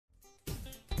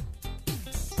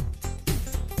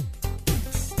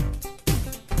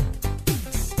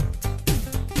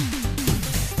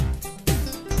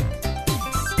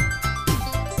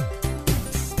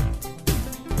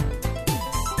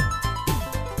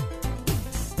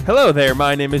Hello there,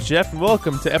 my name is Jeff, and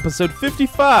welcome to episode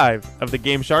 55 of the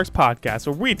Game Sharks podcast,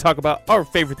 where we talk about our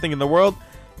favorite thing in the world,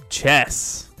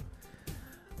 chess.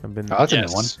 That's a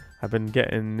new one. I've been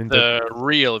getting into the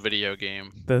real video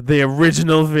game. The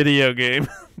original video game,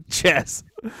 chess.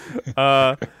 Did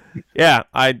either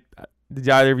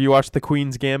of you watch The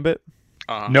Queen's Gambit?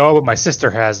 No, but my sister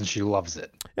has, and she loves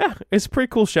it. Yeah, it's a pretty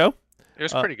cool show. It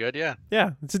was pretty good, yeah.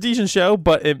 Yeah, it's a decent show,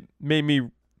 but it made me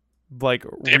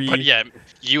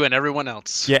you and everyone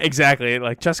else. Yeah, exactly.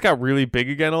 Like, chess got really big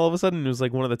again all of a sudden. It was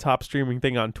like one of the top streaming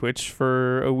thing on Twitch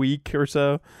for a week or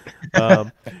so.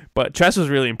 But chess was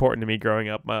really important to me growing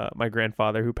up. My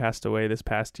grandfather, who passed away this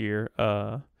past year,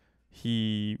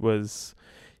 he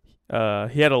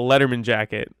had a Letterman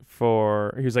jacket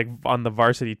he was like on the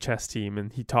varsity chess team,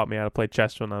 and he taught me how to play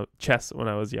chess when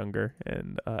I was younger,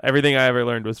 and everything I ever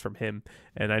learned was from him,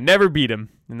 and I never beat him,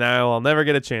 and now I'll never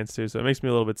get a chance to, so it makes me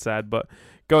a little bit sad. But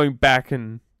going back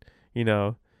and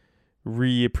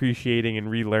reappreciating and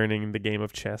relearning the game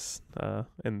of chess,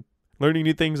 and learning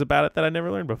new things about it that I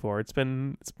never learned before, it's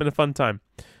been a fun time.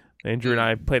 Andrew and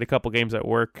I played a couple games at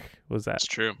work. Was that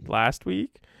last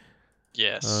week?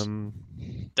 Yes.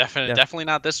 Definitely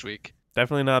not this week.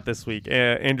 Definitely not this week.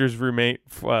 Andrew's roommate,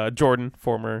 Jordan,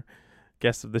 former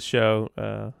guest of the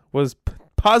show, was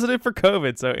positive for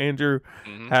COVID. So Andrew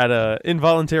had an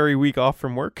involuntary week off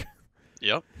from work.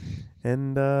 Yep.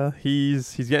 And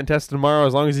he's getting tested tomorrow.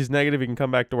 As long as he's negative, he can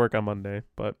come back to work on Monday.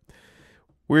 But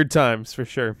weird times for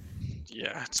sure.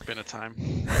 Yeah, it's been a time.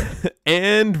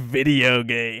 And video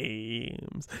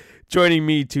games. Joining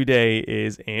me today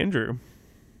is Andrew.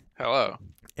 Hello.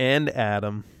 And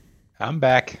Adam. I'm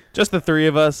back. Just the three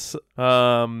of us.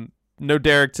 No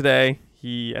Derek today.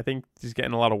 I think he's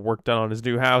getting a lot of work done on his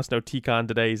new house. No T-Con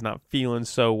today. He's not feeling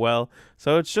so well.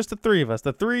 So it's just the three of us,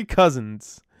 the three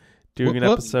cousins, doing an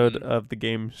episode of the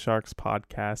Game Sharks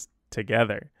podcast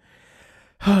together.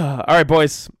 All right,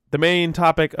 boys. The main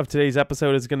topic of today's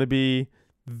episode is going to be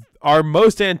our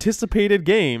most anticipated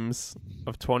games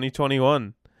of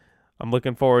 2021. I'm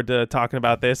looking forward to talking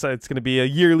about this. It's going to be a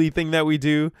yearly thing that we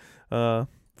do.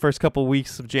 First couple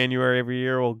weeks of January every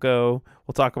year, we'll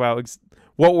talk about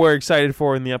what we're excited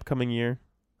for in the upcoming year.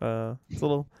 It's a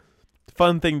little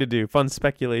fun thing to do, fun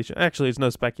speculation. Actually, it's no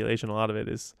speculation. A lot of it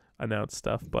is announced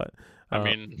stuff, but I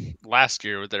mean, last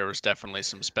year there was definitely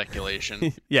some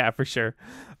speculation. Yeah, for sure.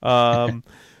 We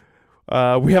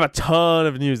have a ton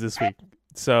of news this week,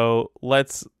 so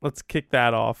let's kick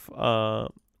that off.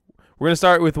 We're gonna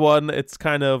start with one. It's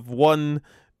kind of one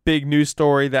big news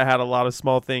story that had a lot of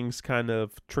small things kind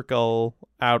of trickle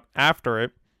out after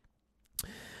it.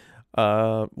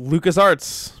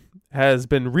 LucasArts has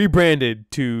been rebranded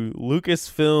to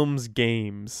Lucasfilms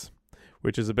Games,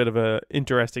 which is a bit of a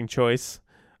interesting choice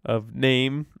of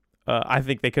name. I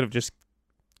think they could have just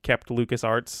kept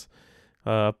LucasArts.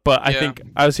 I think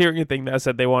I was hearing a thing that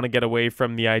said they want to get away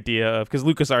from the idea of, because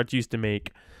LucasArts used to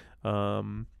make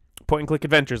point-and-click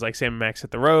adventures like Sam & Max Hit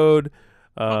the Road,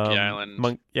 Monkey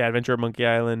Island. Adventure of Monkey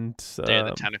Island. Day of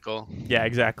the Tentacle. Yeah,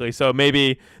 exactly. So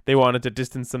maybe they wanted to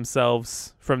distance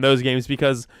themselves from those games,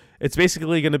 because it's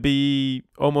basically going to be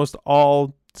almost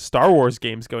all Star Wars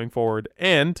games going forward.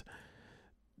 And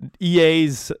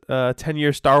EA's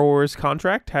 10-year Star Wars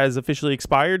contract has officially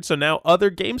expired, so now other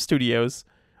game studios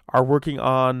are working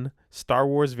on Star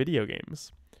Wars video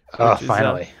games.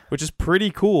 Finally. Which is pretty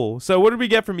cool. So what did we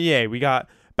get from EA? We got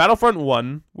Battlefront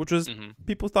 1, which was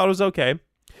people thought was okay.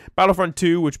 Battlefront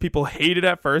 2, which people hated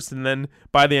at first, and then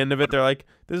by the end of it, they're like,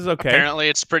 this is okay. Apparently,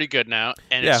 it's pretty good now,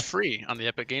 and it's free on the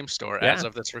Epic Games Store as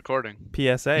of this recording.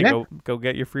 PSA, go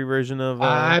get your free version of...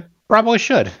 I probably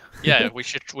should. Yeah, we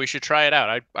should try it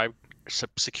out. I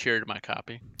secured my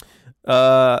copy.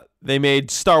 They made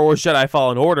Star Wars Jedi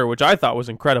Fallen Order, which I thought was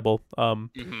incredible.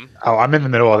 I'm in the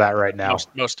middle of that right now.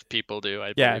 Most people do,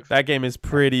 I believe. Yeah, that game is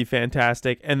pretty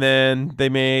fantastic. And then they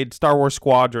made Star Wars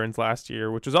Squadrons last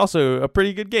year, which was also a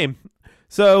pretty good game.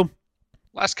 So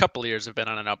last couple of years have been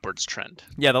on an upwards trend.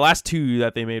 Yeah, the last two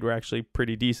that they made were actually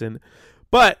pretty decent.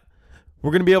 But we're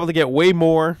going to be able to get way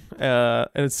more. And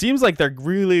it seems like they're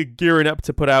really gearing up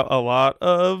to put out a lot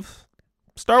of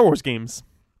Star Wars games.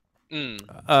 If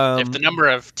the number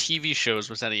of TV shows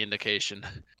was any indication.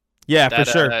 Yeah, for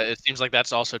sure. It seems like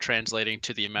that's also translating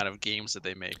to the amount of games that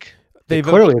they make.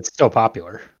 Clearly, it's still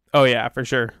popular. Oh, yeah, for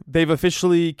sure. They've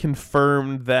officially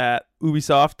confirmed that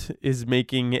Ubisoft is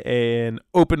making an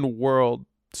open world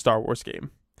Star Wars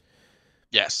game.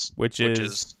 Yes. Which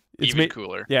is even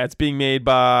cooler. Yeah, it's being made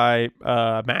by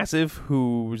Massive,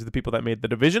 who's the people that made The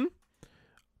Division.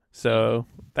 So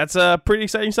that's pretty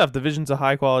exciting stuff. Division's a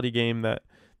high quality game that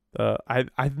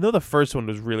I know the first one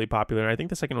was really popular, and I think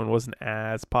the second one wasn't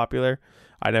as popular.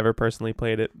 I never personally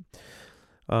played it.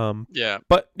 Yeah.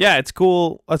 But yeah, it's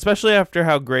cool, especially after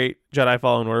how great Jedi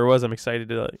Fallen Order was. I'm excited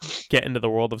to get into the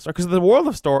world of Star, because the world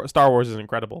of Star Wars is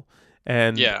incredible.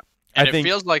 And yeah, and I think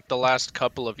feels like the last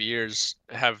couple of years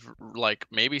have, like,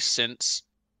 maybe since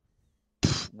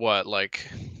what,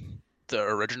 like the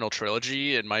original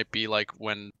trilogy, it might be like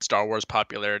when Star Wars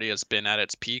popularity has been at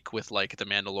its peak with like the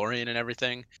Mandalorian and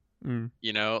everything.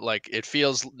 You know, like it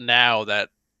feels now that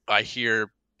I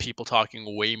hear people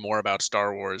talking way more about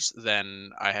Star Wars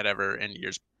than I had ever in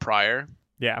years prior.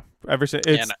 Yeah, ever since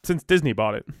since Disney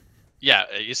bought it. Yeah,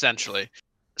 essentially.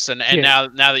 So now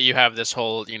that you have this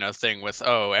whole, you know, thing with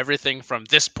everything from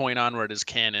this point onward is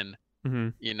canon,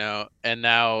 you know, and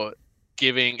now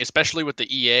giving, especially with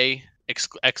the EA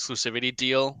exclusivity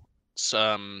deal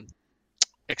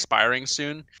expiring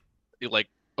soon, like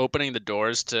opening the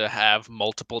doors to have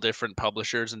multiple different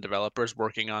publishers and developers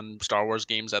working on Star Wars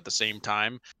games at the same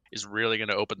time is really going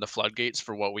to open the floodgates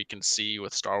for what we can see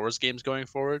with Star Wars games going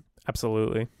forward.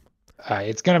 Absolutely.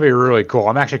 It's going to be really cool.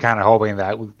 I'm actually kind of hoping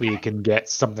that we can get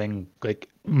something like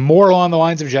more along the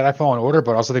lines of Jedi Fallen Order,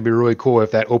 but also it'd be really cool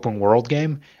if that open world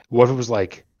game, what if it was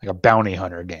like a bounty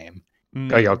hunter game?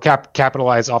 You know,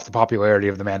 capitalize off the popularity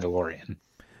of the Mandalorian.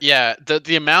 Yeah,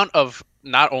 the amount of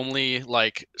not only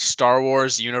like Star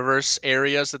Wars universe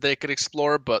areas that they could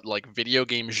explore, but like video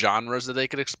game genres that they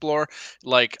could explore.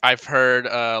 Like I've heard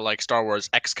like Star Wars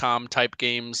XCOM type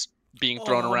games being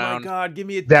thrown around. Oh my god, give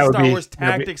me a Star Wars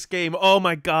Tactics game. Oh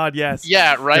my god, yes.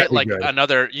 Yeah, right? Like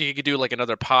good. You could do like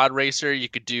another pod racer, you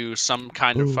could do some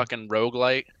kind of fucking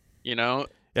roguelite, you know?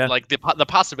 Yeah. Like the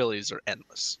possibilities are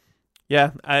endless.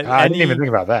 Yeah, I didn't even think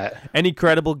about that. Any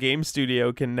credible game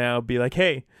studio can now be like,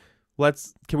 "Hey,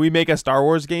 can we make a Star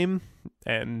Wars game?"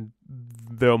 And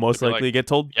they'll most likely get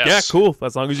told, yes. "Yeah, cool,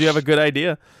 as long as you have a good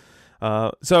idea."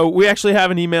 So we actually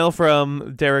have an email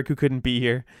from Derek, who couldn't be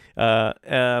here.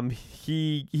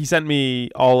 He sent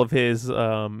me all of his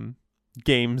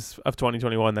games of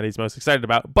 2021 that he's most excited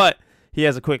about, but he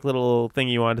has a quick little thing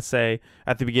he wanted to say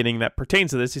at the beginning that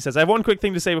pertains to this. He says, I have one quick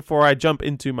thing to say before I jump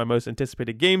into my most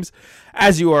anticipated games.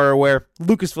 As you are aware,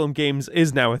 Lucasfilm Games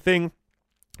is now a thing,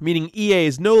 meaning EA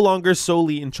is no longer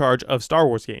solely in charge of Star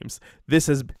Wars games. This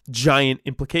has giant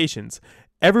implications.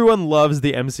 Everyone loves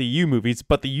the MCU movies,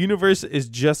 but the universe is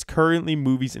just currently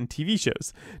movies and TV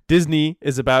shows. Disney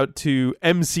is about to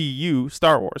MCU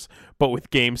Star Wars, but with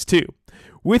games too.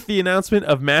 With the announcement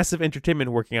of Massive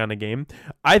Entertainment working on a game,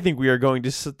 I think we are going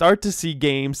to start to see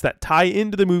games that tie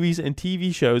into the movies and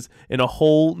TV shows in a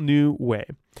whole new way.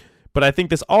 But I think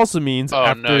this also means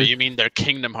no, you mean they're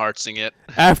Kingdom Heartsing it.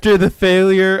 After the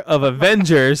failure of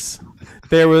Avengers,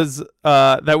 there was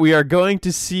that we are going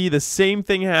to see the same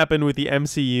thing happen with the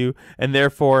MCU, and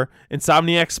therefore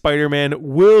Insomniac Spider-Man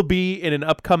will be in an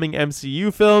upcoming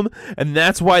MCU film, and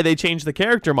that's why they changed the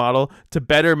character model to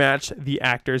better match the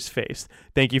actor's face.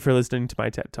 Thank you for listening to my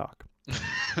TED Talk.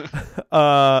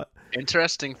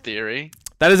 Interesting theory.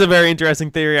 That is a very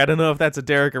interesting theory. I don't know if that's a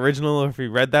Derek original or if he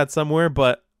read that somewhere,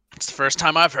 but it's the first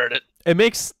time I've heard it.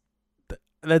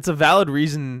 That's a valid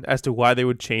reason as to why they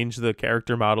would change the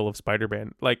character model of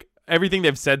Spider-Man. Like, everything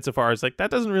they've said so far is like, that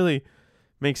doesn't really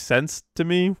make sense to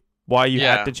me, why you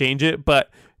had to change it.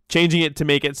 But changing it to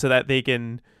make it so that they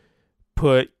can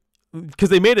because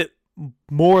they made it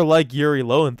more like Yuri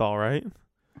Lowenthal, right?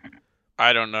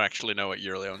 I don't actually know what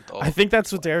Yuri Lowenthal is. I think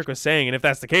that's what Derek was saying. And if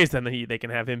that's the case, then they can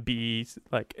have him be,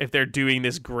 like, if they're doing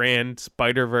this grand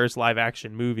Spider-Verse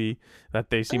live-action movie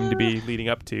that they seem to be leading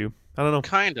up to. I don't know.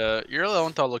 Kinda. Yuri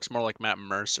Lowenthal looks more like Matt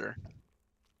Mercer.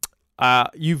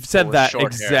 You've said that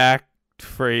exact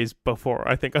phrase before,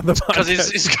 I think, on the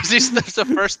podcast. Because that's the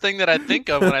first thing that I think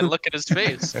of when I look at his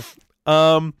face.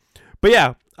 But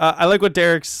yeah, I like what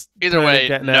Derek's. Either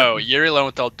way, no, Yuri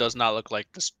Lowenthal does not look like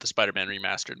the Spider-Man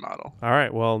remastered model. All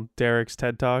right, well, Derek's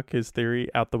TED Talk, his theory,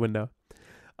 out the window.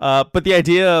 But the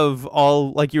idea of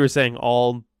all, like you were saying,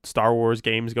 all Star Wars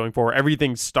games going forward,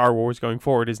 everything Star Wars going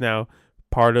forward is now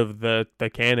part of the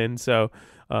canon. So,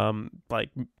 like,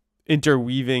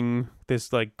 interweaving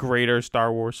this, like, greater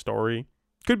Star Wars story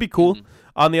could be cool.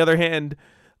 On the other hand,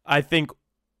 I think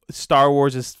Star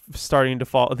Wars is starting to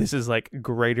fall. This is like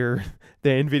greater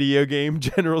than video game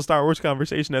general Star Wars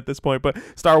conversation at this point, but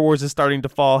Star Wars is starting to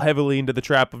fall heavily into the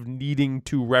trap of needing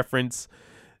to reference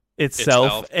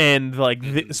itself. And like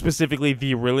specifically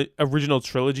the original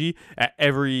trilogy at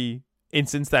every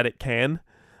instance that it can.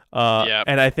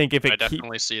 And I think I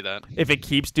definitely see that. If it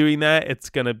keeps doing that, it's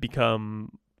gonna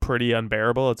become pretty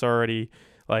unbearable. It's already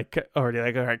like, all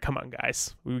right, come on,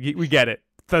 guys, we get it.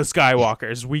 The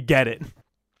Skywalkers, we get it.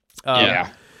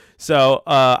 So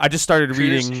I just started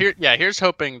reading. Here's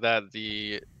hoping that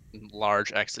the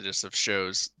large exodus of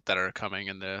shows that are coming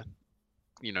in the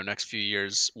next few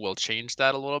years will change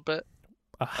that a little bit.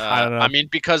 I don't know. I mean,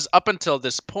 because up until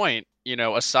this point,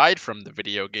 aside from the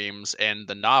video games and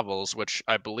the novels, which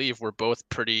I believe were both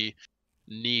pretty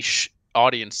niche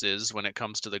audiences when it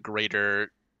comes to the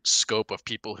greater scope of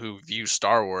people who view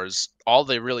Star Wars, all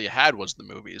they really had was the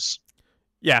movies.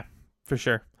 Yeah, for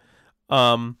sure.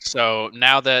 So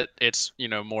now that it's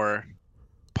more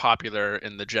popular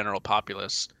in the general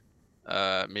populace,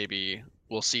 maybe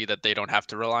we'll see that they don't have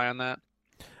to rely on that.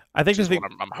 I think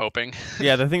what I'm hoping.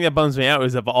 Yeah, the thing that bums me out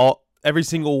is every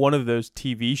single one of those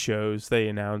TV shows they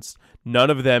announced, none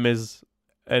of them is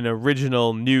an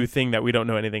original new thing that we don't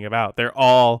know anything about. They're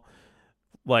all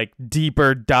like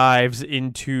deeper dives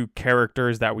into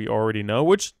characters that we already know,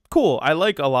 which cool. I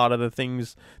like a lot of the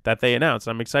things that they announced.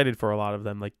 I'm excited for a lot of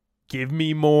them. Like, give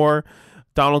me more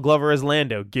Donald Glover as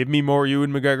Lando. Give me more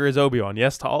Ewan McGregor as Obi-Wan.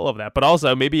 Yes to all of that. But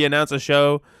also maybe announce a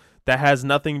show that has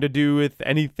nothing to do with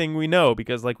anything we know,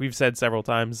 because like we've said several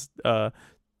times, the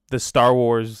Star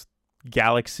Wars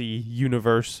galaxy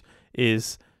universe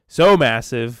is so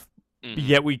massive,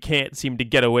 yet we can't seem to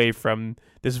get away from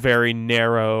this very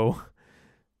narrow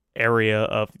area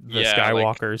of the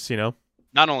Skywalkers,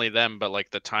 Not only them, but like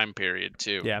the time period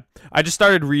too. Yeah. I just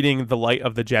started reading The Light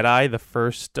of the Jedi, the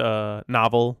first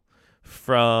novel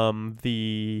from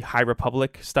the High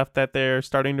Republic stuff that they're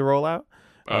starting to roll out.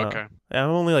 Okay. I'm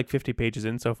only like 50 pages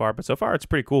in so far, but so far it's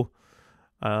pretty cool.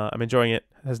 I'm enjoying it.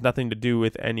 It has nothing to do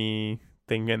with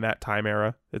anything in that time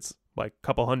era. It's like a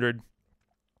couple hundred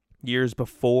years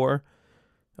before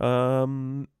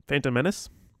Phantom Menace.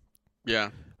 Yeah.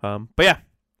 But yeah,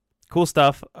 cool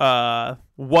stuff.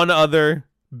 One other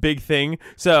big thing.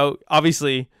 So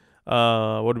obviously,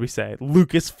 what did we say?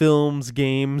 Lucasfilms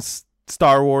games,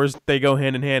 Star Wars, they go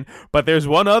hand in hand. But there's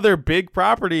one other big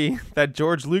property that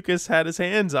George Lucas had his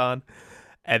hands on,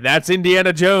 and that's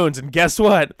Indiana Jones. And guess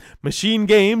what? Machine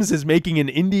Games is making an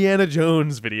Indiana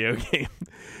Jones video game.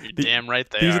 You're damn right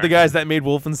they These are the guys that made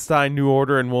Wolfenstein New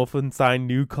Order and Wolfenstein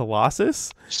New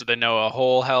Colossus. So they know a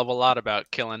whole hell of a lot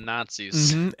about killing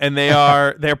Nazis. Mm-hmm. And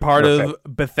they're part of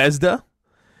Bethesda.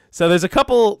 So there's a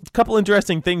couple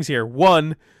interesting things here.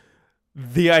 One,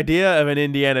 the idea of an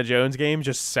Indiana Jones game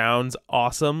just sounds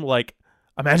awesome. Like,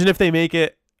 imagine if they make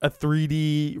it a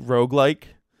 3D roguelike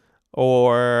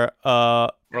or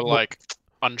like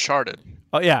Uncharted.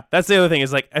 Oh yeah, that's the other thing.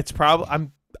 Is like it's probably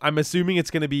I'm assuming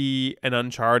it's going to be an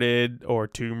Uncharted or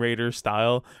Tomb Raider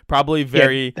style, probably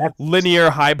very linear,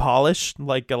 high polish,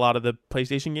 like a lot of the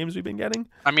PlayStation games we've been getting.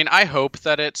 I mean, I hope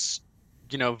that it's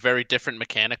very different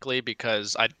mechanically,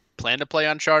 because I plan to play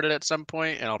Uncharted at some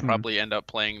point, and I'll probably end up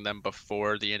playing them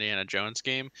before the Indiana Jones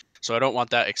game. So I don't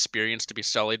want that experience to be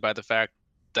sullied by the fact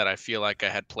that I feel like I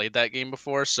had played that game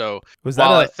before. So was that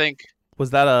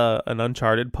an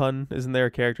Uncharted pun? Isn't there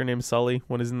a character named Sully?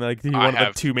 One isn't like one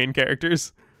of the two main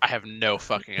characters? I have no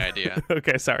fucking idea.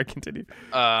 Okay, sorry, continue.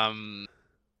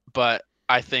 But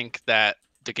I think that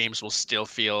the games will still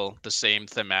feel the same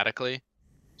thematically.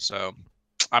 So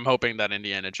I'm hoping that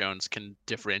Indiana Jones can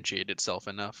differentiate itself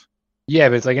enough. Yeah,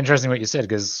 but it's like interesting what you said,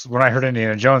 because when I heard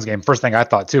Indiana Jones game, first thing I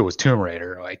thought too was Tomb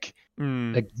Raider. Like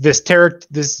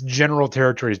this general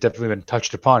territory has definitely been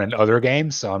touched upon in other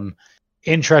games, so I'm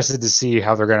interested to see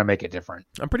how they're going to make it different.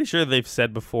 I'm pretty sure they've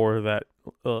said before that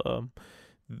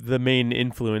the main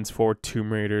influence for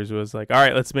Tomb Raiders was like, all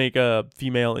right, let's make a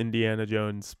female Indiana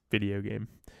Jones video game.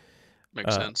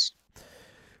 Makes sense.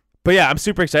 But yeah, I'm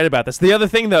super excited about this. The other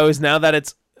thing, though, is now that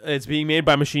it's being made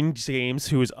by Machine Games,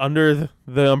 who is under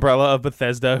the umbrella of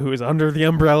Bethesda, who is under the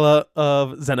umbrella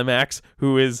of ZeniMax,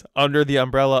 who is under the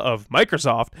umbrella of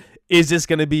Microsoft, is this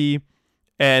going to be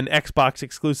an Xbox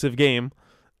exclusive game?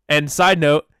 And side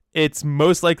note, it's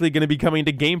most likely going to be coming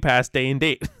to Game Pass day and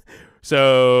date.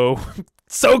 So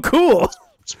cool.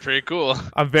 It's pretty cool.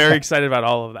 I'm very excited about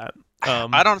all of that.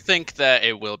 I don't think that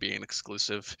it will be an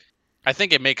exclusive. I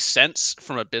think it makes sense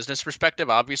from a business perspective,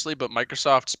 obviously, but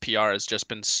Microsoft's PR has just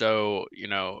been so,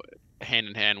 hand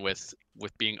in hand with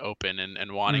being open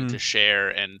and wanting to share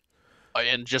and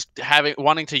just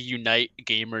wanting to unite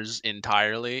gamers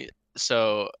entirely.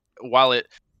 So while it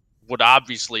would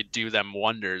obviously do them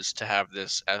wonders to have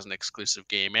this as an exclusive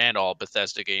game, and all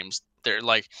Bethesda games, they're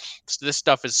like, this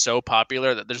stuff is so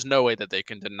popular that there's no way that they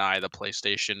can deny the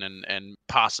PlayStation and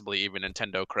possibly even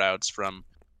Nintendo crowds from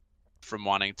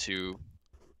wanting to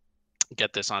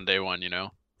get this on day one.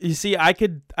 You see, I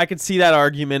could see that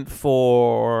argument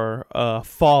for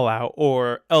Fallout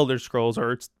or Elder Scrolls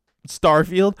or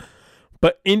Starfield,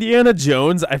 but Indiana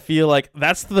Jones, I feel like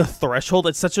that's the threshold.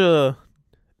 It's such a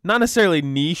not necessarily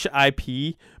niche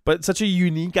IP, but such a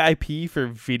unique IP for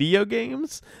video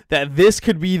games that this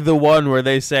could be the one where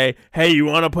they say, hey, you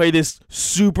want to play this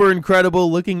super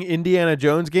incredible looking Indiana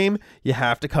Jones game? You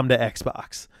have to come to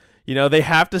Xbox. You know, they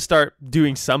have to start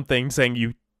doing something saying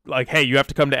hey, you have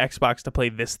to come to Xbox to play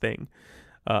this thing.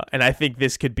 And I think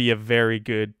this could be a very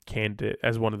good candidate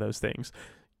as one of those things.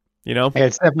 You know? Yeah,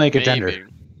 it's definitely a contender. Maybe.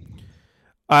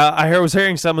 I was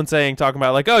hearing someone talking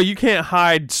about like, oh, you can't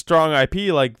hide strong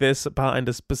IP like this behind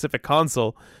a specific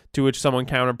console. To which someone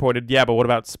counterpointed, yeah, but what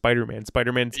about Spider-Man?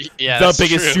 Spider-Man's the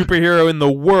biggest superhero in the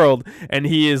world, and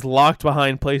he is locked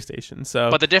behind PlayStation. So,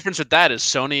 but the difference with that is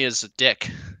Sony is a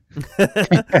dick.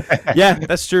 Yeah,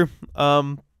 that's true.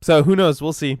 So who knows?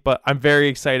 We'll see. But I'm very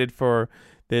excited for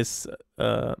this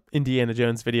Indiana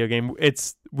Jones video game.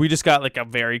 We just got like a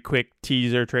very quick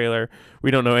teaser trailer.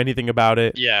 We don't know anything about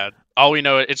it. Yeah. All we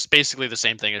know, it's basically the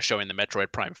same thing as showing the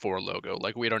Metroid Prime 4 logo.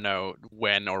 Like, we don't know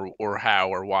when or how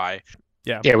or why.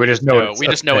 Yeah, we just know we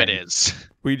just know it is.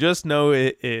 We just know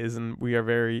it is, and we are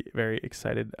very, very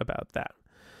excited about that.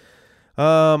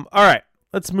 All right,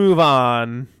 let's move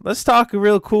on. Let's talk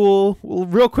real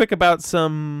quick about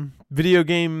some video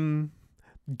game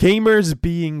gamers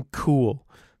being cool,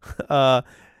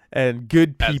 and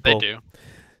good people. As they do.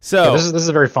 So yeah, this is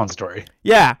a very fun story.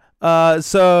 Yeah.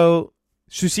 So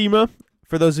Tsushima,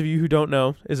 for those of you who don't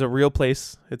know, is a real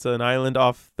place. It's an island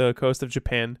off the coast of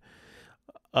Japan,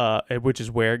 which is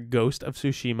where Ghost of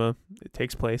Tsushima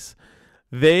takes place.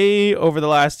 They, over the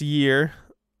last year,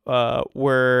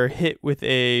 were hit with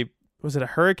was it a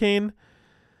hurricane?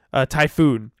 A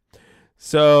typhoon.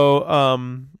 So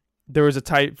there was a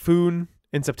typhoon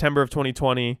in September of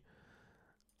 2020,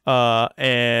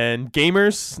 and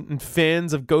gamers and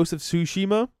fans of Ghost of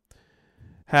Tsushima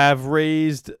have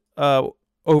raised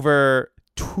over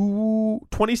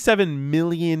 27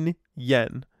 million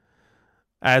yen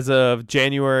as of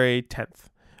January 10th.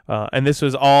 And this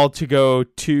was all to go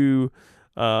to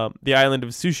the island of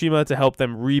Tsushima to help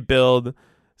them rebuild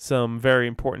some very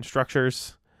important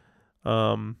structures.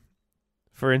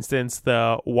 For instance,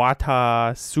 the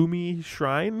Watasumi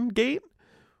Shrine Gate,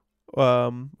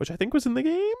 which I think was in the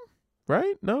game,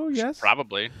 right? No, yes?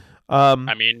 Probably.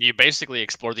 I mean, you basically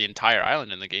explore the entire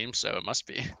island in the game, so it must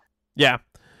be. Yeah.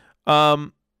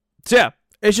 So yeah,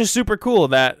 it's just super cool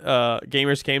that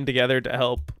gamers came together to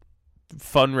help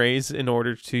fundraise in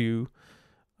order to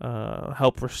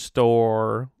help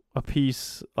restore a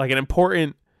piece, like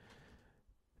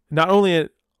not only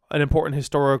an important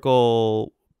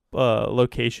historical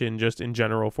location just in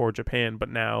general for Japan, but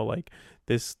now like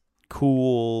this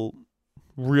cool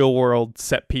real world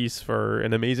set piece for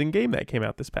an amazing game that came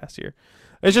out this past year.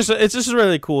 It's just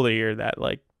really cool to hear that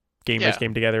like gamers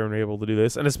came together and were able to do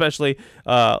this. And especially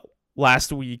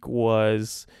last week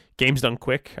was Games Done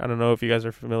Quick. I don't know if you guys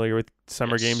are familiar with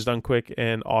Summer Games Done Quick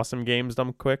and Awesome Games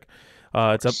Done Quick.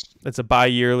 It's a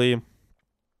bi-yearly.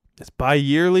 It's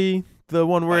bi-yearly, the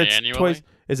one where it's twice.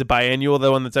 Is it biannual,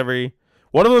 the one that's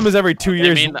one of them is every 2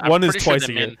 years, one is twice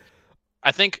a year.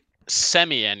 I think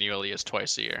semi-annually is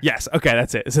twice a year. Yes, okay,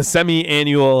 that's it. It's a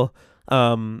semi-annual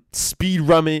speed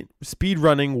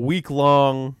running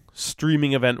week-long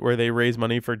streaming event where they raise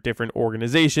money for different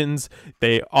organizations.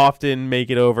 They often make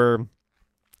it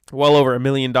well over $1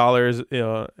 million,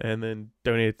 and then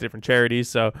donate it to different charities.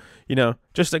 So,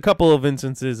 just a couple of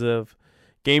instances of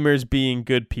gamers being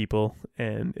good people,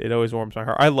 and it always warms my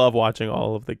heart. I love watching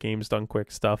all of the Games Done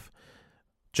Quick stuff.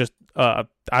 Just I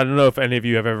don't know if any of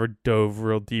you have ever dove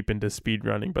real deep into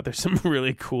speedrunning, but there's some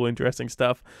really cool, interesting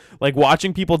stuff. Like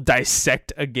watching people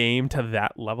dissect a game to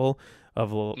that level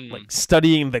of like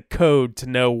studying the code to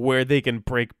know where they can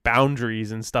break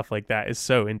boundaries and stuff like that is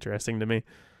so interesting to me.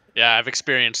 Yeah, I've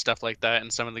experienced stuff like that in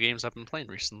some of the games I've been playing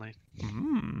recently.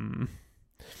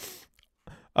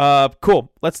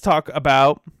 Cool. Let's talk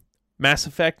about Mass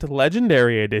Effect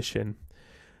Legendary Edition.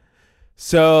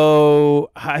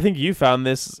 So I think you found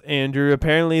this, Andrew.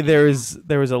 Apparently there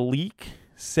was a leak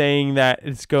saying that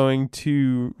it's going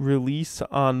to release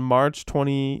on March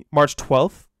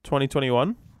 12th,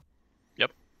 2021.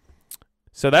 Yep.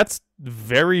 So that's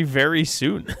very, very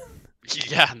soon.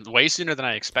 Yeah, way sooner than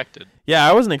I expected. Yeah,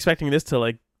 I wasn't expecting this till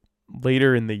like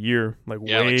later in the year,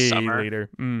 way summer. later.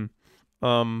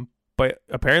 But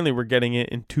apparently we're getting it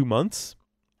in 2 months.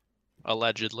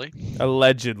 Allegedly.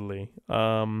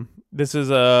 This is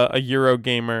a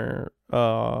Eurogamer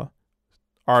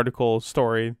article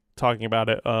story talking about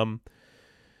it.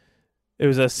 It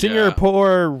was a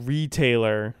Singapore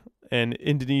retailer and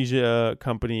Indonesia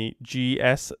company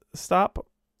GS Shop.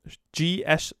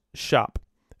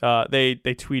 They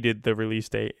tweeted the release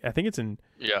date. I think it's in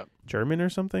German or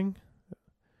something.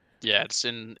 Yeah, it's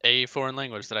in a foreign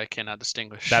language that I cannot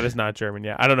distinguish. That is not German.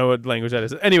 Yeah, I don't know what language that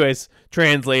is. Anyways,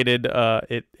 translated,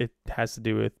 it has to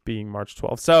do with being March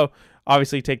 12th. So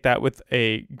obviously, take that with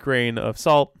a grain of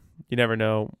salt. You never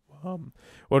know.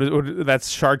 What that's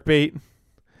shark bait.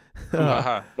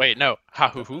 Wait, no. Ha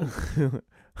hoo hoo.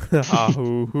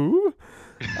 Hoo.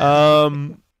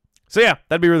 So yeah,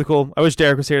 that'd be really cool. I wish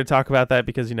Derek was here to talk about that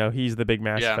because he's the big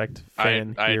Mass Effect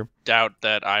fan I here. doubt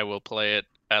that I will play it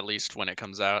at least when it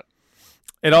comes out.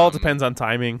 It all depends on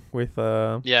timing with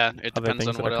Yeah, it other depends things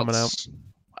on that what are coming else.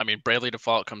 I mean, Bravely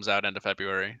Default comes out end of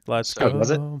February. Let's So- go. was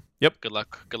it? Yep. Good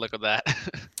luck with that.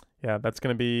 Yeah, that's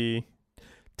gonna be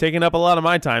taking up a lot of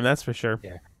my time. That's for sure.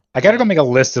 I gotta go make a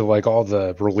list of like all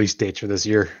the release dates for this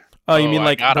year. Oh, you Oh, mean I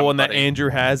like got the 'em, one that buddy. Andrew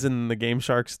has in the Game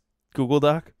Sharks Google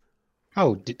Doc?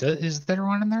 Oh, is there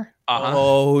one in there?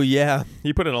 Oh yeah,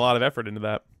 you put in a lot of effort into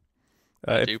that.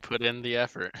 I If, do put in the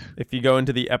effort. if you go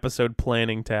into the episode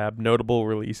planning tab, notable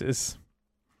releases.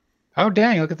 Oh,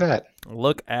 dang! Look at that.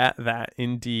 Look at that,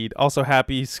 indeed. Also,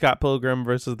 happy Scott Pilgrim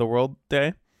versus the World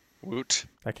Day. Woot.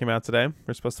 That came out today.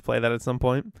 We're supposed to play that at some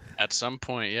point, At some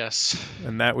point, yes.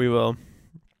 and that we will.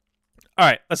 All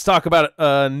right, let's talk about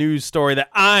a news story that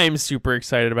I'm super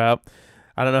excited about.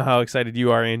 I don't know how excited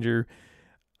you are, Andrew.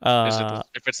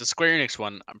 If it's the Square Enix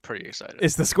one, I'm pretty excited.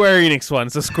 It's the Square Enix one.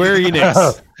 So Square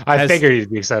Enix. I Has- figured you'd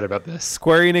be excited about this.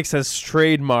 Square Enix has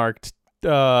trademarked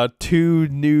 2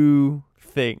 new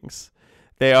things.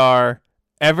 They are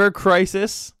Ever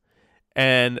Crisis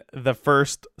and The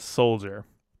First Soldier.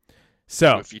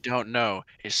 So, If you don't know,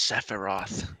 is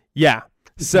Sephiroth. yeah.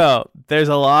 So, there's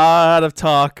a lot of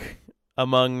talk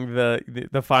among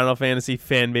the Final Fantasy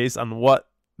fan base on what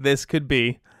this could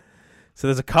be. So,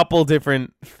 there's a couple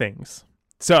different things.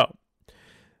 So,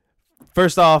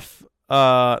 first off,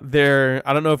 I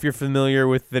don't know if you're familiar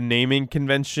with the naming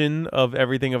convention of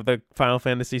everything of the Final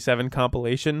Fantasy VII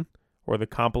compilation, or the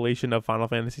compilation of Final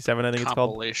Fantasy VII, I think it's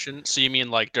called. Compilation? So you mean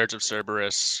like Dirge of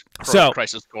Cerberus, So-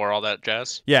 Crisis Core, all that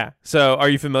jazz? Yeah. So are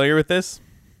you familiar with this?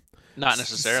 Not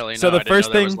necessarily. So no, the I didn't first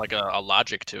know there was thing- like a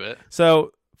logic to it.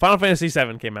 So Final Fantasy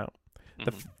VII came out.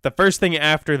 Mhm. The first thing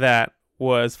after that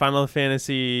was Final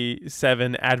Fantasy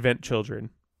VII Advent Children,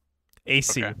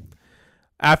 AC. Okay.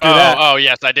 After that Oh,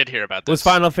 yes, I did hear about this. was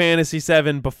Final Fantasy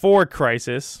VII Before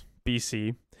Crisis,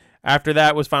 BC. After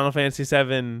that was Final Fantasy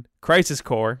VII Crisis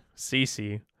Core,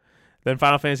 CC. Then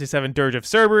Final Fantasy VII Dirge of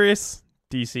Cerberus,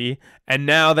 DC. And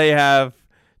now they have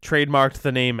trademarked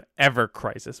the name Ever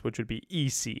Crisis, which would be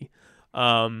EC.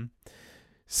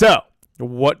 So,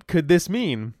 what could this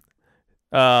mean?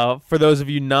 For those of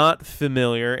you not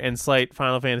familiar, and slight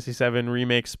Final Fantasy VII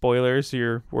Remake spoilers,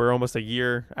 we're almost a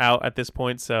year out at this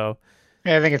point, so...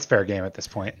 Yeah, I think it's fair game at this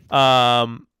point.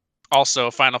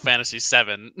 Also, Final Fantasy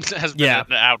VII has been Yeah.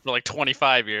 out for like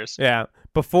 25 years. Yeah.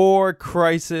 Before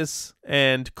Crisis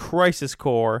and Crisis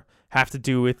Core have to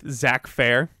do with Zack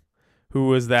Fair, who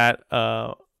was that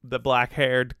the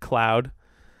black-haired Cloud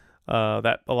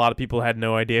that a lot of people had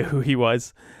no idea who he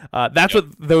was. That's Yep.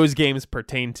 what those games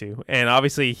pertain to. And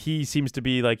obviously he seems to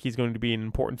be like he's going to be an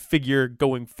important figure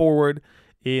going forward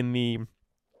in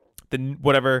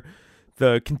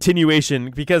the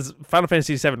continuation, because Final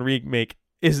Fantasy VII Remake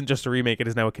isn't just a remake, it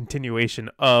is now a continuation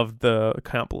of the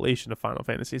compilation of Final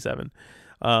Fantasy VII.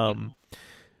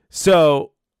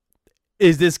 So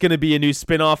is this going to be a new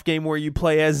spin-off game where you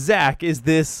play as Zack? Is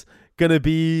this going to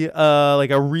be like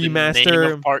a The remaster?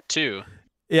 name of part 2.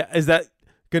 Yeah, is it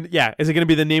going to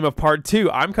be the name of part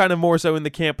 2? I'm kind of more so in the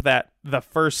camp that The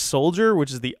First Soldier,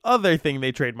 which is the other thing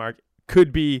they trademark,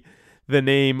 could be the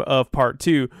name of part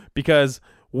 2, because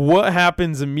what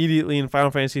happens immediately in Final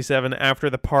Fantasy VII after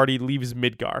the party leaves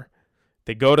Midgar?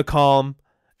 They go to Calm.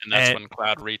 And that's And- when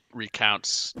Cloud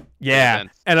recounts. Yeah,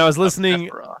 events and I was of listening.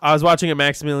 Sephiroth. I was watching a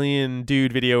Maximilian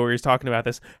Dude video where he's talking about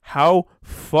this. How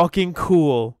fucking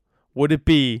cool would it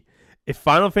be if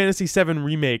Final Fantasy VII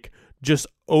Remake just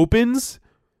opens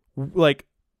like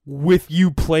with you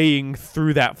playing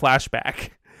through that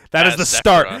flashback? That is As the Sephiroth.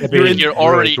 start. That'd You're be in, You're really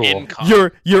already cool. in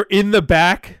Calm. you're in the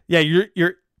back. Yeah,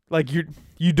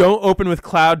 you don't open with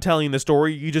Cloud telling the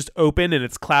story. You just open and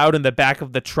it's Cloud in the back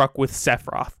of the truck with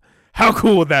Sephiroth. How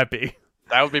cool would that be?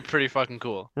 That would be pretty fucking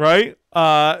cool. Right?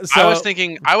 I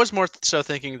was more so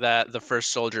thinking that The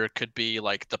First Soldier could be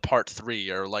like the part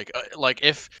 3, or like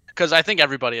because I think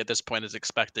everybody at this point is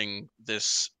expecting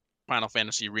this Final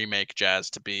Fantasy remake jazz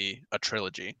to be a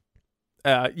trilogy.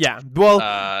 Yeah. Well,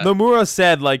 Uh, Nomura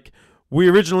said, like, we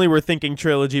originally were thinking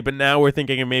trilogy, but now we're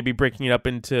thinking of maybe breaking it up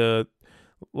into,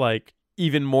 like,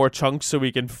 even more chunks so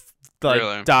we can,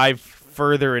 Really? dive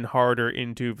further and harder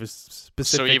into the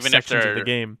specific even if sections of the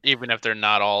game. Even if they're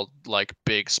not all like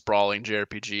big sprawling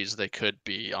JRPGs, they could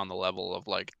be on the level of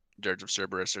like Dirge of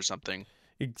Cerberus or something.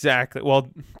 Exactly. Well,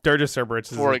 Dirge of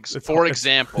Cerberus is for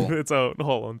example, it's a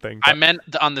whole own thing. I meant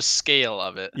on the scale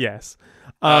of it. Yes.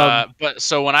 But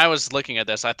so when I was looking at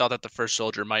this, I thought that the First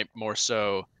Soldier might more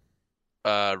so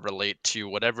relate to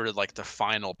whatever like the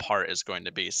final part is going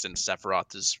to be, since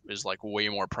Sephiroth is like way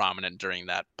more prominent during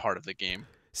that part of the game.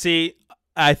 See,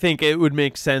 I think it would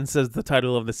make sense as the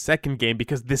title of the second game,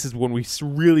 because this is when we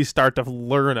really start to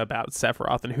learn about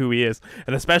Sephiroth and who he is,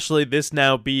 and especially this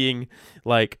now being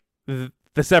like the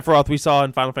Sephiroth we saw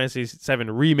in Final Fantasy VII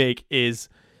Remake is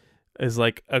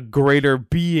like a greater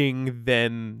being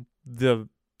than the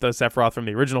Sephiroth from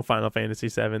the original Final Fantasy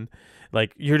VII.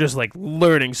 Like, you're just like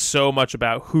learning so much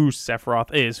about who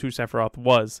Sephiroth is, who Sephiroth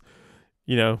was,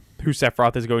 you know, who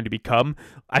Sephiroth is going to become.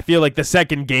 I feel like the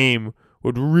second game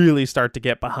would really start to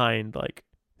get behind like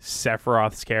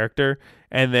Sephiroth's character,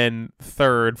 and then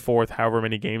third, fourth, however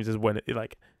many games is when it,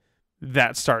 like,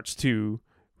 that starts to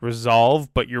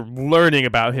resolve, but you're learning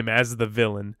about him as the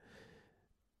villain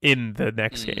in the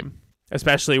next game,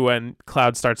 especially when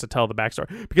Cloud starts to tell the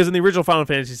backstory. Because in the original Final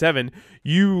Fantasy VII,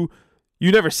 you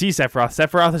never see Sephiroth.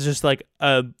 Sephiroth is just like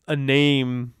a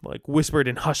name like whispered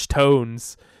in hushed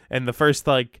tones, and the first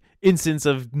like instance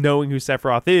of knowing who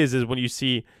Sephiroth is when you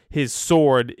see his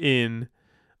sword in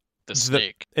the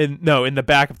snake. In the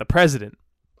back of the president.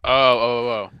 He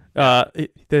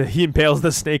impales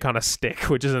the snake on a stick,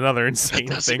 which is another insane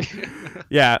thing.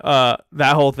 Yeah,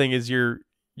 that whole thing is you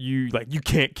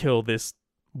can't kill this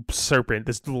serpent,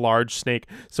 this large snake.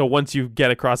 So once you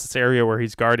get across this area where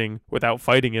he's guarding without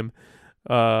fighting him,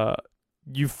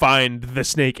 you find the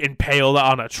snake impaled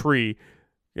on a tree,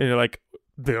 and you're like,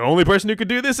 the only person who could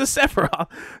do this is Sephiroth.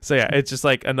 So yeah, it's just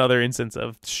like another instance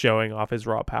of showing off his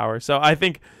raw power. So I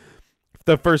think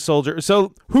the First Soldier.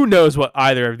 So who knows what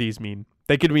either of these mean?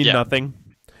 They could mean nothing.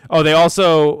 Oh, they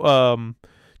also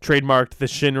trademarked the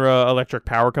Shinra Electric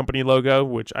Power Company logo,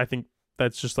 which I think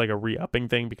that's just like a re-upping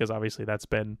thing, because obviously that's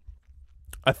been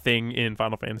a thing in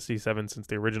Final Fantasy VII since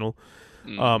the original.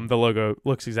 The logo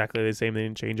looks exactly the same. They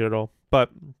didn't change it at all.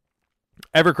 But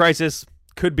Ever Crisis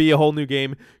could be a whole new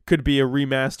game, could be a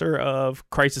remaster of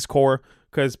Crisis Core,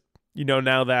 because, you know,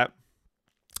 now that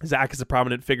Zack is a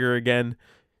prominent figure again,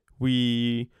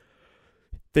 they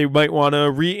might want to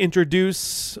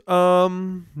reintroduce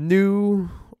new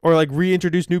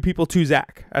people to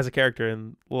Zack as a character,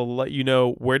 and we'll let you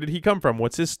know, where did he come from,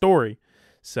 what's his story.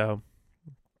 So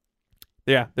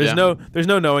yeah, there's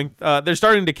no knowing. They're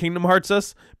starting to Kingdom Hearts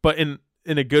us, but in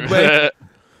a good way.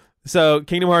 So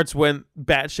Kingdom Hearts went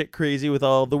batshit crazy with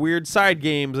all the weird side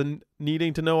games and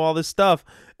needing to know all this stuff,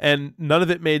 and none of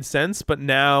it made sense. But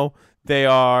now they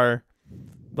are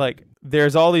like,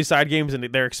 there's all these side games, and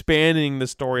they're expanding the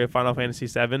story of Final Fantasy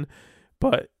VII,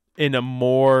 but in a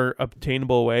more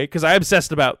obtainable way. Because I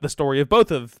obsessed about the story of both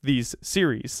of these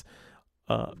series.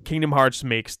 Kingdom Hearts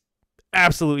makes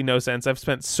absolutely no sense. I've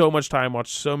spent so much time,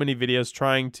 watched so many videos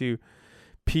trying to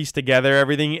piece together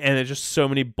everything, and it's just so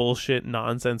many bullshit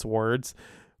nonsense words.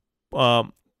 But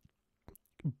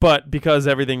because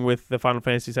everything with the Final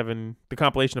Fantasy VII, the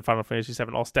compilation of Final Fantasy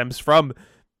VII, all stems from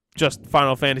just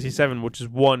Final Fantasy VII, which is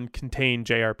one contained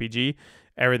JRPG,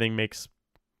 everything makes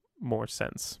more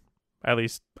sense. At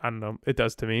least, I don't know, it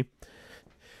does to me.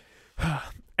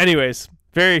 Anyways,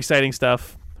 very exciting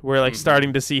stuff. We're like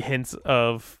starting to see hints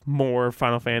of more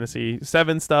Final Fantasy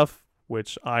VII stuff,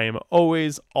 which I am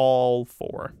always all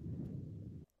for.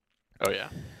 Oh yeah.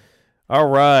 All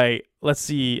right. Let's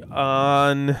see.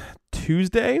 On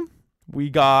Tuesday, we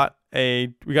got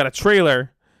a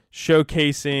trailer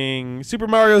showcasing Super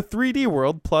Mario 3D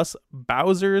World plus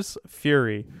Bowser's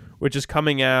Fury, which is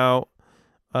coming out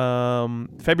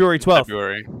February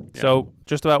 12th. Yeah. So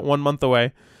just about 1 month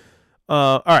away.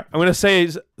 All right, I'm going to say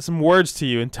some words to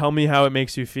you and tell me how it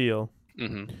makes you feel.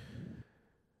 Mm-hmm.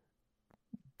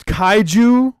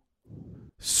 Kaiju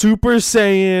Super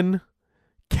Saiyan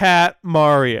Cat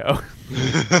Mario.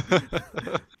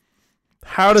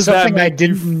 How does something that make I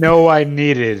didn't know I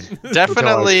needed?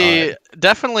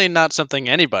 Definitely not something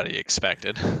anybody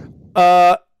expected.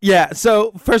 Yeah,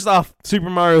 so first off, Super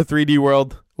Mario 3D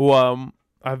World,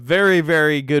 a very,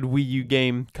 very good Wii U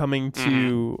game coming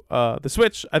to the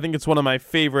Switch. I think it's one of my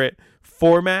favorite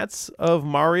formats of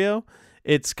Mario.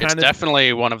 It's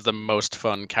definitely one of the most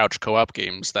fun couch co-op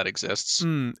games that exists.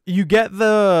 You get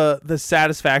the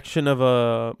satisfaction of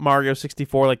a Mario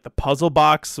 64, like the puzzle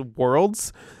box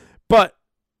worlds, but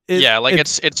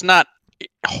it's not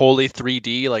wholly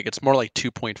 3D. Like it's more like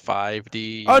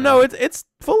 2.5D. Oh no, it's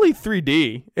fully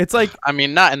 3D. It's like I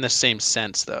mean, not in the same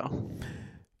sense though.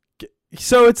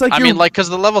 so it's like I you're- mean, like because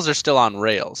the levels are still on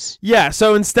rails. yeah.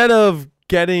 So instead of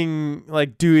getting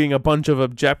like doing a bunch of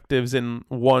objectives in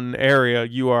one area,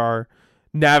 you are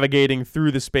navigating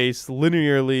through the space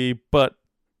linearly, but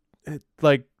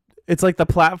it's like the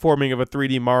platforming of a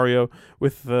 3D Mario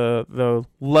with the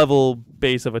level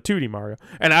base of a 2D Mario.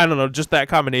 And I don't know, just that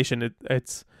combination,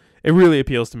 it really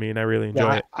appeals to me, and I really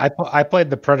enjoy it. I played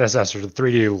the predecessor to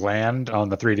 3D Land on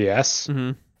the 3DS,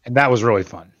 Mm-hmm. and that was really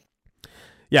fun.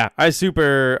 Yeah, I dig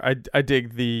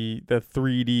the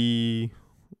 3D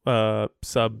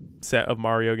subset of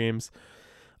Mario games.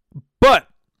 But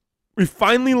we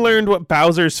finally learned what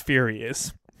Bowser's Fury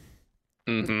is.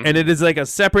 Mm-hmm. And it is like a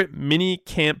separate mini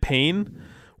campaign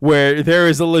where there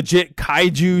is a legit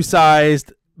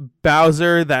kaiju-sized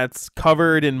Bowser that's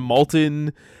covered in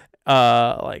molten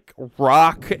like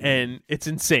rock, and it's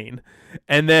insane.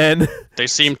 And then They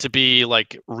seem to be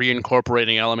like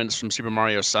reincorporating elements from Super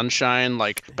Mario Sunshine.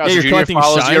 Like you're Bowser Jr. collecting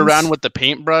follows shines? you around with the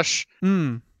paintbrush.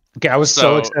 Okay, I was so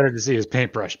So- excited to see his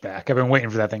paintbrush back. I've been waiting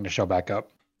for that thing to show back up.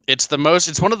 It's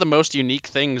one of the most unique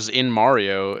things in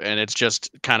Mario, and it's just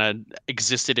kind of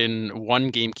existed in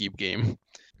one GameCube game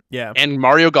yeah. and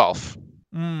Mario Golf.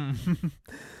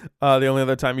 The only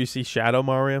other time you see Shadow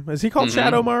Mario. Is he called Mhm.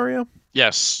 Shadow Mario?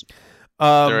 Yes,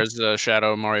 Um, there is a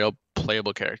Shadow Mario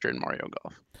playable character in Mario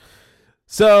Golf.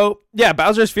 So, yeah,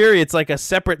 Bowser's Fury, it's like a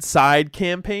separate side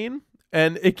campaign.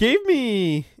 And it gave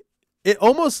me... It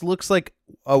almost looks like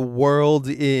a world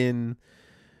in...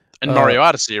 And Mario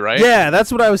Odyssey, right? Yeah,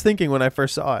 that's what I was thinking when I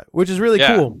first saw it, which is really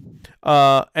Yeah. cool.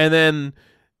 And then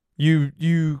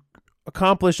you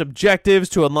accomplish objectives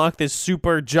to unlock this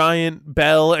super giant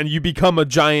bell, and you become a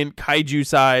giant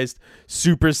kaiju-sized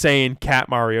Super Saiyan Cat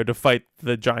Mario to fight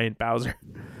the giant Bowser.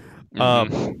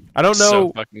 Mhm. I don't know.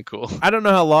 So fucking cool. I don't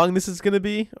know how long this is going to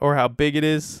be or how big it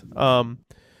is.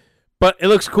 But it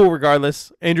looks cool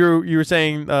regardless. Andrew, you were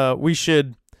saying we're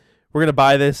going to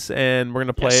buy this and we're going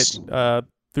to play Yes. it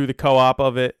through the co-op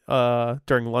of it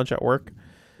during lunch at work.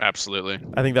 Absolutely,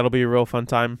 I think that'll be a real fun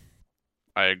time.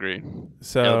 I agree.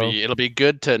 So It'll be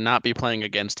good to not be playing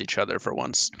against each other for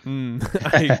once.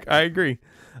 I agree.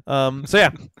 So yeah,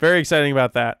 very exciting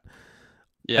about that.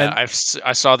 Yeah, And-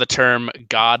 I saw the term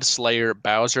God Slayer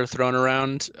Bowser thrown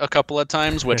around a couple of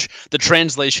times, which the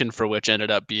translation for which ended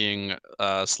up being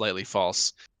slightly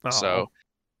false. So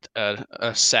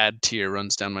a sad tear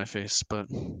runs down my face, but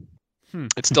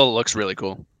it still looks really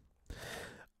cool.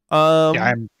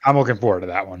 Yeah, I'm looking forward to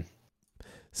that one.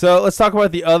 So let's talk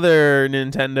about the other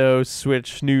Nintendo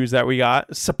Switch news that we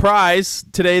got. Surprise!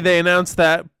 Today they announced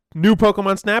that new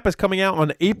Pokemon Snap is coming out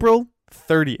on April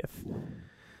 30th.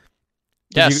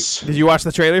 Did you watch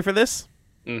the trailer for this?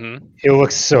 Mm-hmm. It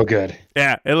looks so good.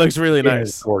 Yeah, it looks really It nice.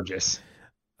 is gorgeous.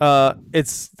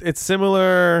 It's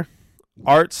similar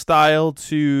art style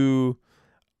to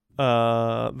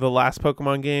the last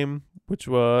Pokemon game, which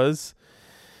was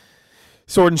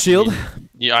Sword and Shield.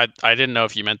 Yeah, I didn't know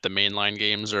if you meant the mainline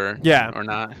games or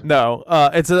not. No,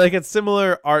 it's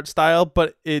similar art style,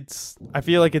 but I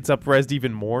feel like it's up-resed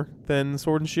even more than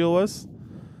Sword and Shield was.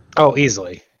 Oh,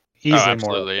 easily Oh, more.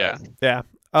 absolutely, yeah. Yeah.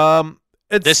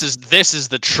 This is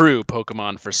the true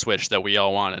Pokemon for Switch that we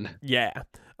all wanted. Yeah.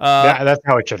 That's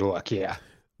how it should look. Yeah.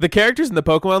 The characters in the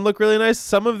Pokemon look really nice.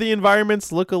 Some of the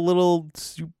environments look a little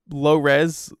low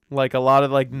res. Like a lot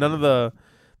of none of the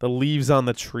leaves on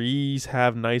the trees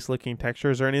have nice looking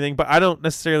textures or anything. But I don't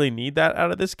necessarily need that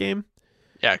out of this game.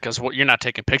 Yeah, because you're not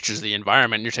taking pictures of the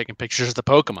environment; you're taking pictures of the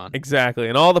Pokemon. Exactly,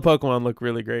 and all the Pokemon look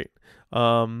really great.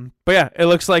 But yeah, it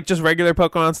looks like just regular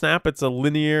Pokemon Snap. It's a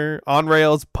linear on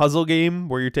rails puzzle game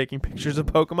where you're taking pictures of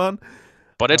Pokemon.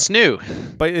 But it's new.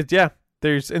 But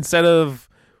there's instead of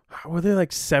were there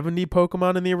like 70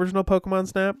 Pokemon in the original Pokemon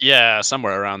Snap? Yeah,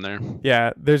 somewhere around there.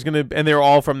 Yeah, and they're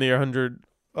all from the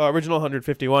original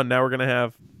 151. Now we're gonna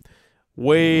have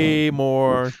way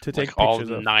more to take Like all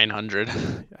pictures of. 900.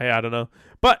 I don't know,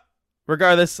 but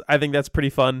regardless, I think that's pretty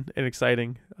fun and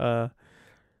exciting.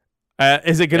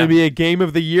 Is it going to be a game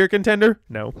of the year contender?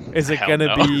 No. Is it Hell going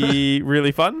to no. be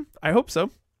really fun? I hope so.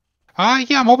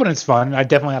 Yeah, I'm hoping it's fun. I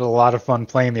definitely had a lot of fun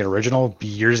playing the original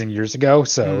years and years ago,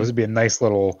 so this would be a nice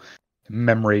little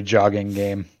memory jogging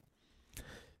game.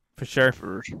 For sure.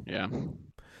 Yeah. All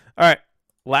right.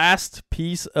 Last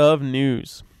piece of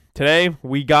news. Today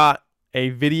we got a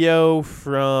video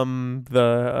from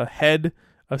the head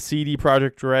of CD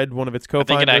Projekt Red, one of its I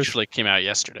co-founders. think it actually came out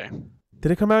yesterday.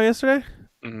 Did it come out yesterday?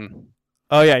 hmm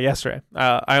Oh yeah, yesterday.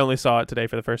 I only saw it today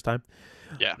for the first time.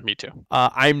 Yeah, me too.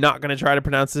 I'm not going to try to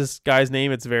pronounce this guy's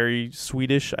name. It's very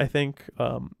Swedish, I think.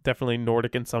 Definitely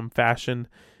Nordic in some fashion.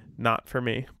 Not for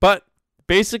me. But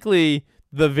basically,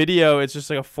 the video, it's just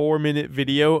like a 4-minute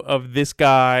video of this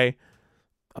guy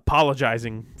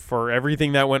apologizing for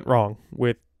everything that went wrong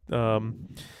with the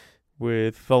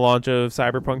launch of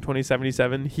Cyberpunk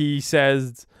 2077. He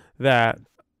says that...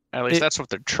 At least that's what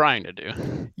they're trying to do.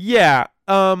 Yeah.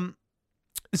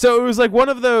 So it was like one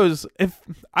of those. If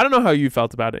I don't know how you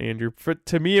felt about it, Andrew.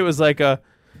 To me, it was like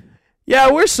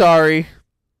yeah, we're sorry,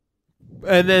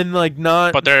 and then like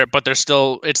not. But they're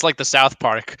still. It's like the South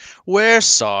Park. We're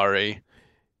sorry.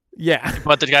 Yeah.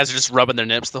 But the guys are just rubbing their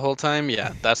nips the whole time.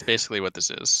 Yeah, that's basically what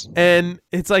this is. And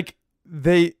it's like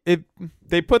they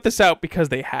put this out because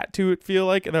they had to. It feel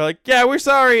like, and they're like, yeah, we're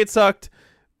sorry, it sucked,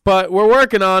 but we're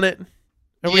working on it.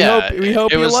 And we hope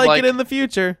you like it in the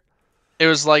future. It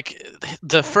was like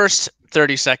the first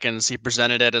 30 seconds he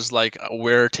presented it as like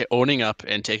we're owning up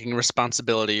and taking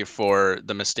responsibility for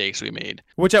the mistakes we made.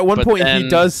 Which at one point he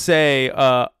does say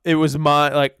it was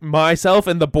myself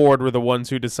and the board were the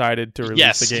ones who decided to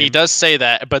release the game. Yes, he does say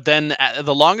that. But then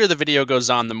the longer the video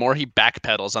goes on, the more he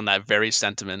backpedals on that very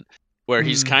sentiment where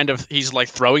he's like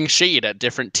throwing shade at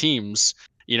different teams.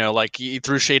 You know, like he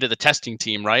threw shade at the testing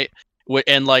team, right?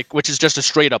 And like, which is just a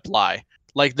straight up lie.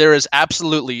 Like there is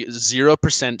absolutely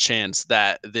 0% chance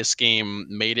that this game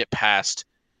made it past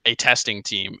a testing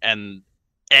team, and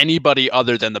anybody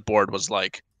other than the board was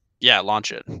like, "Yeah,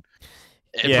 launch it."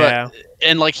 Yeah,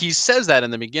 and like he says that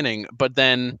in the beginning, but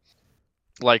then,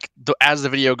 like as the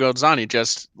video goes on, he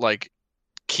just like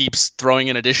keeps throwing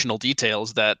in additional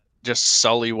details that just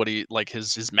sully what he like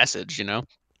his message, you know?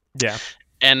 Yeah,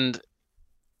 and.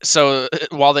 So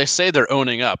while they say they're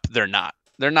owning up, they're not.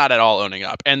 They're not at all owning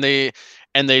up. And they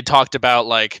talked about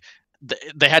like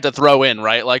they had to throw in,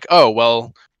 right? Like, oh,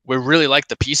 well, we really like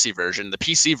the PC version. The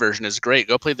PC version is great.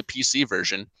 Go play the PC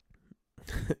version.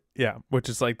 Yeah, which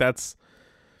is like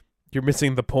you're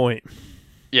missing the point.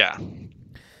 Yeah.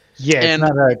 Yeah, it's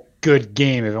not a good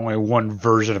game if only one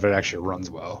version of it actually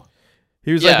runs well.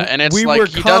 He was and it's we like were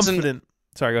he confident.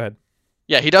 Sorry, go ahead.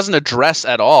 Yeah, he doesn't address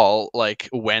at all like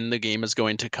when the game is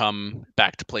going to come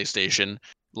back to PlayStation,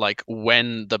 like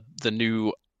when the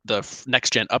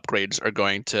next gen upgrades are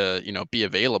going to, be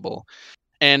available.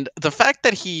 And the fact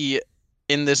that he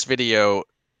in this video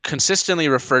consistently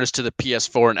refers to the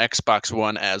PS4 and Xbox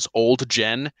One as old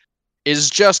gen is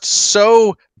just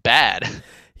so bad.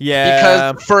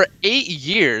 Yeah. Because for 8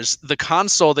 years, the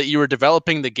console that you were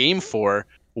developing the game for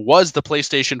was the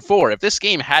PlayStation 4. If this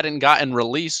game hadn't gotten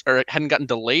released or hadn't gotten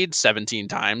delayed 17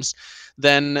 times,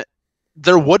 then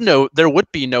there would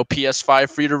be no PS5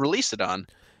 for you to release it on.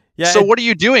 Yeah. So what are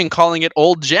you doing calling it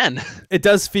old gen? It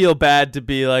does feel bad to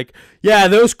be like, yeah,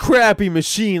 those crappy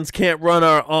machines can't run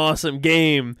our awesome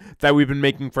game that we've been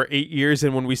making for 8 years,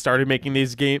 and when we started making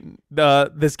this game,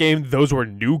 those were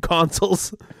new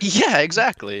consoles. Yeah,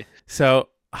 exactly. So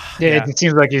yeah, it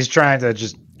seems like he's trying to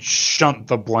just shunt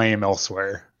the blame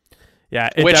elsewhere. Yeah,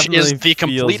 which is the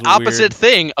complete opposite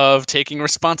thing of taking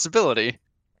responsibility.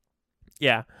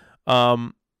 Yeah,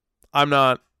 I'm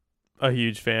not a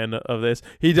huge fan of this.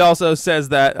 He also says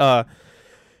that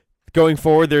going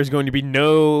forward, there's going to be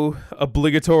no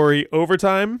obligatory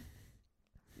overtime.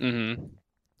 Mm-hmm.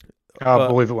 I'll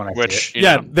believe it when I see it.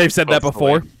 Yeah, they've said that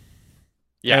before.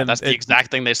 Yeah, and that's the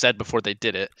exact thing they said before they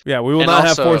did it. Yeah, we will not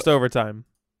have forced overtime.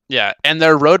 Yeah, and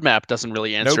their roadmap doesn't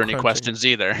really answer any questions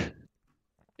either.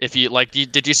 If you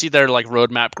did you see their like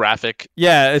roadmap graphic?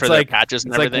 Yeah, it's for like their patches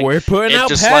and it's everything. Like we're putting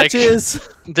out patches.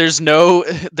 Like, there's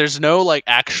no like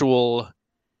actual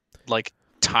like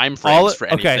time frames for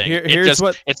anything. Okay, here's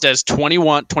what it says: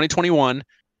 2021,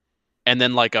 and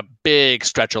then like a big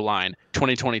stretch of line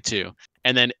 2022,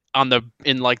 and then in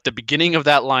the beginning of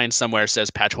that line somewhere says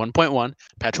patch 1.1,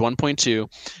 patch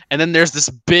 1.2, and then there's this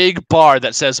big bar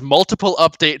that says multiple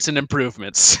updates and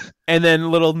improvements. And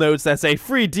then little notes that say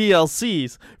free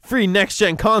DLCs, free next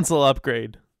gen console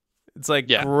upgrade. It's like,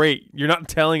 great. You're not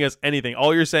telling us anything.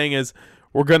 All you're saying is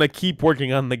we're going to keep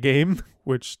working on the game,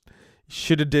 which you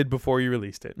should have did before you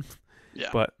released it.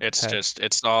 Yeah. But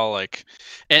it's all like,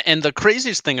 and the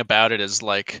craziest thing about it is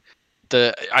like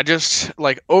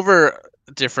over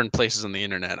different places on the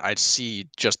internet, I see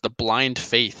just the blind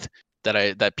faith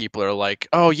that people are like,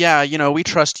 oh yeah, we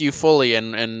trust you fully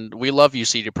and we love you,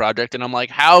 CD Projekt. And I'm like,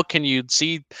 how can you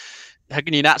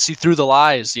not see through the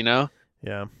lies, Yeah.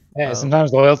 Yeah,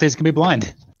 sometimes loyalties can be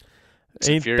blind.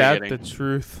 Ain't that the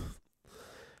truth?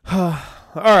 All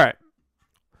right.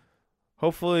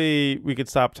 Hopefully we could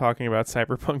stop talking about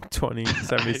Cyberpunk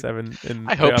 2077 in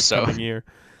the upcoming year.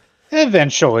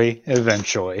 Eventually.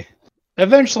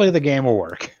 Eventually, the game will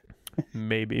work.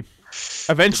 Maybe.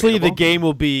 Eventually, the Debatable. game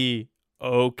will be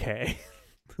okay.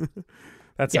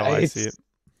 That's how I see it.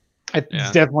 It's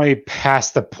Yeah. definitely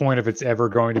past the point of it's ever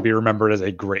going to be remembered as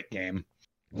a great game.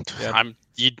 Yeah.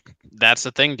 That's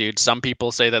the thing, dude. Some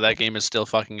people say that game is still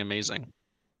fucking amazing.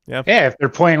 Yeah, if they're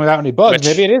playing without any bugs,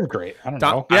 Which- maybe it is great. I don't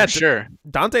Don't- know. Yeah, I'm sure.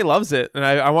 Dante loves it, and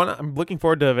I'm looking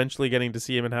forward to eventually getting to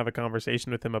see him and have a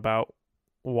conversation with him about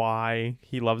why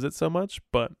he loves it so much.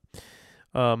 But,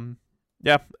 yeah,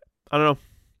 I don't know.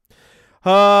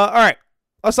 All right,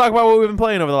 let's talk about what we've been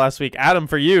playing over the last week. Adam,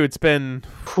 for you, it's been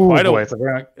Boy, a- it's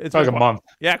like, it's a been month.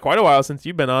 quite a while since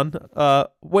you've been on.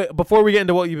 Wait, before we get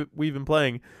into what we've been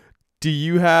playing, do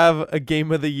you have a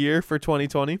game of the year for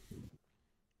 2020?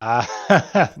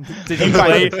 Did you By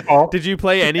play? default- Did you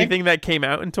play anything that came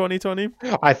out in 2020?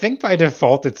 I think by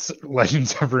default it's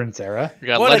Legends of Runeterra. We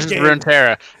got What a Legends of game.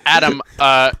 Runeterra. Adam,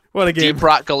 What a game! Deep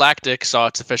Rock Galactic saw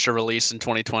its official release in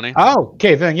 2020. Oh,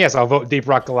 okay, then yes, I'll vote Deep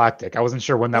Rock Galactic. I wasn't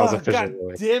sure when that was Oh, officially God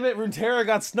released. damn it! Runeterra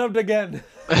got snubbed again.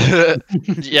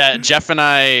 Yeah, Jeff and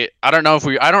I don't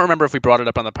remember if we brought it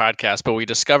up on the podcast, but we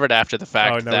discovered after the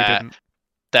fact Oh no, we that didn't.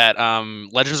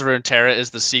 Legends of Runeterra is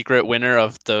the secret winner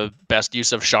of the best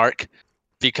use of Shark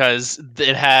because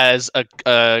it has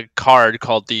a card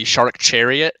called the Shark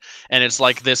Chariot, and it's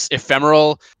like this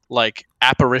ephemeral like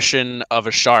apparition of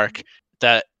a shark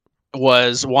that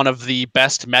was one of the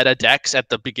best meta decks at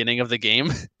the beginning of the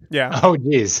game. Yeah, Oh,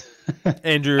 geez.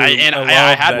 Andrew. I loved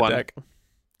had that one. deck.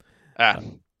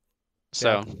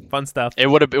 So Fun stuff. it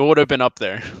would have been up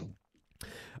there.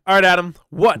 All right, Adam.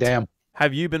 What Damn.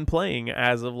 have you been playing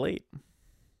as of late?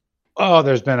 Oh,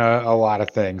 there's been a lot of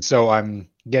things. So I'm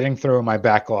getting through my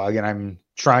backlog, and I'm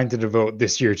trying to devote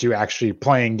this year to actually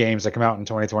playing games that come out in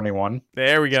 2021.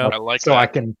 There we go. I like So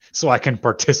that. I can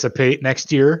participate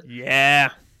next year. Yeah.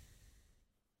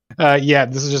 Yeah,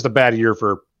 this is just a bad year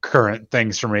for current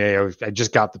things for me. I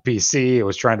just got the PC. I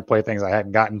was trying to play things I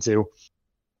hadn't gotten to.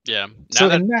 Yeah. So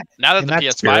Now that in the that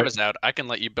PS5 spirit- is out, I can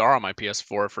let you borrow my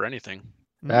PS4 for anything.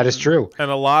 that is true. And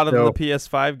a lot of So- the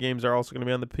PS5 games are also going to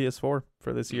be on the PS4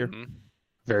 for this year. Mhm.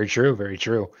 Very true. Very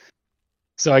true.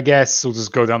 So I guess we'll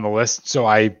just go down the list. So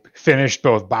I finished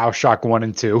both BioShock 1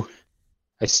 and 2.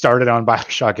 I started on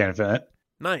BioShock Infinite.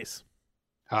 Nice.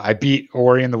 I beat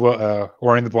Ori and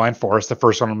the Blind Forest, the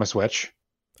first one on my Switch.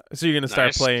 So you're going to start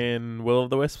Nice. playing Will of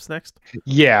the Wisps next?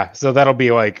 Yeah, so that'll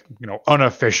be like,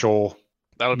 unofficial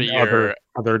That'll be other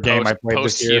game I played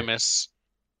this year. posthumous.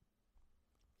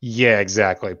 Yeah,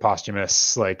 exactly.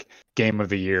 Posthumous like game of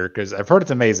the year because I've heard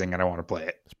it's amazing and I want to play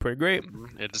it. It's pretty great.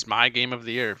 It is my game of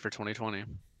the year for 2020.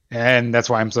 And that's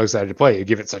why I'm so excited to play it. You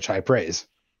give it such high praise.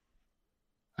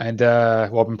 And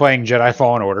I've been playing Jedi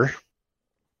Fallen Order.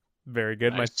 Very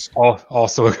good. Nice.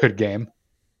 Also a good game.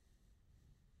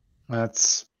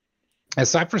 That's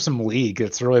aside from some League,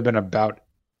 it's really been about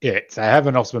it. I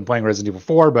haven't also been playing Resident Evil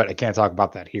 4, but I can't talk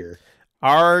about that here.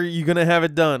 Are you going to have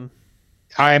it done?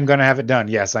 I am gonna have it done.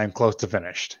 Yes, I am close to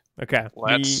finished. Okay.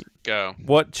 Let's go.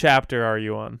 What chapter are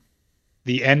you on?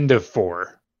 The end of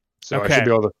 4. So I Okay. should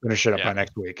be able to finish it up Yeah. by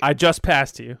next week. I just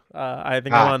passed you. I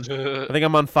think Ah.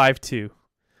 I'm on 5-2.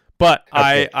 But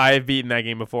Okay. I've beaten that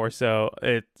game before, so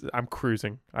I'm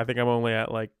cruising. I think I'm only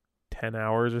at like 10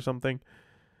 hours or something.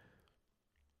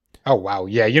 Oh wow,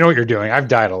 yeah, you know what you're doing. I've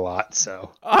died a lot,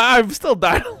 so I've still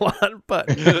died a lot, but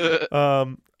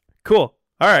cool.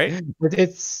 All right.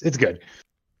 it's good.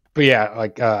 But yeah,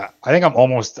 like I think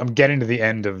I'm getting to the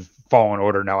end of Fallen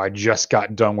Order now. I just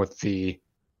got done with the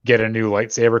get a new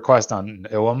lightsaber quest on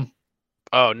Ilum.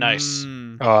 Oh, nice.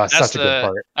 Mm, Such a good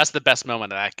part. That's the best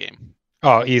moment of that game.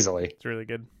 Oh, easily. it's really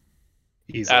good.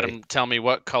 Adam, tell me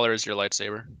what color is your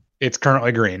lightsaber? It's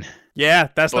currently green. Yeah,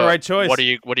 that's the Well, right choice. What are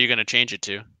you going to change it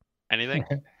to? Anything?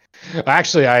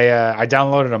 Actually, I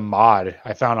downloaded a mod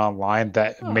I found online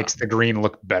that Oh. makes the green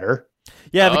look better.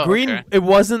 Yeah, the Oh, green. okay. It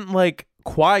wasn't like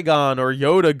Qui-Gon or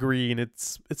Yoda green.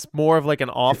 It's more of like an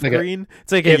off like a- green.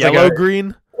 It's like a it's like yellow a-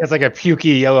 green. It's like a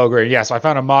pukey yellow green. Yeah, so I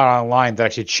found a mod online that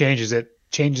actually changes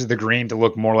the green to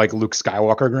look more like Luke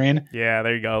Skywalker green. Yeah,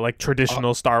 there you go. Like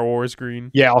traditional Star Wars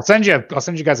green. Yeah, I'll send you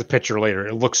guys a picture later.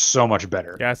 It looks so much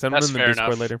better. Yeah, send That's them in the fair Discord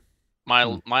enough. later.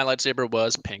 My lightsaber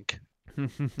was pink.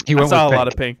 He I went saw a with lot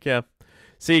of pink. Yeah.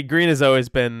 See, green has always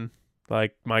been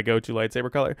like my go-to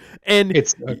lightsaber color, and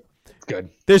It's good.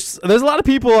 there's a lot of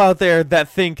people out there that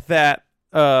think that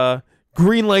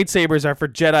green lightsabers are for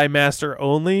Jedi Master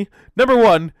only. Number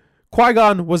one,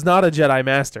 Qui-Gon was not a Jedi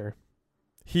Master.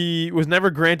 He was never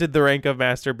granted the rank of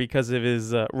Master because of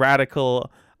his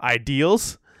radical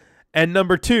ideals. And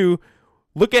number two,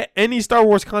 look at any Star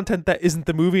Wars content that isn't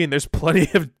the movie, and there's plenty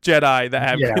of Jedi that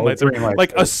have Yeah, green with lightsabers, green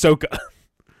like lightsabers. Ahsoka.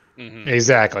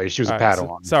 Exactly. She was a All right,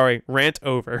 Padawan. sorry, rant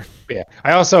over. Yeah.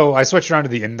 I switched around to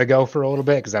the indigo for a little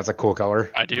bit because that's a cool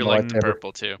color. I do in the like lightsaber.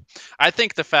 purple too. I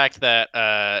think the fact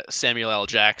that Samuel L.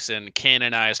 Jackson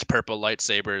canonized purple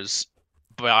lightsabers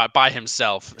by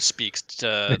himself speaks to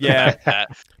the Yeah. fact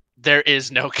that there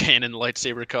is no canon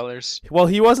lightsaber colors. Well,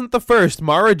 he wasn't the first.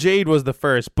 Mara Jade was the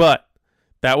first, but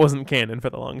that wasn't canon for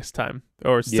the longest time,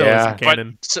 or still Yeah. isn't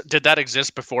canon. But did that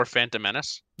exist before Phantom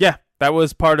Menace? Yeah, that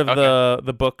was part of Okay.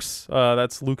 the books.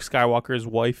 That's Luke Skywalker's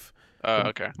wife.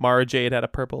 Okay. Mara Jade had a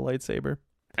purple lightsaber.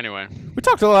 Anyway, We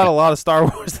talked a lot of Star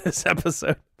Wars this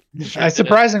episode.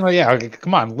 Surprisingly, yeah. Okay,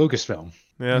 come on, Lucasfilm.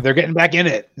 Yeah, They're getting back in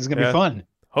it. It's gonna Yeah. be fun.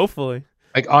 hopefully.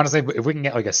 Like honestly, if we can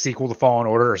get like a sequel to Fallen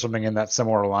Order or something in that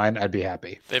similar line, I'd be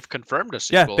happy. they've confirmed a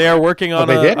Yeah, sequel. they are working on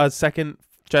they did? a second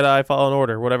Jedi Fallen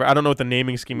Order, whatever. I don't know what the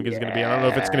naming scheme is going to be. I don't know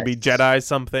if it's going to be Yes. Jedi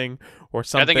something or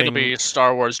something. I think it'll be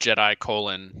Star Wars Jedi :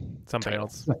 something title.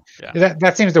 else. Yeah.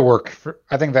 That seems to work.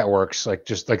 I think that works. Like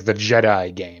just like the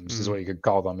Jedi games is Mhm. what you could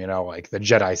call them. Like the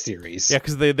Jedi series. Yeah,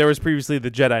 because there was previously the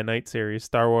Jedi Knight series,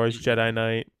 Star Wars Jedi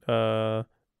Knight. Jedi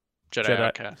Jedi-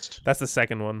 Outcast. That's the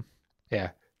second one.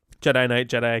 Yeah. Jedi Knight,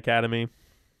 Jedi Academy.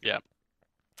 Yeah.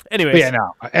 Anyways, But yeah,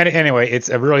 no. Anyway, it's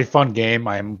a really fun game.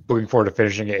 I'm looking forward to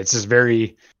finishing it. It's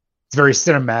very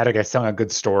cinematic. It's telling a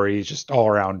good story. It's just all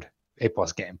around A+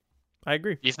 game. I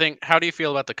agree. How do you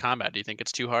feel about the combat? Do you think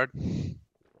it's too hard?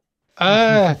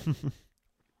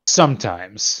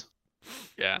 Sometimes.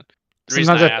 Yeah. The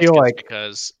reason Sometimes I I ask feel is like-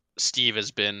 because Steve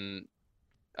has been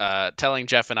telling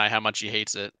Jeff and I how much he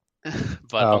hates it,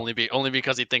 but Oh. only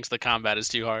because he thinks the combat is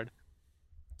too hard.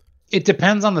 It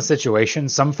depends on the situation.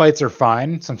 Some fights are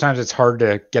fine. Sometimes it's hard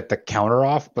to get the counter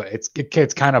off, but it's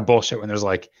kind of bullshit when there's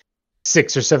like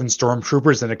 6 or 7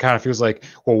 stormtroopers, and it kind of feels like,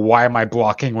 well, why am I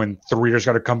blocking when 3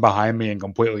 got to come behind me and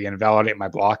completely invalidate my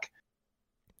block?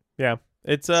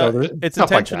 It's So there's it's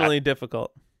stuff like that. intentionally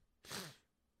difficult.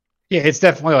 Yeah, it's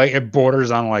definitely like it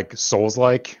borders on like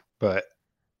Souls-like, but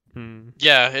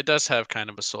Yeah, it does have kind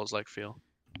of a Souls-like feel.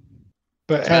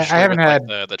 I Especially haven't with, had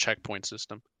like, the checkpoint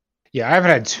system. I haven't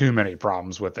had too many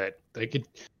problems with it. Like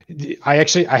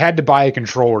I had to buy a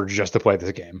controller just to play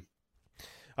this game.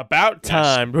 About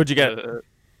time. What'd you get?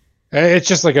 It's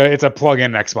just like it's a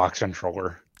plug-in Xbox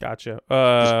controller. Gotcha.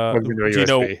 plugged into a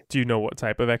USB. Do you know what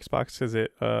type of Xbox? Is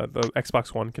it the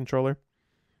Xbox One controller?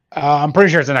 I'm pretty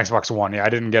sure it's an Xbox One. Yeah, I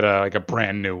didn't get a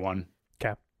brand new one.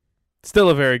 Still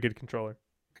a very good controller.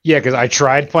 Yeah, because I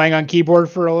tried playing on keyboard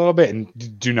for a little bit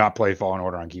and do not play Fallen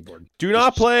Order on keyboard. Do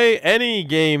not play any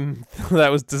game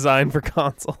that was designed for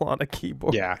console on a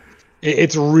keyboard. Yeah,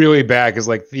 it's really bad because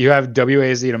like you have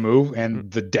WASD to move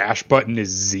and the dash button is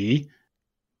Z.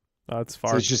 That's So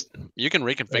far. it's just You can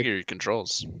reconfigure your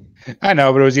controls. I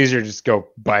know, but it was easier to just go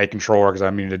buy a controller because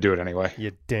I mean to do it anyway.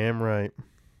 You're damn right.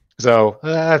 So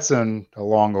that's a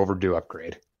long overdue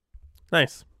upgrade.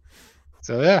 Nice.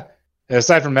 So yeah.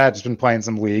 Aside from that, just been playing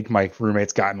some League. My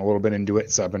roommate's gotten a little bit into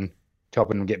it, so I've been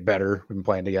helping him get better. We've been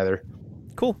playing together.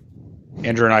 Cool.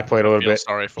 Andrew and I played a little Feel bit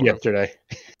sorry for him. yesterday.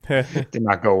 Did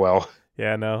not go well.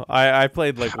 Yeah, no. I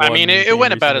played like I mean, it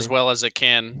went about as recently. well as it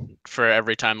can for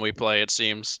every time we play, it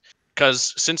seems.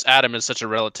 Because since Adam is such a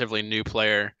relatively new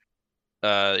player,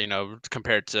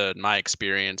 compared to my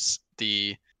experience,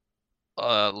 the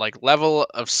level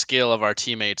of skill of our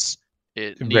teammates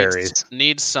Varies.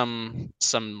 needs some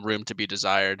room to be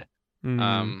desired.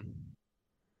 Mm.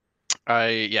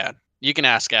 You can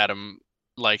ask Adam.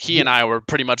 Like he and I were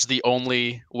pretty much the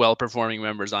only well-performing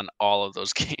members on all of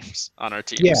those games on our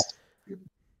teams. Yeah.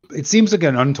 It seems like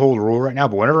an untold rule right now,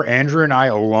 but whenever Andrew and I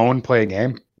alone play a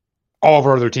game, all of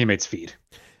our other teammates feed.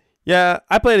 Yeah,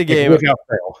 I played a game. Without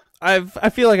fail. I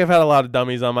feel like I've had a lot of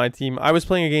dummies on my team. I was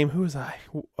playing a game. Who was I?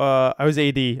 I was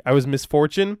AD. I was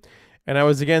Misfortune, and I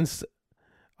was against.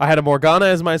 I had a Morgana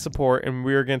as my support, and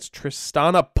we were against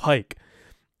Tristana Pike.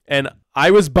 And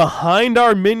I was behind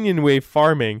our minion wave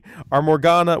farming. Our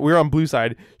Morgana, we were on blue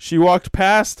side. She walked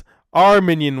past our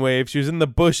minion wave. She was in the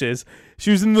bushes.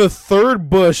 She was in the third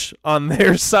bush on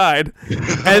their side.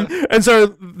 and so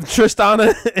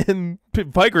Tristana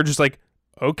and Pike were just like,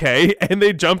 okay. And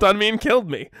they jumped on me and killed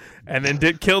me. And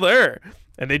then killed her.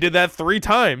 And they did that 3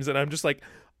 times. And I'm just like,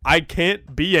 I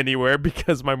can't be anywhere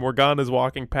because my Morgana's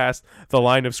walking past the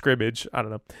line of scrimmage. I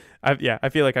don't know. I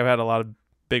feel like I've had a lot of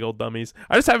big old dummies.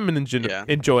 I just haven't been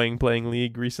enjoying playing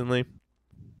League recently.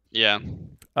 Yeah.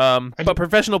 But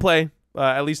professional play,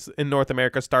 at least in North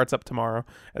America, starts up tomorrow.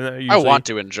 And I want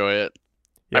to enjoy it.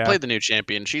 Yeah. I played the new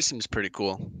champion. She seems pretty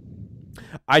cool.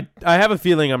 I have a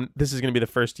feeling this is going to be the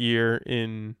first year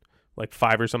in like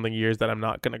 5 or something years that I'm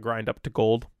not going to grind up to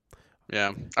gold.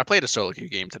 Yeah. I played a solo queue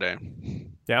game today.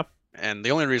 Yeah? And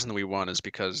the only reason we won is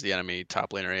because the enemy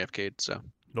top laner AFK'd. So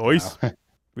Nice. Wow.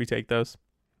 We take those.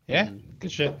 Yeah, Mhm.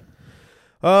 good shit.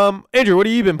 Andrew, what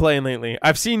have you been playing lately?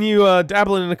 I've seen you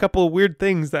dabbling in a couple of weird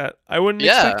things that I wouldn't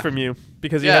expect Yeah. from you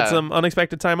because you had Yeah. some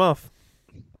unexpected time off.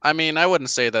 I mean, I wouldn't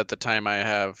say that the time I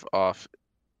have off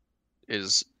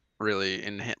is really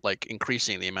like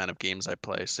increasing the amount of games I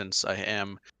play, since I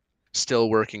am still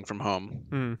working from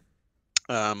home.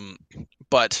 Hmm.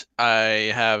 But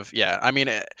I have, yeah. I mean,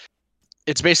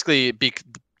 it's basically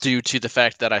due to the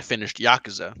fact that I finished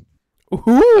Yakuza.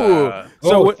 Ooh.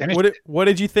 So Oh, finished what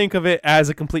did you think of it as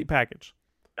a complete package?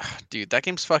 Dude, that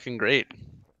game's fucking great.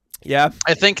 Yeah.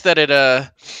 I think that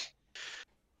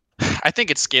I think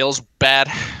it scales bad,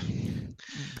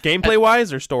 Gameplay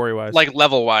wise or story wise? like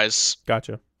level wise.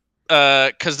 Gotcha.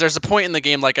 Because there's a point in the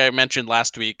game, like I mentioned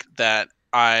last week, that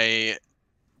I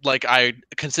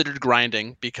considered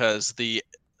grinding because the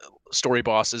story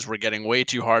bosses were getting way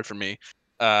too hard for me.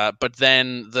 But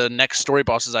then the next story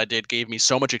bosses I did gave me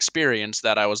so much experience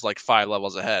that I was like 5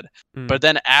 levels ahead. Mm. But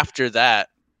then after that,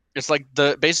 it's like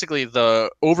basically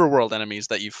the overworld enemies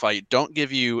that you fight don't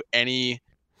give you any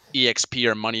EXP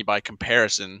or money by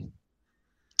comparison.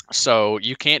 So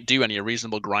you can't do any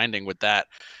reasonable grinding with that.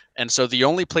 And so the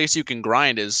only place you can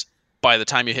grind is by the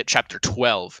time you hit chapter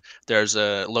 12. There's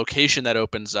a location that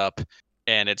opens up,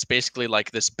 and it's basically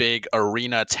like this big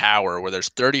arena tower where there's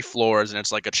 30 floors, and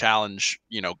it's like a challenge,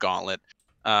 gauntlet.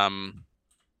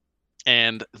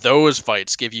 And those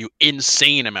fights give you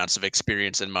insane amounts of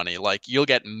experience and money. Like you'll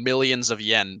get millions of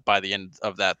yen by the end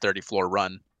of that 30 floor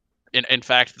run. In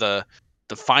fact, the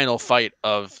final fight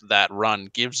of that run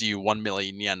gives you 1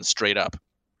 million yen straight up.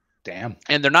 Damn.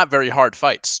 And they're not very hard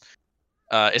fights,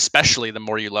 especially the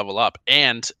more you level up.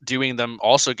 And doing them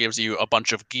also gives you a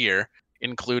bunch of gear,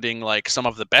 including like some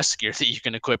of the best gear that you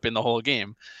can equip in the whole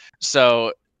game.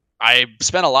 So I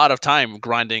spent a lot of time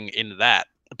grinding in that.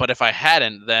 But if I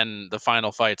hadn't, then the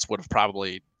final fights would have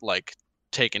probably like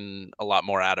taken a lot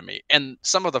more out of me. And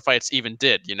some of the fights even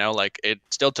did, like it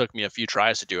still took me a few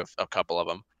tries to do a couple of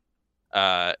them.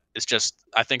 It's just,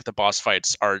 I think the boss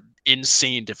fights are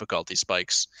insane difficulty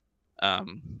spikes.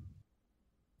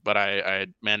 But I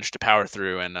managed to power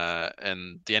through, and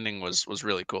the ending was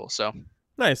really cool. So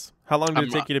Nice. How long did it I'm,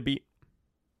 take you to beat?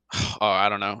 I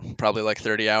don't know, probably like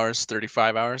 30 hours,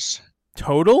 35 hours.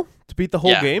 Total? To beat the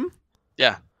whole Yeah. game?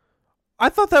 Yeah. I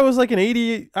thought that was like an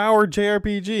 80-hour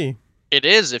JRPG. It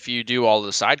is if you do all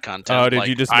the side content. Oh, did Like,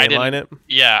 you just I mainline didn't- it?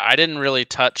 Yeah, I didn't really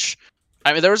touch.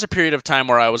 I mean, there was a period of time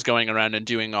where I was going around and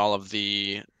doing all of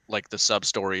the sub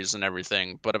stories and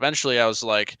everything, but eventually I was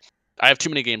like, I have too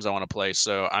many games I want to play,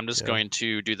 so I'm just Yeah. going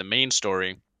to do the main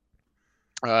story.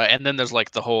 And then there's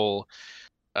like the whole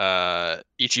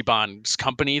Ichiban's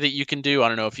company that you can do. I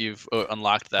don't know if you've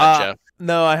unlocked that, Jeff.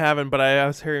 No, I haven't, but I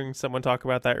was hearing someone talk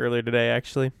about that earlier today,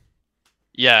 actually.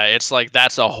 Yeah, it's like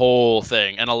that's a whole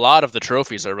thing, and a lot of the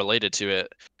trophies are related to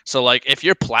it. So like if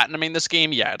you're platinuming this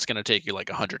game, yeah, it's going to take you like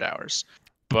 100 hours.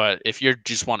 But if you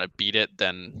just want to beat it,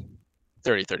 then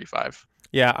 30, 35.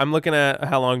 Yeah, I'm looking at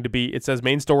how long to beat. It says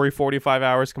main story 45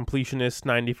 hours, completionist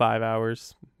 95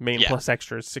 hours, main Yeah. plus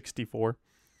extras 64.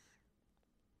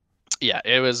 Yeah,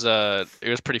 it was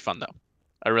pretty fun though.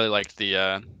 I really liked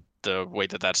the way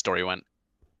that story went.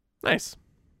 Nice.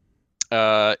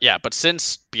 Yeah, but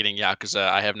since beating Yakuza,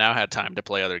 I have now had time to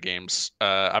play other games.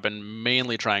 I've been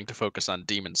mainly trying to focus on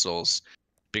Demon Souls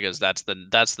because that's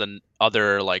the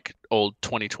other like old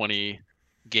 2020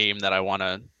 game that I want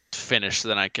to finish so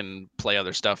then I can play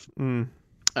other stuff. Mm.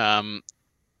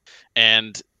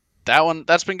 And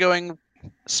that's been going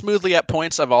smoothly at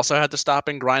points. I've also had to stop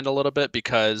and grind a little bit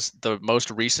because the most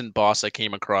recent boss I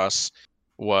came across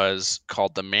was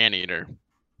called the Man-Eater,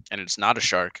 and it's not a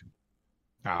shark.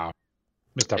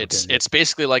 Missed opportunity. It's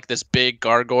basically like this big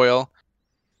gargoyle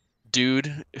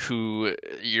dude who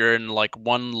you're in like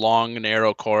one long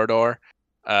narrow corridor,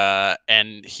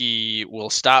 and he will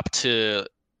stop to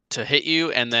hit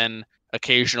you, and then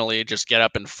occasionally just get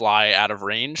up and fly out of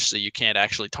range, so you can't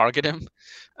actually target him.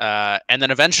 And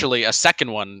then eventually a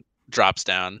second one drops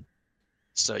down.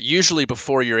 So usually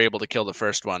before you're able to kill the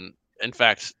first one. In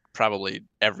fact, probably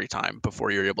every time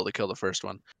before you're able to kill the first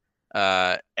one.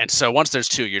 And so once there's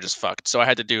two, you're just fucked. So I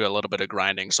had to do a little bit of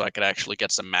grinding so I could actually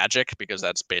get some magic, because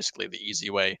that's basically the easy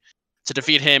way to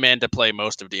defeat him and to play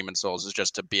most of Demon Souls is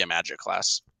just to be a magic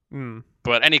class. Mm.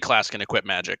 But any class can equip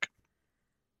magic.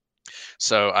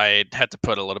 So I had to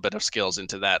put a little bit of skills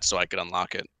into that so I could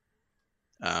unlock it.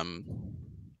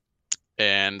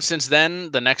 And since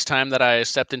then, the next time that I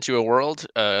stepped into a world,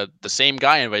 the same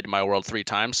guy invaded my world 3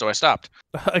 times, so I stopped.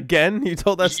 Again? You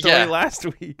told that story Yeah. last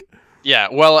week. Yeah,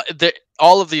 well,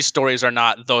 all of these stories are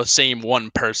not the same one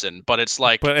person, but it's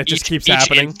like But it just keeps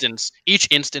happening. Each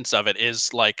instance of it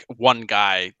is like one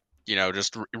guy,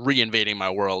 just reinvading my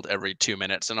world every 2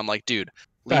 minutes, and I'm like, dude,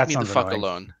 leave That me the sounds fuck annoying.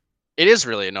 alone. It is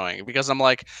really annoying because I'm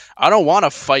like, I don't want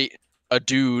to fight a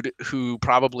dude who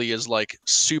probably is like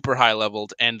super high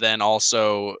leveled and then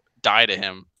also die to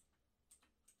him.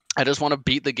 I just want to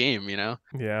beat the game,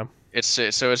 Yeah. It's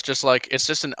just like it's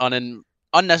just an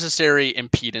unnecessary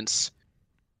impedance,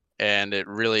 and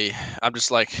I'm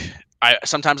just like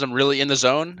sometimes I'm really in the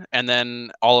zone, and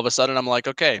then all of a sudden I'm like,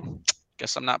 okay,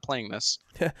 guess I'm not playing this.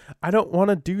 I don't want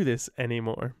to do this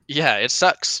anymore. Yeah, it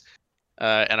sucks,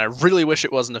 and I really wish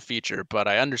it wasn't a feature, but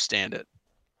I understand it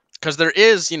because there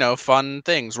is fun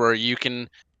things where you can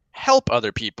help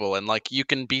other people and like you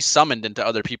can be summoned into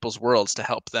other people's worlds to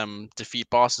help them defeat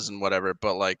bosses and whatever,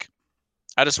 but like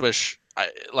I just wish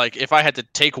like if I had to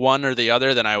take one or the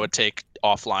other, then I would take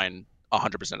offline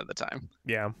 100% of the time.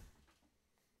 Yeah.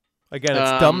 Again,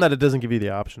 it's dumb that it doesn't give you the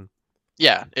option.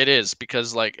 Yeah, it is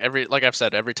because like I've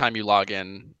said, every time you log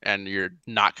in and you're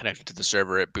not connected to the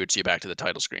server, it boots you back to the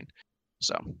title screen.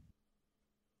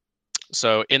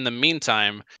 So in the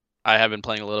meantime, I have been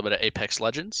playing a little bit of Apex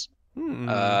Legends. One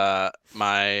of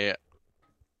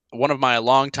my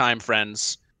longtime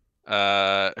friends,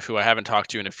 who I haven't talked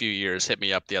to in a few years, hit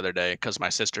me up the other day because my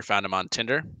sister found him on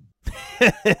Tinder.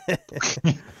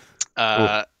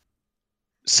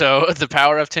 So the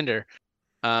power of Tinder,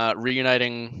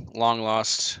 reuniting long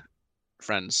lost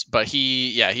friends. But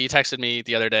he texted me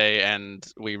the other day and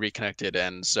we reconnected,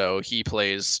 and so he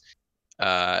plays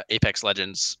Apex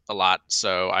Legends a lot.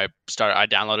 So I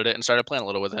downloaded it and started playing a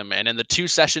little with him. And in the 2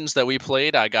 sessions that we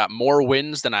played, I got more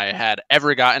wins than I had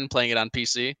ever gotten playing it on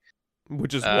PC.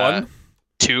 Which is 1?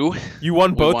 2. You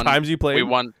won both times you played? We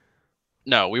won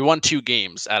 2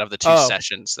 games out of the 2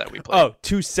 sessions that we played. Oh,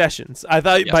 2 sessions. I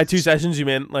thought by 2 sessions you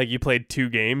meant like you played 2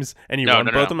 games and you won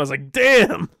both of them. I was like,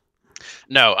 damn.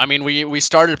 No, I mean we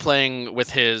started playing with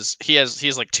his. He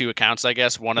has like 2 accounts, I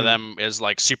guess. One of them is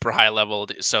like super high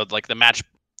leveled. So like the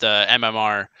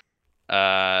MMR,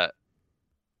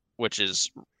 which is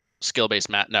skill based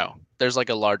No, there's like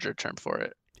a larger term for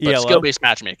it. But skill based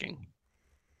matchmaking.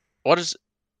 What does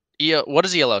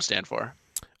ELO stand for?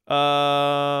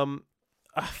 I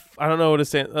don't know what it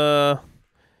stands. But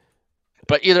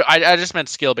either I just meant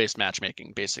skill based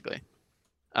matchmaking, basically.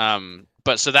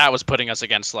 But so that was putting us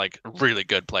against like really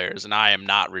good players, and I am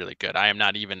not really good. I am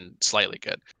not even slightly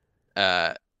good.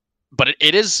 But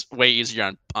it is way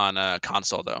easier on a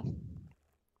console though.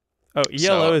 Oh,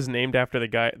 ELO is named after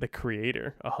the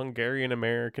creator, a Hungarian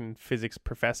American physics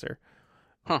professor.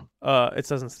 Huh. It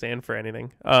doesn't stand for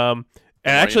anything. And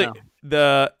actually,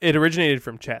 it originated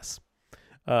from chess.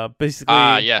 Basically.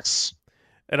 Yes.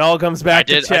 It all comes back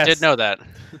to chess. I did know that.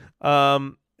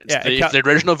 It's the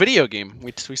original video game.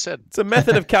 We said it's a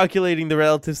method of calculating the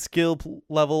relative skill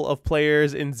level of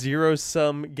players in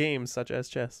zero-sum games such as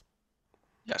chess.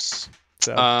 Yes.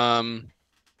 So.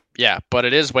 Yeah, but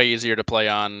it is way easier to play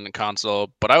on console.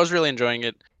 But I was really enjoying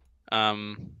it.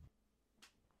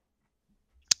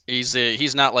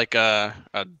 He's not like a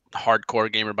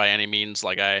hardcore gamer by any means.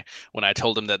 Like when I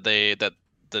told him that the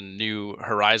new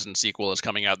Horizon sequel is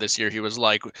coming out this year, he was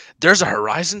like, "There's a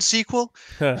Horizon sequel?"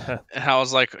 And I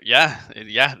was like, "Yeah,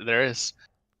 there is."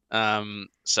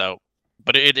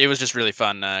 But it was just really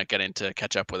fun getting to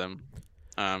catch up with him.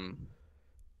 And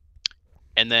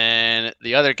then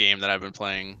the other game that I've been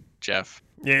playing, Jeff.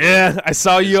 Yeah, I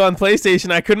saw you on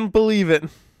PlayStation. I couldn't believe it.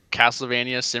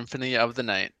 Castlevania Symphony of the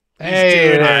Night.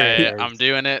 I'm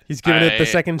doing it. He's giving it the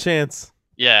second chance.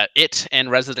 Yeah, it and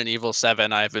Resident Evil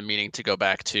 7 I've been meaning to go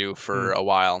back to for a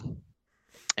while.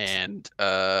 And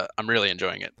I'm really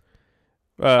enjoying it.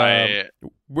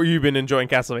 Were you been enjoying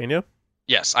Castlevania?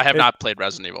 Yes, I have not played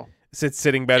Resident Evil. Is it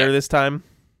sitting better this time?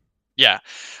 Yeah.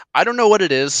 I don't know what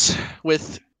it is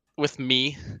with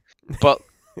me, but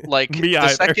like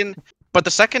the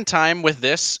second time with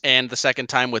this and the second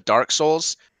time with Dark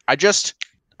Souls, I just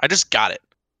got it.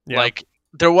 Yeah. Like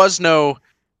there was no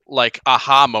like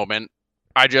aha moment.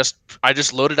 I just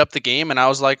loaded up the game and I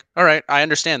was like, all right, I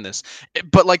understand this.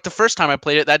 But like the first time I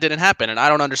played it, that didn't happen, and I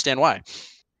don't understand why.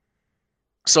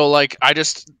 So like I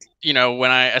just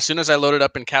as soon as I loaded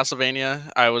up in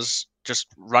Castlevania, I was just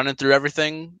running through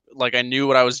everything like I knew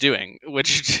what I was doing,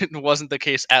 which wasn't the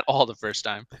case at all the first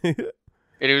time.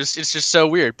 It's just so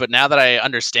weird. But now that I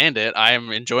understand it, I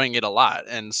am enjoying it a lot,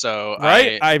 and so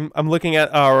I'm looking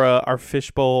at our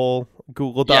Fishbowl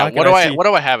Google Doc. Yeah, what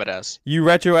do I have it as? You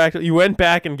went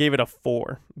back and gave it a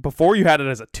 4. Before you had it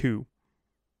as a 2.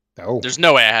 Oh, There's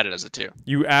no way I had it as a 2.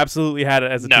 You absolutely had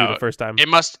it as a 2 No, the first time. It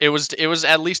was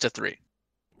at least a 3.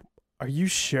 Are you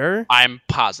sure? I'm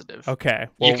positive. Okay.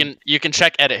 Well, You can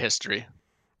check edit history.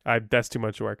 that's too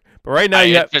much work. But right now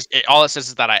you have, All it says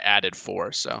is that I added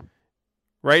 4. So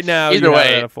right now either you have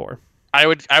way, it at a 4. I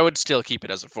would still keep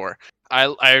it as a 4.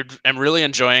 I am really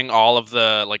enjoying all of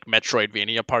the like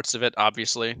Metroidvania parts of it,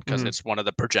 obviously, because Mhm. it's one of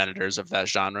the progenitors of that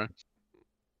genre.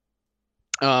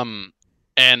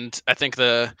 And I think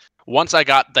once I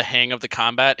got the hang of the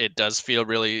combat, it does feel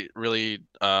really, really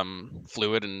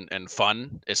fluid and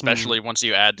fun, especially once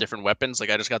you add different weapons. Like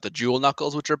I just got the jewel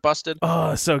knuckles, which are busted.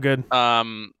 Oh, so good.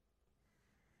 I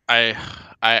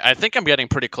think I'm getting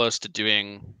pretty close to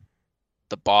doing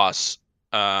the boss.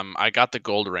 I got the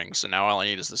gold ring, so now all I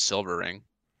need is the silver ring.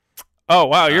 Oh,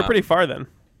 wow, you're pretty far then.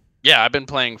 Yeah, I've been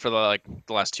playing for the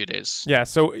last 2 days. Yeah,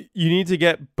 so you need to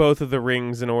get both of the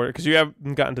rings in order, because you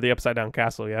haven't gotten to the Upside Down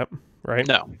Castle yet, right?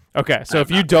 No. Okay, so if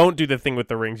you don't do the thing with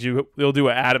the rings, you'll do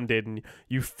what Adam did, and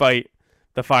you fight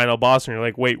the final boss, and you're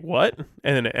like, wait, what?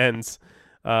 And then it ends.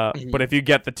 But if you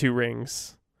get the 2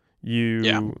 rings,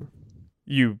 you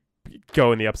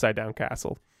go in the Upside Down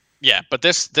Castle. Yeah, but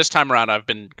this time around, I've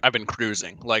been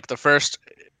cruising. Like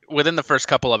within the first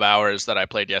couple of hours that I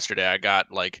played yesterday, I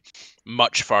got like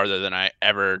much farther than I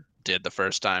ever did the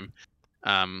first time.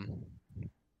 I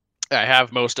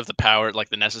have most of the power, like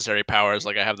the necessary powers.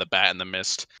 Like I have the bat and the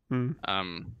mist. And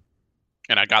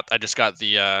I just got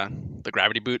the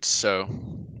gravity boots. So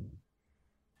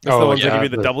that's the ones that give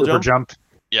you the double jump.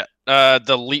 Yeah,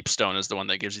 the leap stone is the one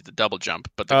that gives you the double jump,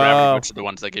 but the gravity boots are the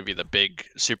ones that give you the big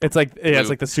super. It's like it's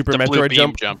like the Super Metroid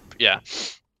jump. Yeah.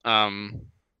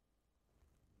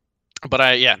 But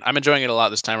I'm enjoying it a lot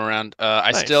this time around.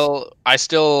 I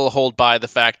still hold by the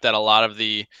fact that a lot of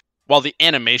while the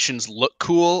animations look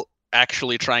cool,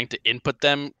 actually trying to input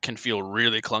them can feel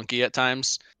really clunky at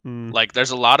times. Like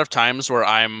there's a lot of times where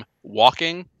I'm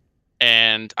walking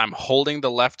and I'm holding the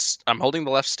left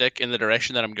stick in the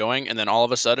direction that I'm going, and then all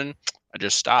of a sudden I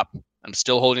just stop. I'm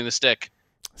still holding the stick.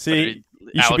 See,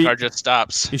 Alucard just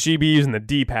stops. You should be using the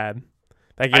D-pad.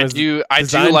 I do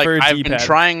like I've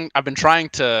been trying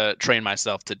to train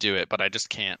myself to do it, but I just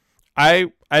can't.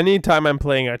 Anytime I'm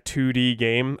playing a 2D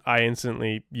game, I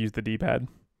instantly use the D-pad.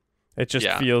 It just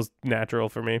feels natural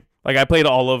for me. Like I played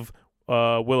all of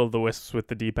Will of the Wisps with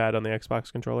the D-pad on the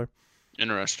Xbox controller.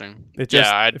 Interesting.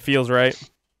 It feels right.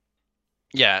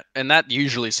 Yeah, and that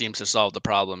usually seems to solve the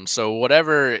problem. So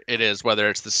whatever it is, whether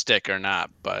it's the stick or not,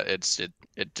 but it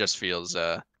just feels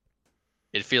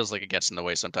it feels like it gets in the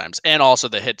way sometimes. And also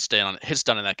the hits done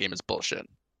in that game is bullshit.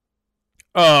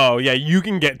 Oh, yeah, you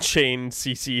can get chain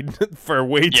CC'd for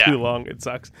way too long. It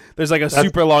sucks. There's like a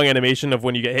super long animation of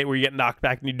when you get hit where you get knocked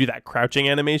back and you do that crouching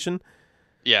animation.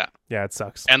 Yeah. Yeah, it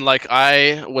sucks. And like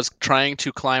I was trying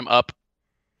to climb up,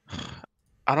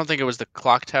 I don't think it was the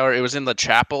clock tower. It was in the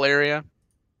chapel area.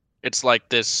 It's like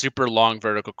this super long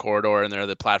vertical corridor, and there are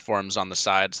the platforms on the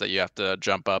sides that you have to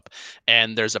jump up.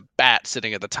 And there's a bat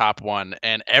sitting at the top one.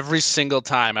 And every single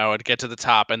time I would get to the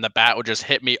top, and the bat would just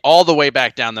hit me all the way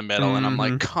back down the middle. And I'm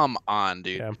like, come on,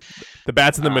 dude. Yeah. The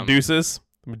bats and the Medusas.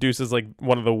 The Medusa's like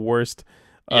one of the worst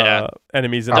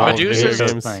enemies in all video games.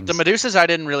 The Medusas I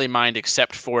didn't really mind,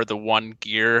 except for the one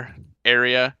gear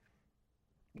area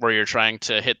where you're trying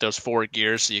to hit those 4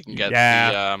 gears so you can get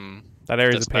that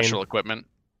area is special equipment.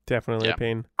 Definitely a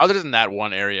pain. Other than that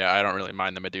one area, I don't really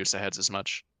mind the Medusa heads as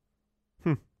much.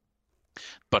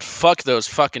 But fuck those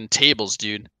fucking tables,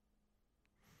 dude.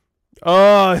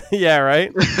 Oh, yeah,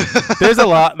 right? There's a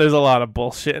lot of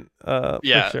bullshit, for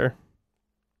sure.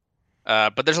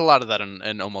 But there's a lot of that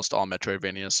in almost all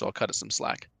Metroidvanias, so I'll cut it some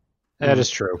slack. That is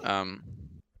true.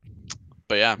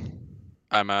 But yeah,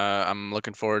 I'm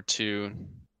looking forward to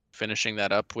finishing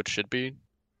that up, which should be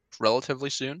relatively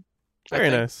soon. Very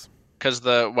nice. Because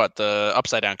the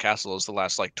Upside Down Castle is the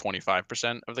last like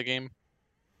 25% of the game.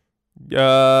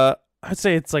 I'd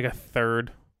say it's like a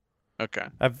third. Okay.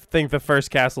 I think the first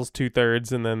castle's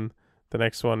 2/3, and then the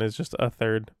next one is just a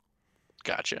third.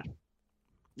 Gotcha.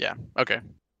 Yeah. Okay.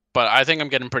 But I think I'm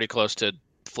getting pretty close to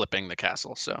flipping the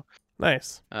castle. So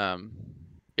nice.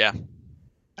 Yeah.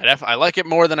 I like it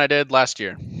more than I did last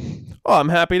year. Oh, I'm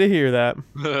happy to hear that.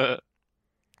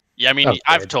 Yeah, I mean,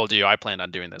 I've told you I planned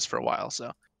on doing this for a while,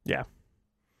 so. Yeah.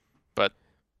 But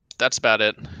that's about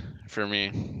it for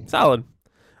me. Solid.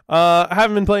 I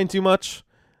haven't been playing too much.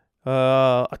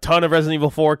 A ton of Resident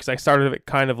Evil 4 because I started it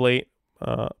kind of late.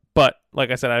 But like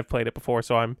I said, I've played it before,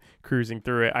 so I'm cruising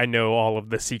through it. I know all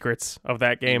of the secrets of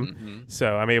that game,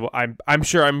 so I'm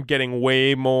sure I'm getting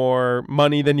way more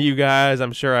money than you guys.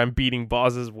 I'm sure I'm beating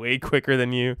bosses way quicker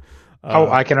than you.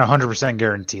 I can 100%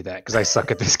 guarantee that because I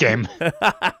suck at this game. So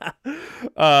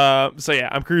yeah,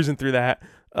 I'm cruising through that.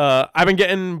 I've been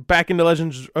getting back into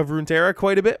Legends of Runeterra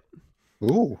quite a bit.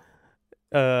 Ooh.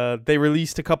 They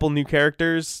released a couple new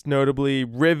characters, notably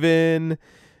Riven,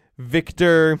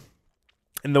 Victor,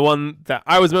 and the one that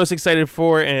I was most excited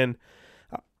for, and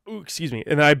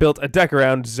I built a deck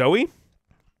around Zoe,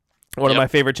 one of my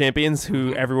favorite champions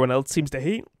who everyone else seems to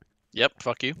hate. Yep,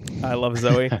 fuck you. I love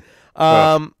Zoe.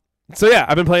 So yeah,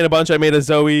 I've been playing a bunch. I made a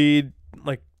Zoe,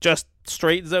 like just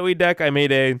straight Zoe deck. I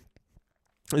made a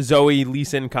Zoe Lee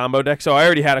Sin combo deck. So I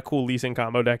already had a cool Lee Sin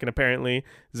combo deck, and apparently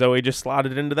Zoe just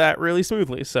slotted into that really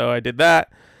smoothly. So I did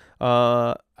that.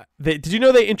 Did you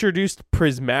know they introduced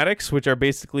prismatics, which are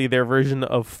basically their version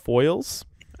of foils?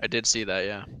 I did see that,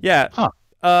 yeah. Yeah.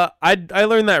 Huh. I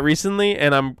learned that recently,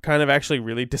 and I'm kind of actually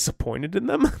really disappointed in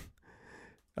them.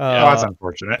 That's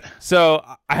unfortunate. So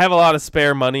I have a lot of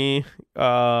spare money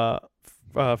from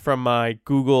my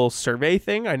Google survey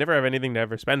thing. I never have anything to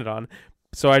ever spend it on.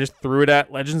 So I just threw it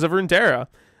at Legends of Runeterra.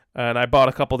 And I bought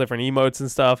a couple different emotes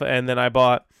and stuff. And then I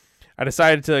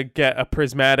decided to get a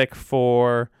prismatic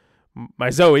for my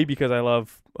Zoe because I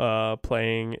love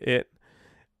playing it.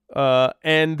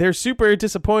 And they're super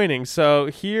disappointing. So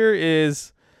here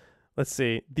is... Let's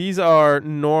see. These are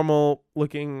normal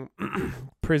looking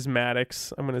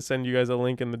prismatics. I'm going to send you guys a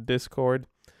link in the Discord.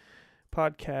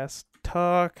 Podcast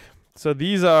talk. So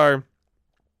these are...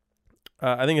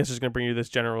 I think it's just going to bring you this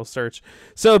general search.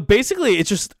 So basically, it's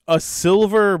just a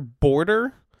silver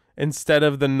border instead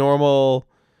of the normal...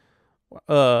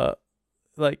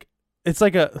 it's like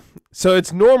a... So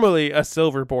it's normally a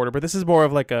silver border, but this is more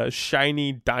of like a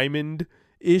shiny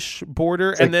diamond-ish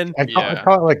border. It's and like, then... I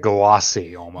call it like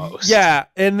glossy almost. Yeah,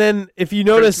 and then if you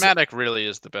notice... Prismatic really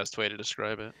is the best way to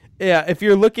describe it. Yeah, if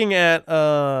you're looking at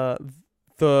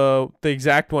the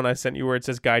exact one I sent you where it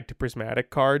says Guide to Prismatic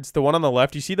Cards, the one on the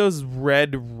left, you see those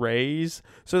red rays?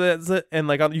 So that's it, and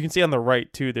like you can see on the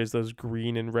right too, there's those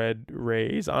green and red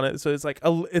rays on it. So it's like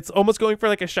it's almost going for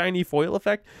like a shiny foil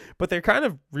effect, but they're kind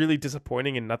of really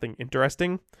disappointing and nothing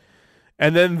interesting.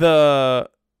 And then the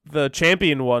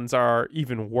champion ones are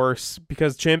even worse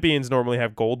because champions normally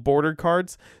have gold bordered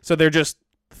cards, so they're just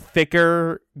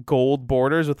thicker gold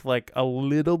borders with like a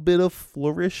little bit of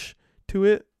flourish to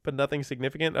it, but nothing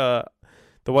significant. The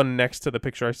one next to the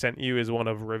picture I sent you is one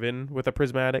of Riven with a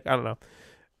prismatic. I don't know.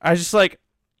 I just like,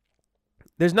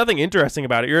 there's nothing interesting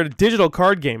about it. You're at a digital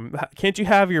card game. Can't you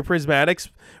have your prismatics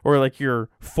or like your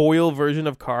foil version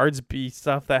of cards be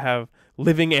stuff that have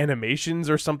living animations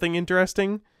or something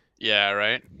interesting? Yeah,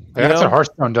 right. That's what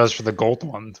Hearthstone does for the gold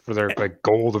ones, for their like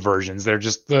gold versions. They're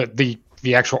just the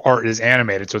actual art is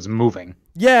animated, so it's moving.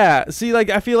 Yeah, see, like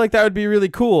I feel like that would be really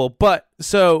cool, but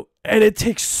and it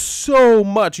takes so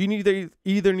much. You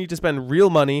either need to spend real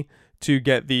money to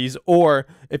get these, or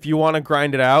if you want to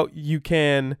grind it out, you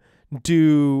can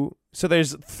do. So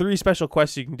there's 3 special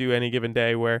quests you can do any given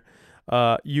day where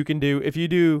you can do if you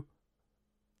do.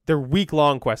 They're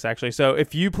week-long quests actually. So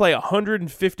if you play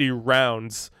 150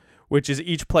 rounds, which is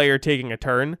each player taking a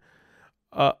turn,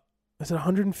 is it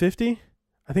 150?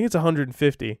 I think it's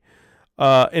 150.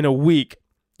 In a week,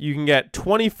 you can get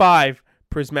 25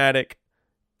 prismatic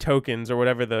tokens or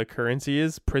whatever the currency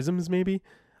is, prisms maybe.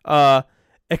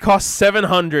 It costs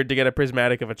 700 to get a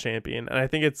prismatic of a champion, and I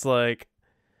think it's like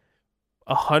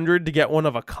 100 to get one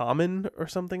of a common or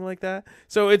something like that.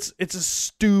 So it's a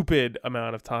stupid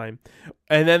amount of time.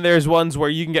 And then there's ones where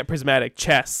you can get prismatic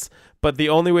chests, but the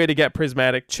only way to get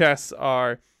prismatic chests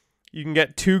are you can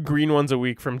get 2 green ones a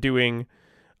week from doing,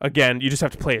 again, you just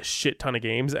have to play a shit ton of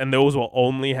games, and those will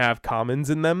only have commons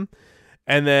in them.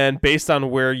 And then based on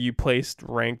where you placed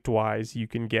ranked wise, you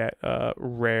can get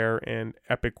rare and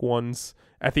epic ones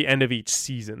at the end of each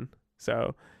season.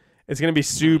 So it's going to be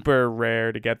super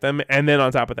rare to get them. And then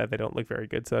on top of that, they don't look very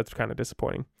good. So that's kind of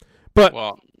disappointing. But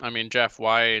well, I mean, Jeff,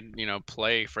 why,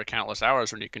 play for countless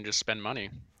hours when you can just spend money?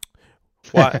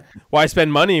 Why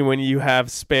spend money when you have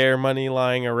spare money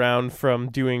lying around from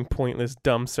doing pointless,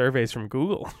 dumb surveys from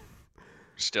Google?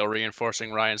 Still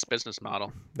reinforcing Ryan's business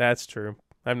model. That's true.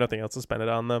 I have nothing else to spend it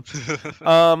on, though.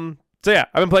 So yeah,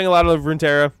 I've been playing a lot of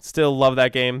Runeterra. Still love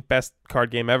that game. Best card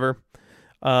game ever.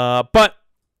 But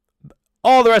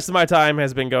all the rest of my time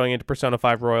has been going into Persona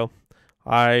 5 Royal.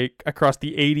 I crossed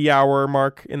the 80-hour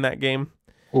mark in that game.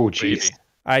 Oh, jeez.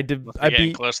 I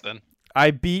beat close then.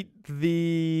 I beat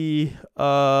the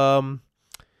crap.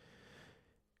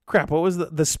 What was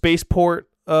the spaceport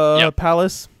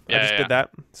palace? I just did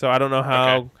that, so I don't know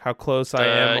how close I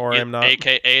am or am not.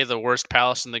 AKA the worst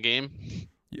palace in the game.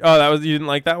 Oh, you didn't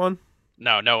like that one?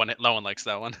 No one likes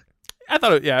that one. I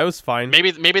thought it was fine.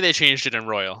 Maybe they changed it in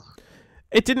Royal.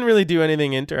 It didn't really do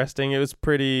anything interesting. It was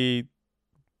pretty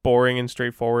boring and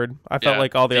straightforward. I felt Yeah,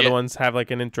 like all the the- other ones have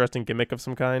like an interesting gimmick of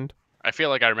some kind. I feel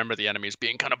like I remember the enemies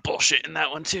being kind of bullshit in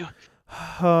that one too.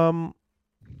 I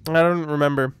don't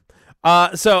remember.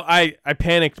 So I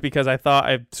panicked because I thought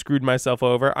I screwed myself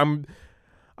over. I'm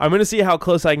gonna see how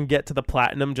close I can get to the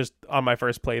platinum just on my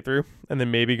first playthrough, and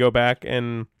then maybe go back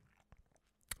and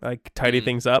like tidy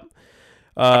things up.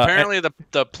 Apparently, the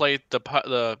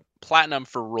platinum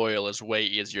for Royal is way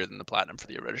easier than the platinum for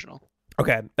the original.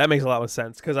 Okay, that makes a lot of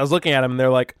sense because I was looking at them and they're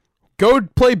like, go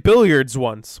play billiards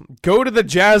once, go to the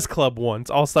jazz club once,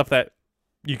 all stuff that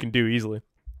you can do easily.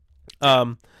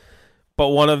 But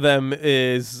one of them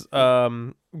is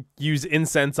use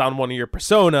incense on one of your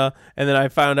persona, and then I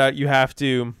found out you have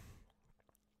to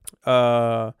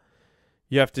level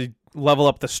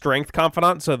up the strength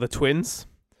confidant, so the twins,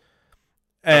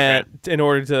 and in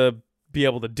order to be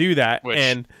able to do that, Which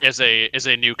and is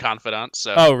a new confidant.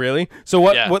 So oh, really? So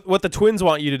what, Yeah. what the twins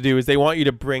want you to do is they want you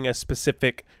to bring a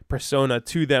specific persona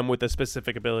to them with a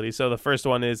specific ability. So the first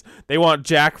one is they want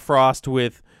Jack Frost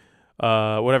with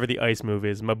whatever the ice move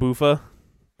is, Mabufa.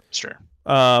 sure.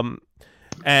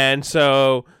 And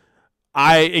so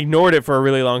I ignored it for a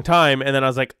really long time, and then I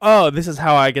was like, oh, this is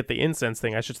how I get the incense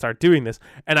thing. I should start doing this.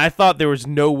 And I thought there was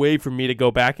no way for me to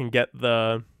go back and get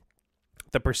the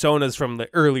personas from the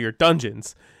earlier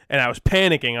dungeons, and I was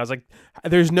panicking. I was like,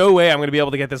 there's no way I'm going to be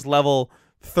able to get this level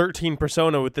 13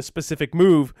 persona with this specific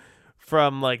move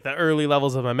from like the early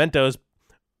levels of Mementos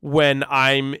when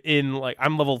I'm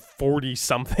level 40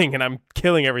 something and I'm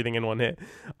killing everything in one hit.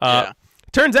 Yeah.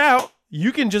 Turns out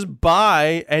you can just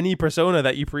buy any persona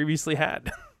that you previously had,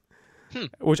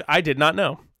 which I did not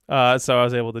know. So I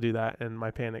was able to do that, and my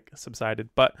panic subsided.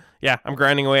 But yeah, I'm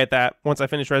grinding away at that. Once I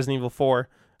finish Resident Evil 4,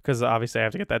 because obviously I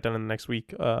have to get that done in the next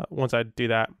week. Once I do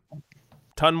that,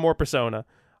 ton more persona.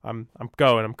 I'm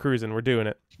going. I'm cruising. We're doing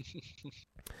it.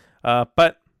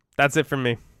 But that's it from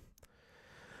me.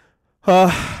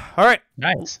 All right,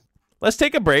 Nice. let's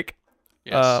take a break.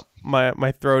 Yes.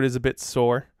 My throat is a bit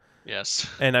sore, Yes.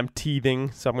 and I'm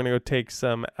teething, so I'm gonna go take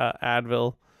some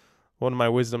Advil. One of my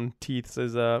wisdom teeth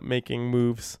is making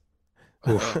moves.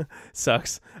 Oof.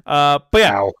 Sucks. But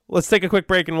yeah, Ow. let's take a quick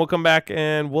break and we'll come back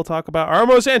and we'll talk about our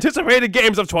most anticipated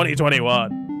games of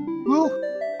 2021. Woo.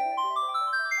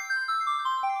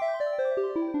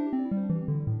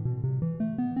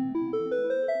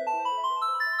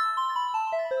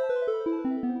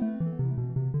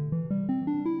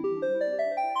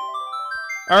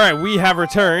 All right, we have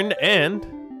returned and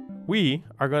we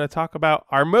are going to talk about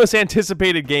our most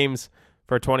anticipated games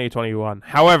for 2021.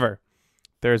 However,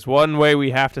 there's one way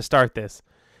we have to start this,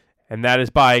 and that is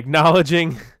by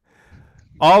acknowledging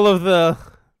all of the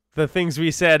things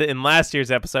we said in last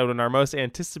year's episode on our most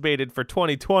anticipated for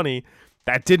 2020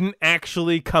 that didn't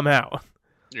actually come out.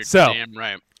 You're So- damn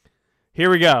right. Here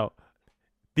we go.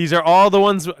 These are all the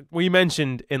ones we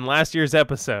mentioned in last year's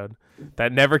episode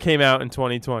that never came out in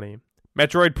 2020.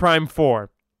 Metroid Prime 4.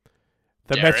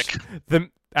 Derek.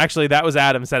 Actually, that was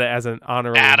Adam said it as an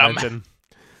honorable Adam. mention.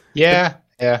 Yeah.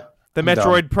 Yeah. The I'm dumb.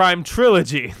 Metroid Prime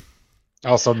trilogy.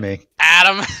 Also me.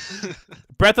 Adam.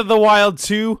 Breath of the Wild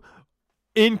 2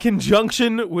 in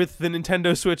conjunction with the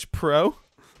Nintendo Switch Pro.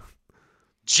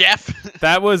 Jeff.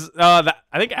 That was I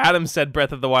think Adam said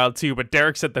Breath of the Wild 2, but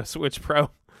Derek said the Switch Pro.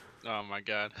 Oh my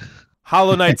god.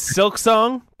 Hollow Knight Silk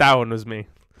Song, that one was me.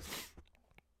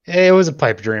 It was a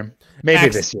pipe dream. Maybe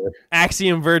Ax- this year.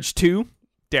 Axiom Verge 2,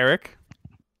 Derek.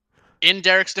 In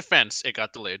Derek's defense, it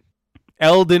got delayed.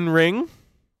 Elden Ring,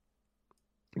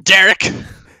 Derek.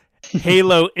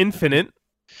 Halo Infinite,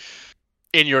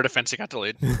 In your defense, it got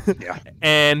delayed. Yeah.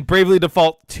 and Bravely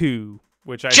Default 2,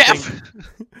 which I Jeff.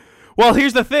 think. Well,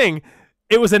 here's the thing.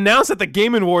 It was announced at the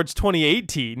Game Awards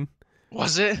 2018.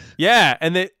 Was it? Yeah,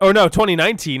 and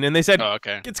 2019, and they said Oh,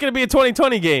 okay. it's going to be a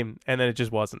 2020 game, and then it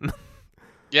just wasn't.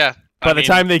 Yeah. By the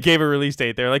time they gave a release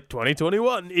date, they're like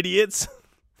 2021, idiots.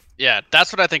 Yeah,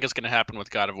 that's what I think is going to happen with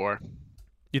God of War.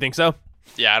 You think so?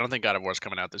 Yeah, I don't think God of War is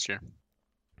coming out this year.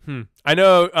 I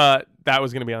know that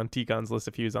was going to be on T-Con's list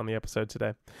if he was on the episode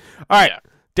today. All right. Yeah.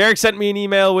 Derek sent me an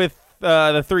email with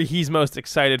the 3 he's most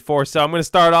excited for, so I'm going to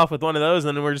start off with one of those,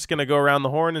 and then we're just going to go around the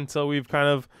horn until we've kind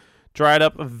of dried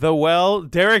up the well.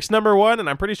 Derek's number 1, and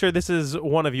I'm pretty sure this is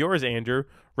one of yours, Andrew,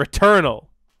 Returnal.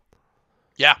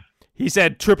 Yeah. He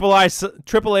said,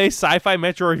 AAA sci-fi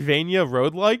Metroidvania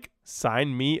roguelike,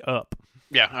 sign me up.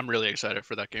 Yeah, I'm really excited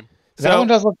for that game. That one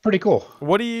does look pretty cool.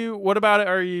 What about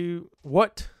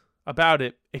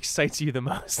it excites you the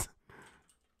most?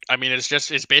 I mean, it's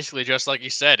basically just like you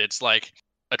said. It's like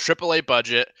a AAA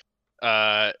budget,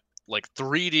 like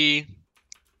 3D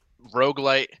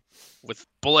roguelite with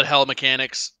bullet hell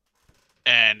mechanics,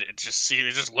 and it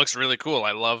just looks really cool.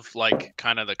 I love like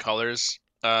kind of the colors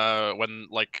when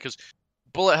like because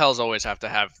bullet hells always have to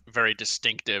have very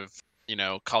distinctive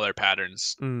color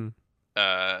patterns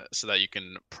so that you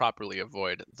can properly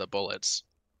avoid the bullets.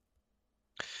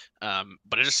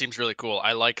 But it just seems really cool.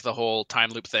 I like the whole time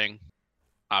loop thing.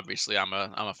 Obviously, I'm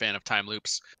a fan of time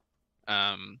loops.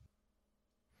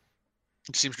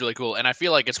 It seems really cool, and I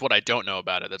feel like it's what I don't know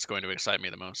about it that's going to excite me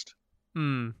the most.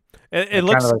 It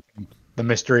looks kind of like the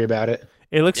mystery about it.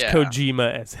 It looks Yeah.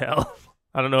 Kojima as hell.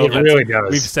 I don't know if It really does.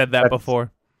 we've said that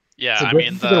before. Yeah, It's a I good-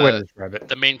 mean it's a good way to describe it.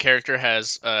 the main character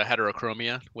has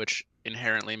heterochromia, which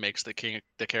inherently makes the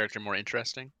character more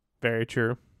interesting. Very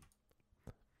true.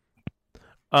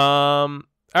 All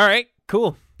right,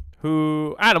 cool.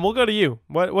 Adam, we'll go to you.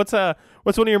 What's one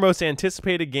of your most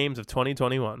anticipated games of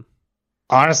 2021?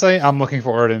 Honestly, I'm looking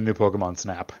forward to new Pokemon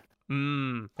Snap.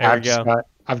 There we go.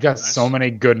 I've got Nice. so many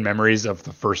good memories of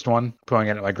the first one playing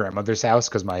it at my grandmother's house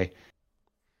because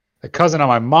the cousin on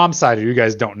my mom's side, who you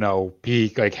guys don't know,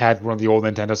 he like had one of the old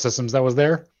Nintendo systems that was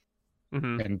there,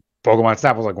 and Pokemon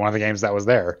Snap was like one of the games that was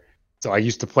there. So I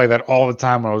used to play that all the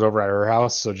time when I was over at her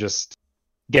house. So just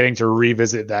getting to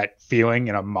revisit that feeling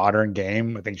in a modern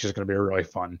game, I think is just going to be really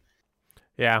fun.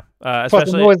 Yeah, Plus,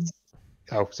 especially.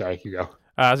 oh, sorry, you go.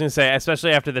 I was gonna say,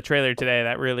 especially after the trailer today,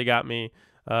 that really got me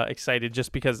excited.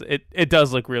 Just because it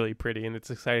does look really pretty and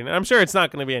it's exciting. And I'm sure it's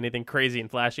not going to be anything crazy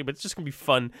and flashy, but it's just gonna be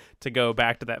fun to go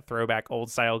back to that throwback old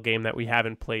style game that we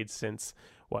haven't played since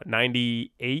what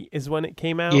 98 is when it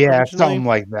came out. Yeah, originally? something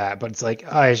like that. But it's like,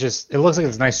 it looks like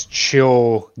it's a nice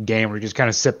chill game where you just kind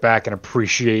of sit back and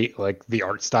appreciate like the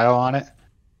art style on it.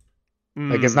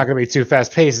 Like it's not going to be too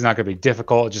fast paced. It's not going to be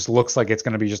difficult. It just looks like it's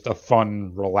going to be just a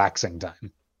fun, relaxing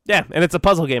time. Yeah, and it's a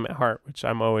puzzle game at heart, which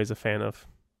I'm always a fan of.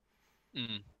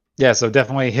 Mm. Yeah, so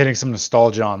definitely hitting some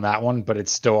nostalgia on that one, but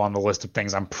it's still on the list of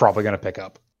things I'm probably going to pick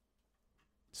up.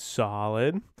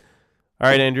 Solid. All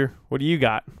right, Andrew, what do you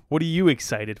got? What are you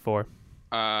excited for?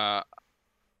 I'm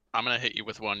gonna hit you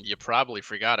with one you probably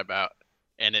forgot about,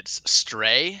 and it's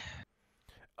Stray.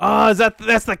 Oh,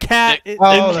 that's the cat? The-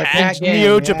 Oh, the the cat cat game,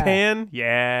 Neo yeah. Japan?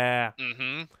 Yeah.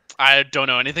 Mm-hmm. I don't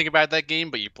know anything about that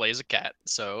game, but you play as a cat,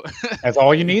 so That's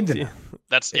all you need to know.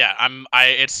 that's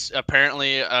It's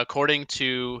apparently according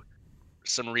to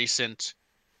some recent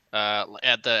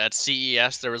at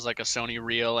CES there was like a Sony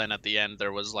reel, and at the end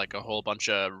there was like a whole bunch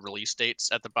of release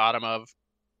dates at the bottom of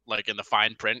like in the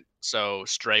fine print. So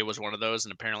Stray was one of those,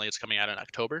 and apparently it's coming out in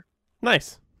October.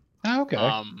 Nice. Oh,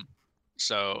 okay.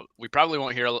 So we probably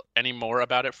won't hear any more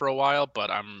about it for a while,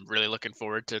 but I'm really looking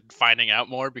forward to finding out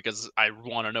more because I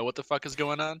want to know what the fuck is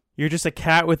going on. You're just a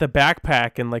cat with a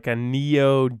backpack and like a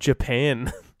Neo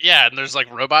Japan. Yeah, and there's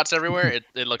like robots everywhere.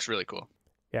 It looks really cool.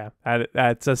 Yeah,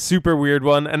 that's a super weird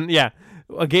one. And yeah,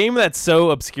 a game that's so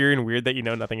obscure and weird that you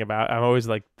know nothing about. I'm always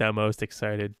like the most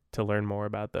excited to learn more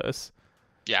about those.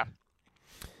 Yeah.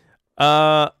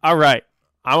 All right.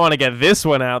 I want to get this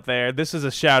one out there. This is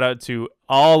a shout out to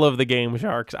all of the Game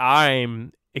Sharks.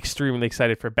 I'm extremely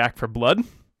excited for Back for Blood.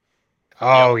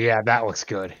 Oh, yeah, that looks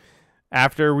good.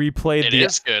 After we played It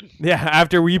is good. Yeah,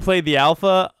 after we played the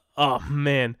alpha, oh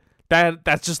man,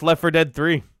 that's just Left 4 Dead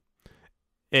 3.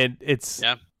 It's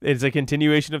a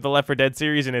continuation of the Left 4 Dead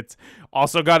series, and it's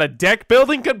also got a deck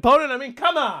building component. I mean,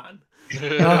 come on.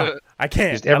 I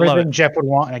can't. Just I love everything it. Jeff would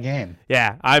want in a game.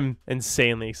 Yeah, I'm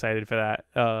insanely excited for that,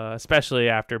 especially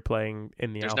after playing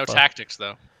in the There's alpha. no tactics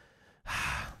though.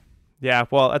 Yeah,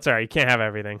 well, that's all right. You can't have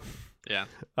everything. Yeah.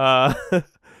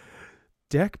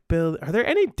 Deck build. Are there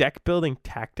any deck building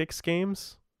tactics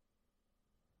games?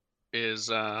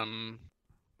 I'm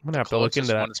gonna have to look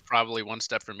into that. One is probably One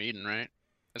Step from Eden, right?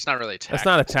 It's not really a tactics. That's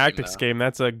not a tactics game. game.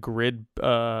 That's a grid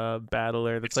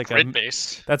battler. That's It's like grid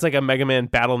based. That's like a Mega Man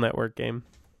Battle Network game.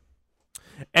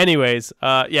 Anyways,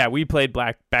 yeah, we played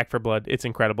Back for Blood. It's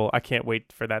incredible. I can't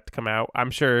wait for that to come out.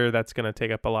 I'm sure that's gonna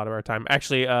take up a lot of our time.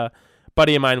 Actually,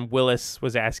 buddy of mine, Willis,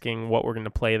 was asking what we're gonna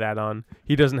play that on.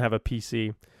 He doesn't have a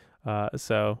PC.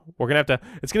 So we're gonna have to.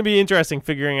 It's gonna be interesting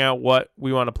figuring out what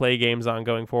we want to play games on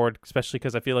going forward, especially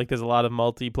because I feel like there's a lot of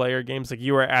multiplayer games. Like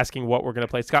you were asking what we're gonna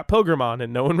play Scott Pilgrim on,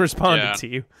 and no one responded Yeah. to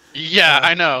you. Yeah,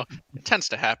 I know. It tends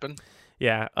to happen.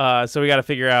 Yeah. So we got to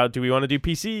figure out: do we want to do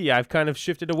PC? I've kind of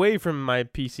shifted away from my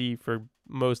PC for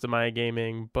most of my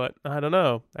gaming, but I don't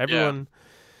know. Everyone.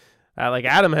 Like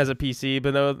Adam has a PC,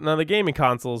 but none of the gaming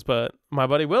consoles. But my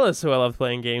buddy Willis, who I love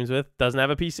playing games with, doesn't have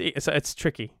a PC. It's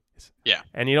tricky. Yeah.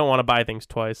 And you don't want to buy things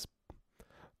twice.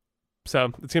 So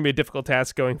it's going to be a difficult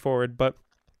task going forward. But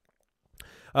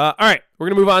all right, we're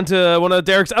going to move on to one of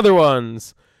Derek's other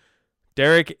ones.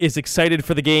 Derek is excited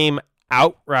for the game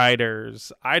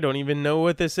Outriders. I don't even know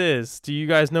what this is. Do you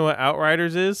guys know what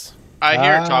Outriders is? I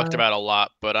hear it talked about a lot,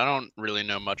 but I don't really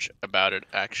know much about it,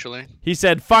 actually. He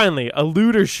said, finally, a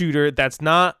looter shooter that's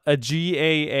not a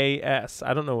GAAS.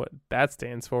 I don't know what that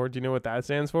stands for. Do you know what that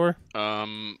stands for?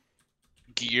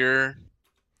 Gear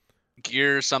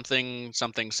something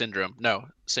syndrome. No,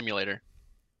 simulator.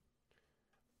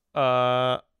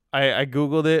 I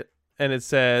Googled it, and it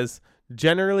says,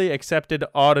 generally accepted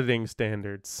auditing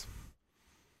standards.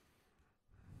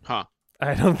 Huh.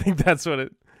 I don't think that's what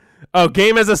it... Oh,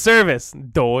 game as a service.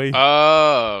 Doy.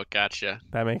 Oh, gotcha.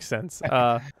 That makes sense.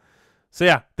 So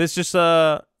yeah, this just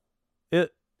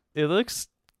it looks,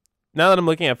 now that I'm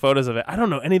looking at photos of it, I don't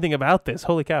know anything about this.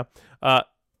 Holy cow.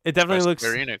 It definitely looks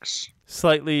Square Enix.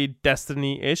 slightly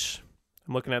Destiny-ish.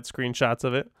 I'm looking at screenshots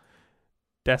of it.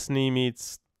 Destiny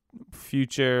meets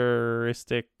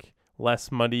futuristic,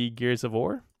 less muddy Gears of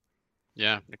War.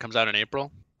 Yeah, it comes out in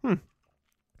April.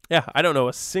 Yeah, I don't know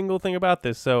a single thing about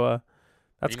this, so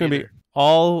that's Me going to be neither.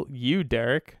 all you,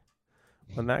 Derek,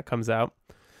 when that comes out.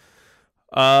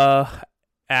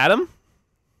 Adam?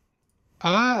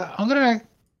 I'm gonna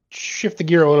shift the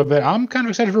gear a little bit. I'm kind of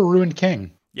excited for Ruined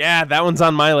King Yeah, that one's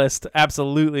on my list.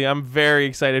 Absolutely. I'm very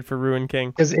excited for Ruined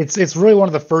King. because it's really one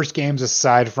of the first games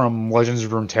aside from Legends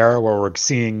of Runeterra where we're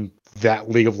seeing that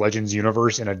League of Legends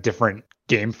universe in a different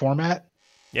game format.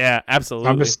 Yeah,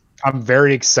 absolutely. I'm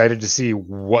very excited to see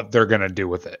what they're gonna do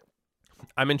with it.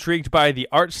 I'm intrigued by the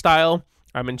art style.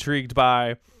 I'm intrigued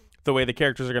by the way the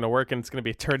characters are going to work, and it's going to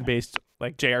be a turn-based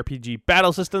like JRPG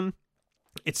battle system.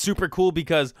 It's super cool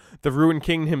because the Ruined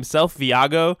King himself,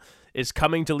 Viago, is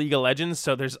coming to League of Legends.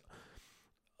 So there's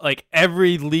like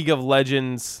every League of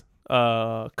Legends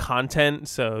content.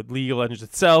 So League of Legends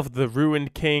itself, the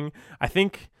Ruined King. I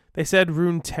think they said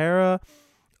Runeterra.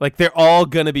 Like they're all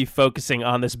going to be focusing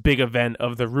on this big event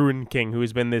of the Ruined King,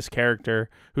 who's been this character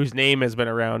whose name has been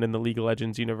around in the League of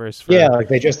Legends universe for Like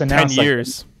they just 10 announced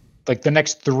years. Like the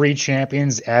next 3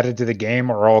 champions added to the game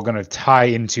are all going to tie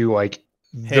into like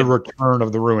the return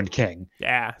of the Ruined King.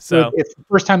 Yeah, so it's the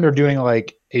first time they're doing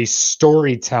like a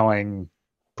storytelling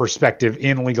perspective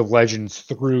in League of Legends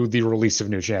through the release of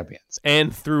new champions.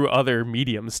 and through other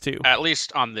mediums too. At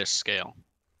least on this scale.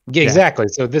 Yeah, exactly.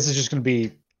 So this is just going to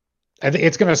be, I think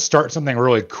it's going to start something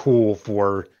really cool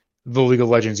for the League of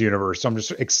Legends universe. So I'm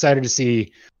just excited to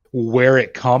see where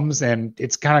it comes, and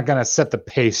it's kind of going to set the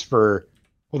pace for,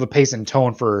 well, the pace and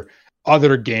tone for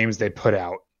other games they put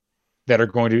out that are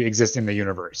going to exist in the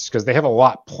universe because they have a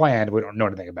lot planned we don't know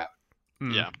anything about.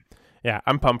 Yeah,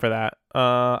 I'm pumped for that.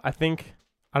 I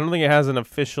don't think it has an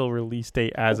official release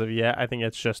date as of yet. I think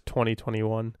it's just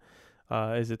 2021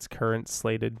 is its current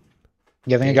slated.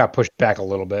 Yeah, I think it got pushed back a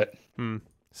little bit.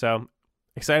 So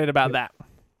excited about that.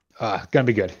 Gonna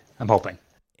be good. I'm hoping.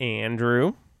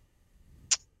 Andrew.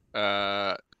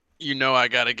 I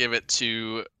gotta give it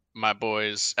to my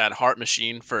boys at Heart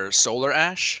Machine for Solar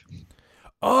Ash.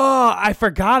 Oh, I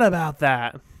forgot about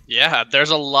that. Yeah, there's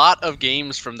a lot of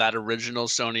games from that original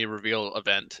Sony reveal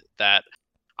event that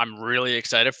I'm really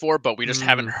excited for, but we just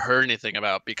haven't heard anything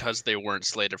about because they weren't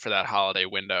slated for that holiday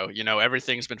window. You know,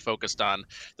 everything's been focused on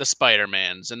the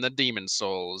Spider-Mans and the Demon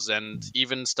Souls and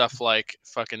even stuff like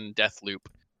fucking Deathloop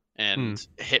and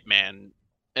Hitman.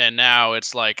 And now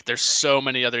it's like there's so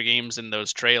many other games in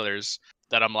those trailers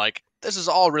that I'm like, this is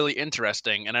all really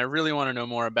interesting, and I really want to know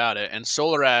more about it. And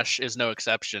Solar Ash is no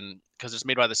exception because it's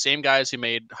made by the same guys who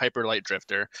made Hyper Light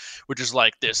Drifter, which is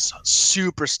like this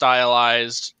super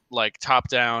stylized, like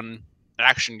top-down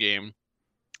action game.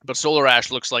 But Solar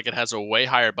Ash looks like it has a way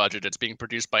higher budget. It's being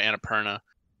produced by Annapurna,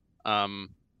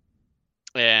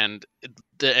 and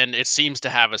it seems to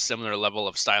have a similar level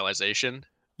of stylization.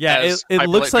 Yeah, as it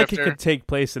Hyper looks Light like Drifter. it could take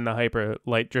place in the Hyper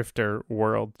Light Drifter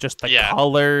world. Just the Yeah.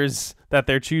 colors that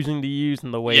they're choosing to use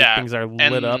and the way things are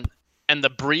lit up. And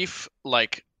the brief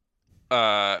moment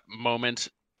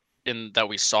that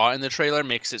we saw in the trailer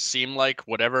makes it seem like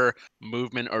whatever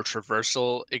movement or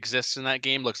traversal exists in that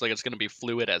game looks like it's going to be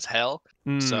fluid as hell.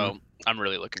 So I'm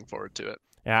really looking forward to it.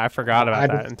 Yeah, I forgot about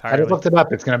that I entirely. just looked it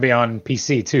up. It's going to be on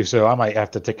PC too, so I might have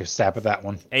to take a stab at that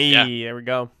one. Hey, there we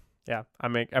go. Yeah,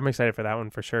 I'm excited for that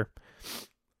one for sure.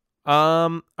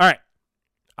 All right.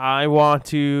 I want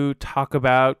to talk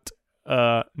about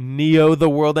Neo: The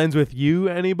World Ends With You.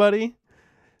 Anybody?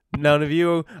 None of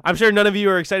you. I'm sure none of you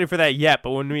are excited for that yet,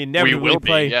 but when we inevitably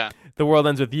play The World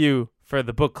Ends With You for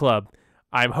the book club,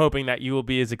 I'm hoping that you will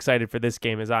be as excited for this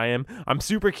game as I am. I'm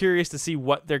super curious to see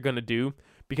what they're going to do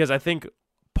because I think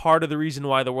part of the reason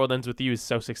why The World Ends With You is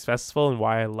so successful and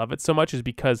why I love it so much is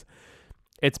because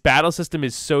its battle system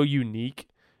is so unique.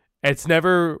 It's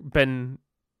never been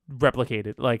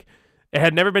replicated. Like, It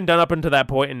had never been done up until that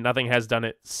point, and nothing has done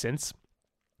it since.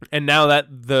 And now that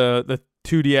the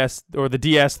 2DS or the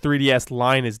DS 3DS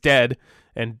line is dead,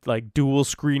 and like dual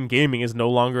screen gaming is no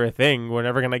longer a thing, we're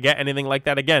never gonna get anything like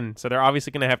that again. So they're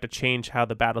obviously gonna have to change how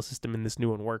the battle system in this new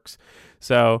one works.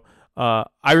 So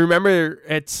I remember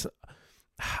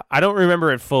I don't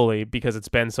remember it fully because it's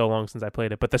been so long since I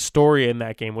played it, but the story in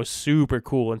that game was super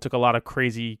cool and took a lot of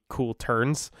crazy cool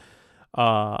turns.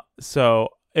 So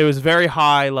it was very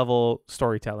high level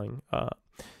storytelling.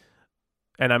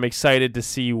 And I'm excited to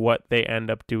see what they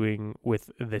end up doing with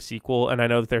the sequel. And I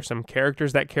know that there's some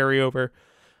characters that carry over,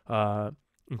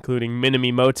 including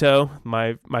Minami Moto,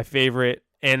 my favorite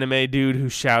anime dude who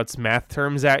shouts math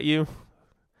terms at you.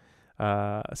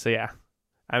 So yeah,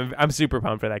 I'm super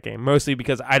pumped for that game, mostly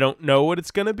because I don't know what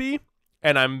it's gonna be,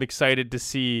 and I'm excited to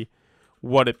see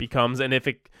what it becomes, and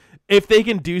if they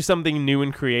can do something new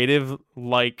and creative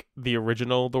like the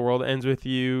original The World Ends With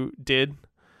You did.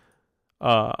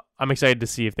 I'm excited to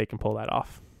see if they can pull that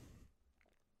off.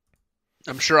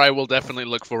 I'm sure I will definitely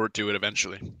look forward to it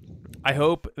eventually. I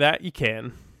hope that you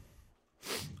can.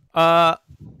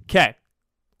 Okay.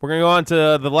 We're going to go on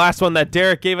to the last one that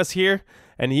Derek gave us here,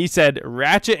 and he said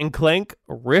Ratchet and Clank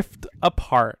Rift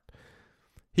Apart.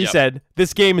 He said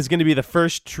this game is going to be the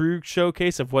first true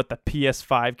showcase of what the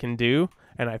PS5 can do,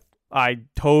 and I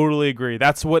totally agree.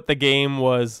 That's what the game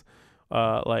was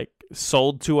like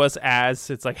sold to us as.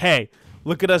 It's like, hey,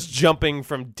 look at us jumping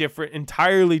from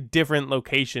entirely different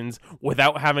locations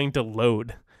without having to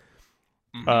load.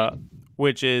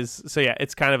 Which is, so yeah,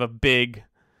 it's kind of a big,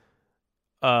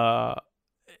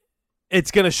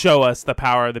 it's going to show us the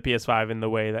power of the PS5 in the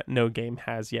way that no game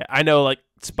has yet. I know like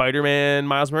Spider-Man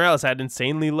Miles Morales had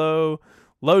insanely low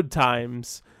load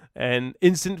times and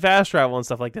instant fast travel and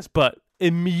stuff like this, but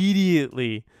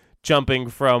immediately jumping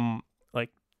from like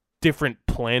different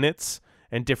planets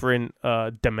and different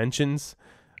dimensions.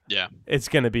 Yeah, it's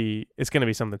gonna be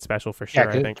something special for sure.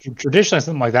 I think traditionally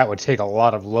something like that would take a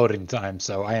lot of loading time.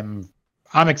 So I'm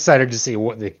excited to see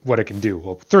what it can do.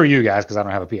 Well, through you guys because I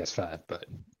don't have a PS5, but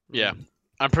yeah,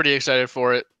 I'm pretty excited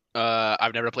for it.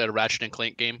 I've never played a Ratchet and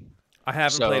Clank game. I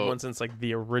haven't played one since like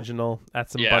the original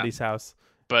at some buddy's house.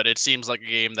 But it seems like a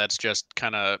game that's just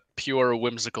kind of pure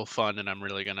whimsical fun, and I'm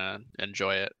really gonna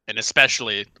enjoy it, and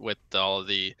especially with all of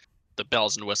the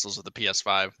bells and whistles of the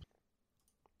PS5.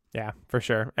 Yeah, for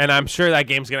sure. And I'm sure that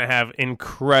game's going to have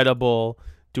incredible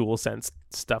DualSense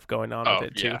stuff going on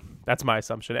with it, too. Yeah. That's my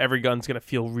assumption. Every gun's going to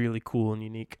feel really cool and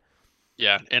unique.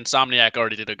 Yeah, Insomniac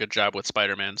already did a good job with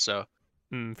Spider-Man, so.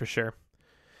 For sure.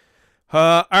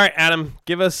 All right, Adam,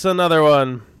 give us another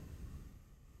one.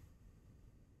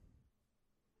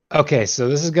 Okay, so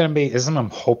this is something I'm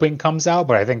hoping comes out,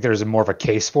 but I think there's more of a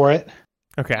case for it.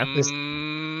 Okay.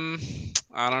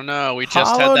 I don't know. We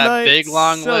just had that big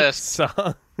long list.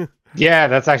 Yeah,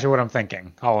 that's actually what I'm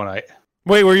thinking. Hollow Knight.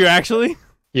 Wait, were you actually?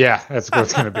 Yeah, that's what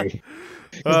it's going to be.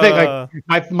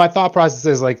 My thought process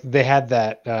is like they had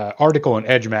that article in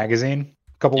Edge magazine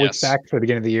a couple weeks back for the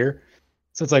beginning of the year.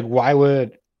 So it's like, why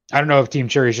would I don't know if Team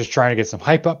Cherry is just trying to get some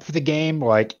hype up for the game.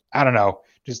 Like, I don't know.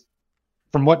 Just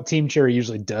from what Team Cherry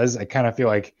usually does, I kind of feel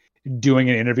like doing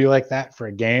an interview like that for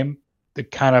a game,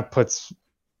 it kind of puts,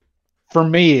 for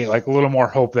me, like a little more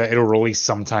hope that it'll release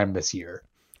sometime this year.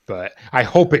 But I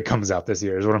hope it comes out this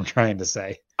year is what I'm trying to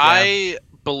say. I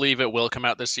believe it will come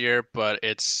out this year, but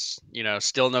it's,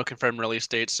 still no confirmed release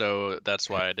date, so that's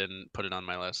why I didn't put it on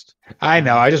my list. I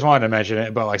know. I just wanted to mention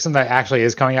it, but like something that actually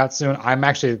is coming out soon. I'm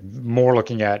actually more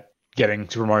looking at getting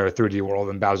Super Mario 3D World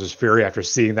than Bowser's Fury after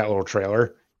seeing that little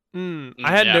trailer. I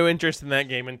had no interest in that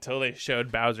game until they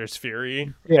showed Bowser's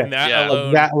Fury. Yeah, and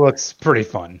that looks pretty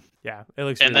fun. Yeah, it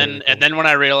looks. And really cool. And then when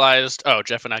I realized,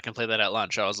 Jeff and I can play that at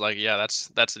lunch, I was like, yeah,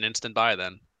 that's an instant buy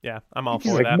then. Yeah, I'm all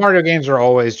for that. Mario games are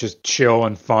always just chill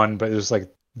and fun, but it's like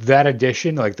that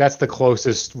edition, like that's the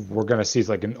closest we're gonna see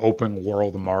like an open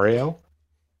world Mario.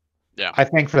 Yeah, I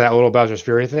think for that little Bowser's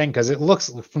Fury thing, because it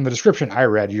looks from the description I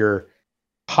read, you're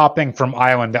hopping from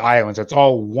island to island, so it's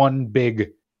all one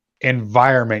big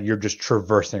environment. You're just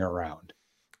traversing around.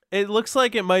 It looks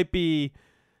like it might be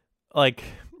like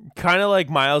kind of like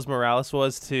Miles Morales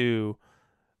was to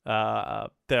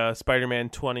the Spider-Man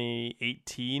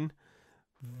 2018.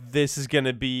 This is going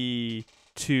to be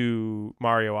to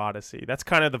Mario Odyssey. That's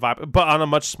kind of the vibe, but on a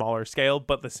much smaller scale,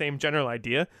 but the same general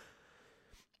idea.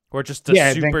 Or just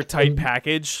a super tight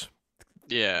package.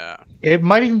 Yeah. It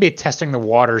might even be testing the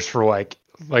waters for like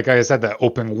I said, the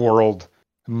open world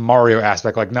Mario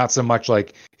aspect, like not so much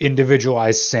like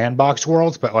individualized sandbox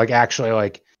worlds, but like actually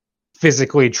like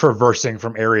physically traversing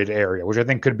from area to area, which I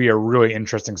think could be a really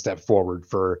interesting step forward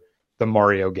for the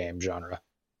Mario game genre.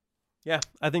 Yeah,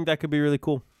 I think that could be really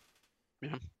cool.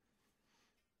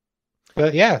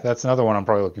 But yeah, that's another one I'm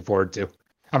probably looking forward to.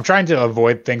 I'm trying to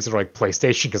avoid things that are like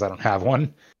PlayStation because I don't have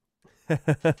one.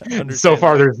 So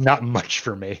far, there's not much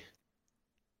for me.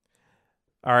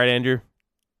 All right, Andrew,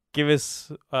 give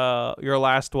us your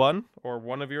last one or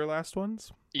one of your last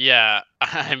ones. Yeah,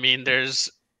 I mean,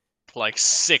 there's like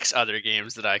 6 other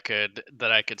games that I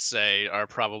could say are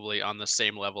probably on the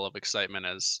same level of excitement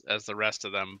as the rest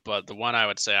of them. But the one I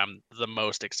would say I'm the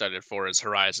most excited for is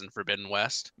Horizon Forbidden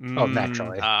West. Oh,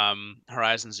 naturally.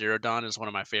 Horizon Zero Dawn is one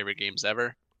of my favorite games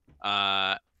ever.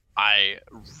 I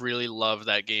really love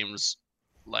that game's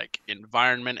like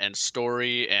environment and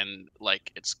story and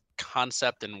like its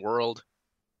concept and world.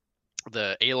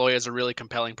 The Aloy is a really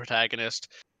compelling protagonist.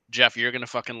 Jeff, you're gonna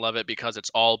fucking love it because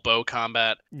it's all bow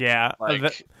combat. Yeah,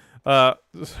 Like,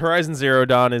 Horizon Zero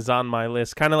Dawn is on my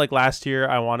list. Kind of like last year,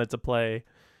 I wanted to play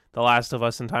The Last of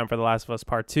Us in time for The Last of Us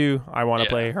Part 2. I want to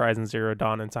play Horizon Zero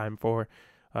Dawn in time for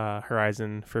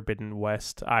Horizon Forbidden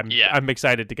West. I'm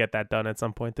excited to get that done at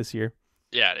some point this year.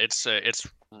 Yeah, it's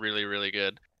really, really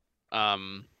good.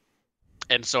 And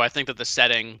so I think that the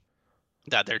setting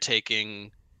that they're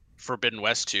taking Forbidden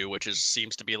West to, which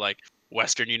seems to be like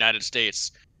Western United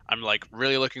States, I'm like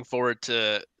really looking forward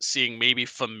to seeing maybe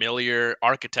familiar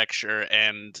architecture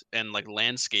and like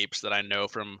landscapes that I know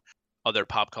from other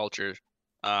pop culture,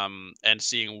 and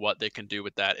seeing what they can do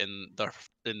with that in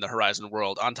the Horizon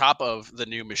world. On top of the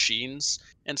new machines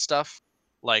and stuff,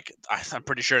 like I'm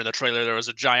pretty sure in the trailer there was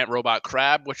a giant robot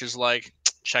crab, which is like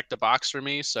check the box for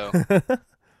me. So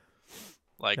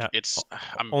like it's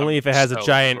only if it has a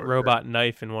giant robot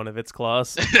knife in one of its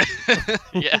claws.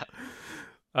 Yeah.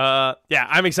 Yeah,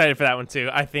 I'm excited for that one too.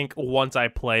 I think once I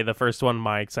play the first one,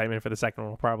 my excitement for the second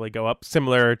one will probably go up.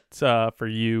 Similar to, for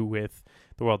you with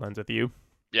The World Ends With You.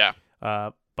 Yeah.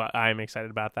 But I'm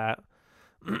excited about that.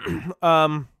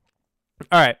 All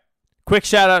right. Quick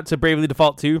shout out to Bravely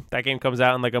Default 2. That game comes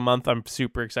out in like a month. I'm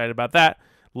super excited about that.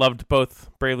 Loved both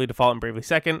Bravely Default and Bravely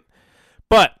Second.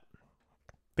 But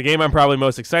the game I'm probably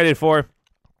most excited for,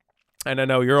 and I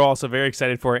know you're also very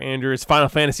excited for it, Andrew, is Final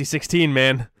Fantasy 16,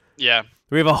 man. Yeah.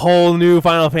 We have a whole new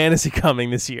Final Fantasy coming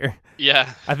this year.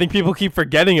 Yeah. I think people keep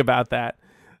forgetting about that.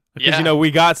 Because, you know,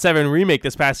 we got 7 Remake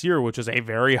this past year, which is a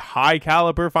very high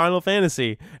caliber Final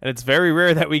Fantasy. And it's very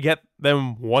rare that we get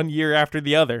them one year after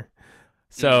the other.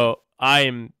 So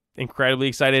I'm incredibly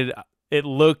excited. It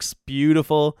looks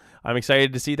beautiful. I'm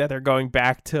excited to see that they're going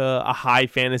back to a high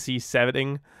fantasy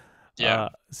setting. Yeah.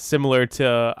 Similar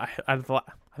to, I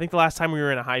think the last time we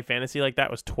were in a high fantasy like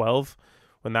that was 12.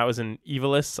 When that was in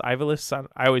Ivalice. I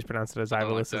always pronounced it as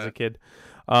Ivalice as a kid.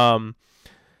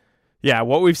 Yeah,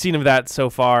 what we've seen of that so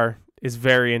far is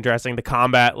very interesting. The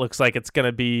combat looks like it's going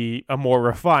to be a more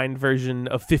refined version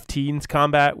of 15's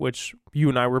combat, which you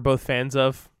and I were both fans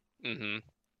of. Mm-hmm.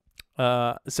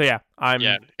 So yeah,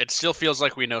 Yeah, it still feels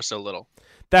like we know so little.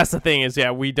 That's the thing is,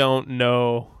 we don't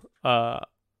know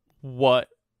what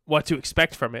to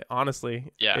expect from it,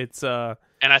 honestly. Yeah. It's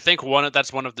and I think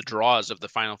that's one of the draws of the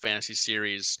Final Fantasy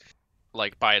series,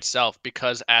 like by itself,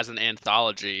 because as an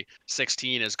anthology,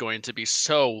 16 is going to be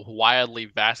so wildly,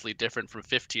 vastly different from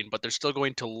 15, but they're still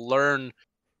going to learn,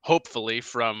 hopefully,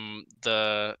 from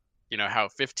the how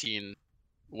 15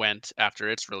 went after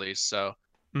its release. So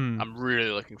I'm really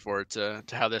looking forward to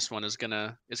how this one is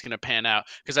gonna pan out,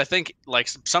 because I think like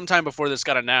sometime before this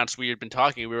got announced, we had been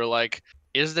talking. We were like,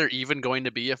 is there even going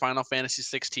to be a Final Fantasy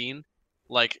 16?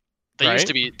 Like. They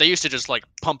used to just like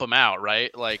pump them out,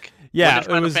 right? Like, when did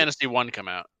Final Fantasy 1 come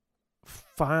out?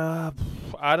 I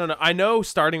don't know. I know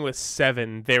starting with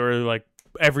 7, they were like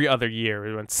every other year.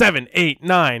 We went 7, 8,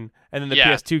 9, and then the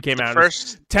PS2 came out.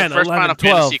 First 10, the first 11, Final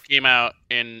 12. Fantasy came out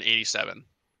in 87.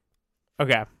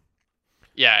 Okay.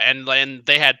 Yeah, and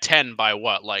they had 10 by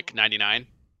what, like 99?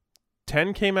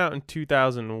 10 came out in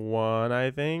 2001,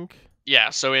 I think.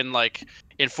 Yeah, so in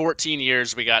 14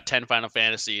 years we got 10 Final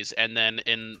Fantasies, and then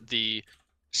in the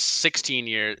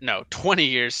 20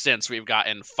 years since, we've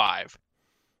gotten 5.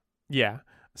 Yeah.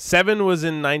 7 was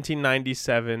in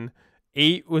 1997,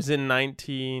 8 was in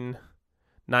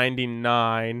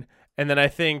 1999, and then I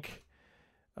think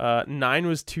 9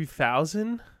 was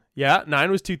 2000. Yeah,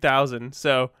 9 was 2000.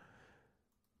 So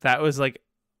that was like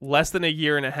less than a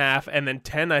year and a half, and then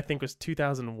 10 I think was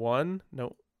 2001.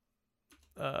 No.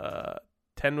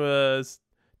 10 was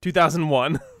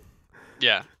 2001.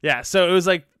 Yeah. Yeah, so it was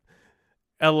like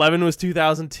 11 was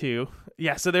 2002.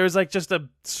 Yeah, so there was like just a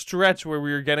stretch where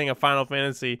we were getting a Final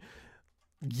Fantasy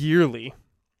yearly.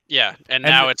 Yeah, and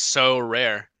now it's so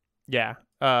rare. Yeah.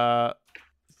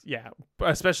 Yeah,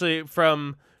 especially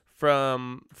from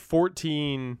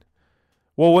 14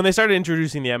 Well, when they started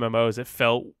introducing the MMOs, it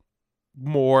felt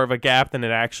more of a gap than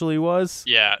it actually was.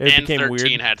 Yeah, It and became 13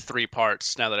 weird. had 3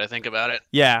 parts. Now that I think about it.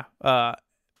 Yeah.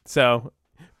 So,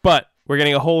 but we're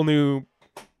getting a whole new,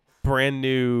 brand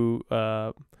new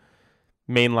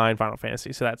mainline Final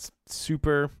Fantasy. So that's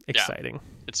super exciting.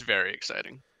 It's very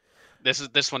exciting.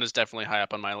 This one is definitely high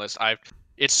up on my list.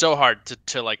 It's so hard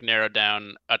to like narrow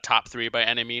down a top 3 by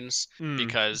any means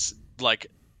because like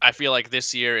I feel like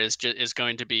this year is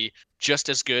going to be just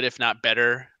as good, if not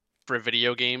better, for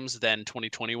video games than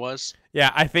 2020 was.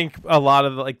 Yeah, I think a lot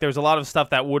of there's a lot of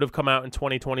stuff that would have come out in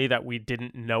 2020 that we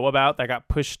didn't know about that got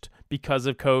pushed because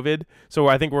of COVID. So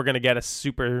I think we're gonna get a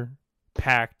super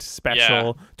packed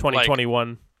special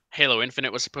 2021. Halo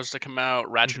Infinite was supposed to come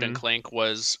out. Ratchet and Clank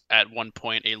was at one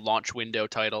point a launch window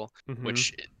title,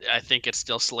 which I think it's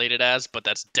still slated as, but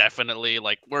that's definitely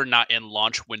like we're not in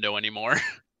launch window anymore.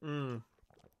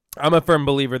 I'm a firm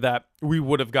believer that we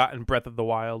would have gotten Breath of the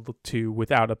Wild 2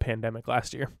 without a pandemic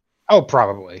last year. Oh,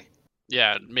 probably.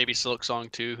 Yeah, maybe Silk Song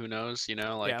 2, who knows,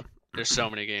 there's so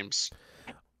many games.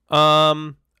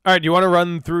 All right, do you want to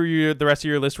run through the rest of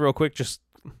your list real quick? Just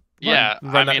shout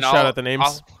out the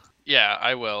names. Yeah,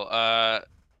 I will.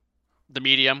 The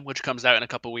Medium, which comes out in a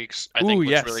couple weeks, I think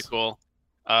looks really cool.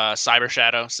 Cyber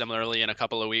Shadow, similarly in a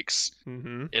couple of weeks.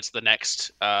 It's the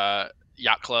next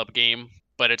Yacht Club game,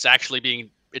 but it's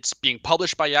being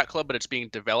published by Yacht Club, but it's being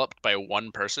developed by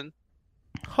one person.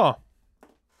 Huh.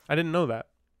 I didn't know that.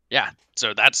 Yeah,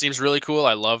 so that seems really cool.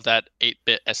 I love that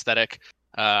 8-bit aesthetic.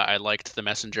 I liked The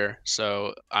Messenger,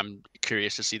 so I'm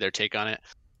curious to see their take on it.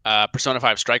 Persona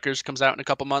 5 Strikers comes out in a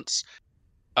couple months.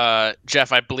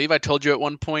 Jeff, I believe I told you at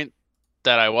one point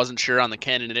that I wasn't sure on the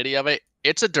canonity of it.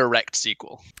 It's a direct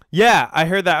sequel. Yeah, I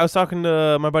heard that. I was talking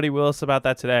to my buddy Willis about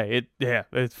that today.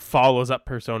 It follows up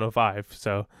Persona 5,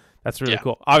 so that's really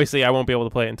cool. Obviously, I won't be able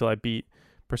to play it until I beat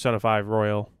Persona 5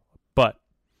 Royal, but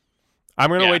I'm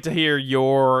going to wait to hear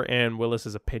your and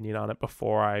Willis's opinion on it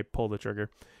before I pull the trigger,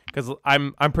 because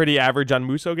I'm pretty average on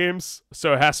Muso games,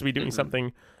 so it has to be doing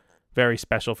something very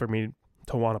special for me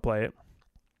to want to play it.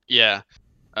 Yeah.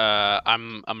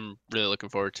 I'm really looking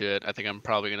forward to it. I think I'm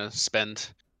probably going to spend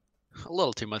a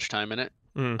little too much time in it.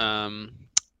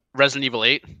 Resident Evil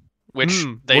 8, which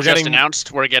they just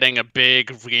announced we're getting a big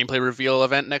gameplay reveal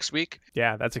event next week.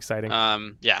 Yeah, that's exciting.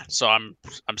 So I'm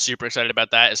super excited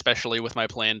about that, especially with my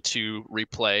plan to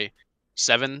replay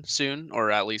 7 soon,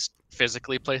 or at least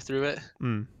physically play through it.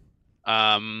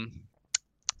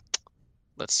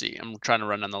 Let's see. I'm trying to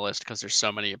run down the list because there's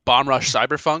so many. Bomb Rush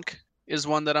Cyberpunk is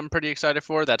one that I'm pretty excited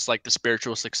for. That's like the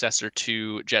spiritual successor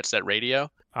to Jet Set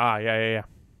Radio. Yeah.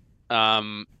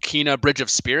 Kena Bridge of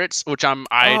Spirits, which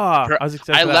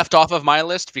I left off of my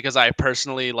list because I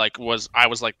personally was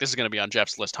like, this is going to be on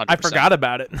Jeff's list 100%. I forgot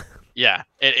about it. Yeah,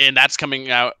 and that's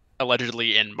coming out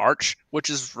allegedly in March,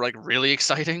 which is like really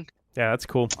exciting. Yeah, that's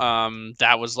cool.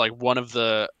 That was like one of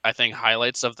the, I think,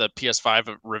 highlights of the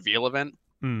PS5 reveal event.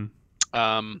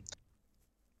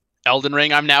 Elden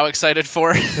Ring, I'm now excited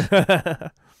for.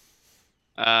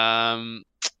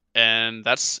 And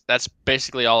that's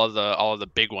basically all of the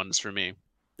big ones for me.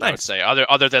 Nice. I would say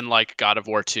other than like God of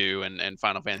War 2 and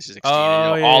Final Fantasy 16,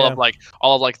 all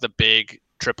of the big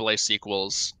AAA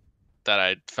sequels that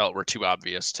I felt were too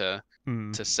obvious to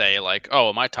say like,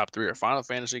 oh, my top 3 are Final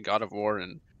Fantasy, God of War,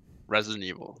 and Resident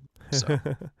Evil. So.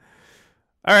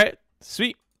 All right,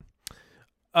 sweet.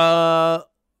 I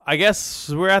guess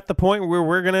we're at the point where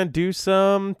we're gonna do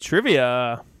some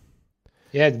trivia.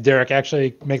 Yeah, did Derek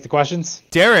actually make the questions?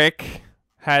 Derek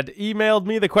had emailed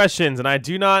me the questions, and I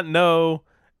do not know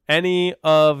any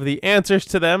of the answers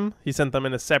to them. He sent them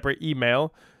in a separate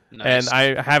email. Nice. And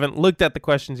I haven't looked at the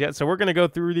questions yet, so we're going to go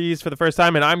through these for the first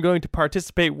time, and I'm going to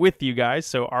participate with you guys.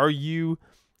 So are you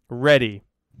ready?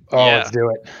 Oh, yeah. Let's do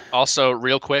it. Also,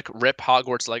 real quick, rip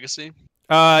Hogwarts Legacy.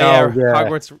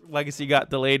 Hogwarts Legacy got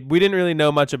delayed. We didn't really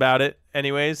know much about it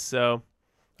anyways, so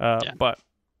but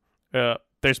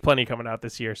there's plenty coming out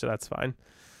this year, so that's fine.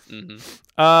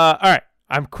 All right.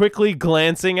 I'm quickly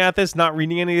glancing at this, not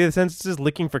reading any of the sentences,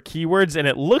 looking for keywords, and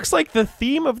it looks like the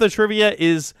theme of the trivia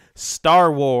is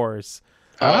Star Wars.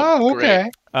 Oh, okay.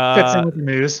 Fits in with the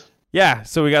news. Yeah,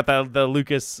 so we got the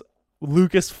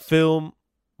Lucasfilms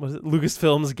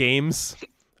games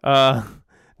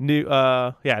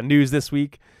news this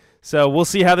week. So we'll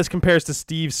see how this compares to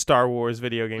Steve's Star Wars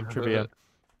video game trivia.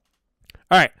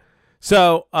 All right.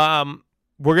 So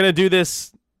we're going to do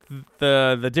this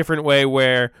the different way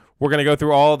where we're going to go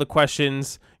through all the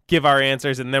questions, give our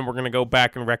answers, and then we're going to go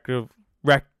back and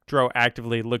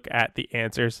retroactively look at the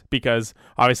answers because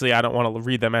obviously I don't want to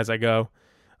read them as I go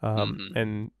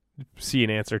and see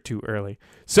an answer too early.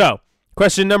 So,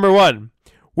 question number 1.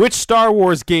 Which Star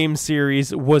Wars game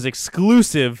series was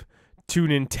exclusive to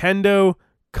Nintendo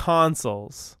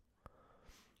consoles?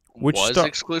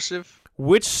 Exclusive?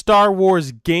 Which Star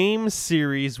Wars game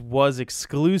series was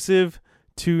exclusive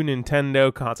to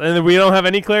Nintendo consoles? And we don't have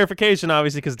any clarification,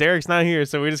 obviously, because Derek's not here,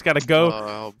 so we just got to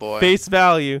go face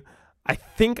value. I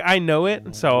think I know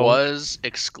it. So was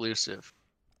exclusive.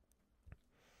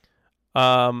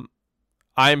 I'm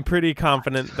pretty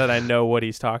confident that I know what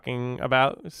he's talking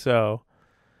about. So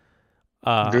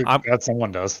that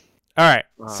someone does. All right.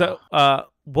 So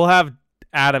we'll have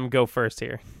Adam go first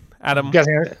here. Adam,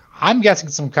 I'm guessing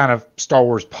some kind of Star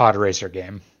Wars pod racer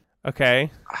game. Okay.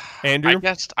 Andrew,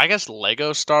 I guess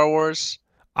Lego Star Wars.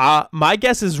 My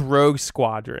guess is Rogue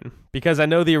Squadron, because I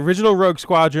know the original Rogue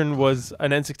Squadron was an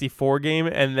N64 game,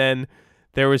 and then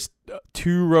there was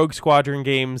 2 Rogue Squadron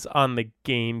games on the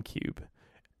GameCube,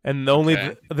 and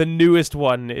the newest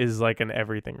one is like an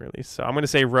everything release. So I'm going to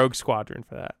say Rogue Squadron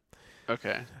for that.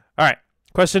 Okay. All right.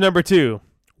 Question number 2.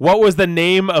 What was the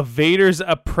name of Vader's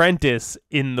apprentice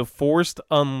in the Force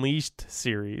Unleashed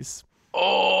series?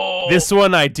 Oh, this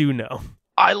one I do know.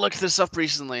 I looked this up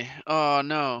recently. Oh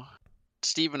no,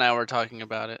 Steve and I were talking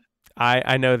about it.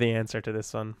 I know the answer to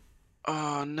this one.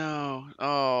 Oh no.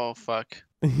 Oh fuck.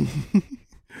 We're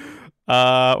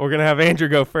gonna have Andrew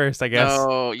go first, I guess.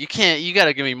 No, you can't. You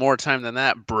gotta give me more time than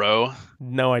that, bro.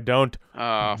 No, I don't.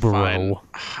 Bro. Fine.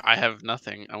 I have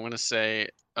nothing. I'm gonna say.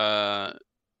 Jeez.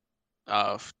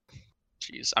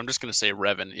 I'm just gonna say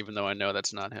Revan, even though I know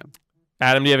that's not him.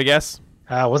 Adam, do you have a guess?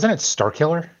 Wasn't it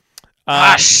Starkiller?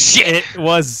 Shit! It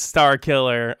was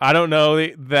Starkiller. I don't know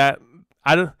that.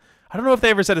 I don't know if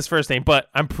they ever said his first name, but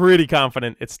I'm pretty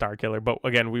confident it's Starkiller. But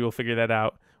again, we will figure that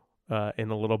out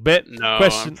in a little bit. No,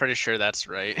 I'm pretty sure that's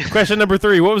right. Question number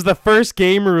 3. What was the first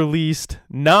game released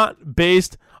not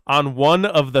based on one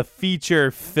of the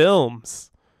feature films?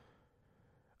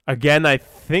 Again, I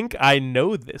think I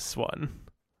know this one,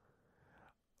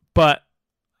 but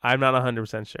I'm not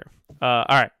 100% sure. All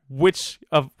right. Which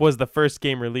was the first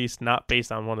game released not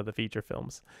based on one of the feature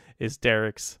films is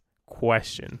Derek's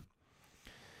question.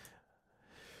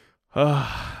 All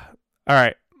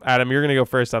right. Adam, you're going to go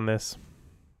first on this.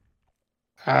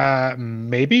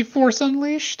 Maybe Force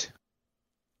Unleashed?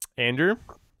 Andrew?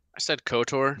 I said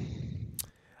KOTOR.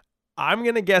 I'm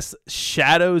going to guess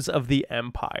Shadows of the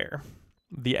Empire,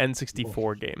 the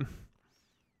N64 game.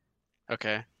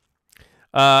 Okay.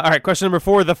 All right, question number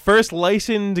 4. The first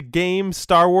licensed game,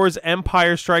 Star Wars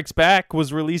Empire Strikes Back,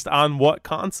 was released on what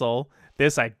console?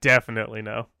 This I definitely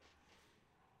know.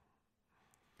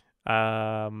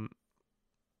 I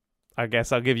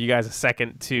guess I'll give you guys a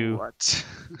second to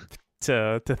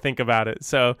think about it.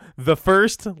 So the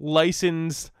first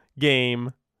licensed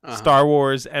game, Star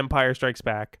Wars Empire Strikes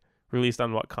Back, released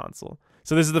on what console?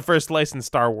 So this is the first licensed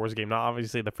Star Wars game, not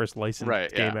obviously the first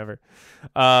licensed game ever.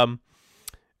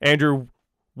 Andrew,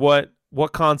 what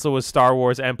console was Star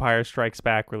Wars Empire Strikes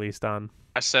Back released on?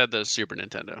 I said the Super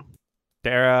Nintendo.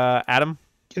 Adam?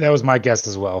 That was my guess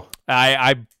as well.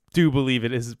 I do believe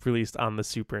it is released on the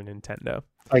Super Nintendo.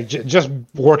 Like just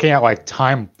working out like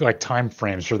time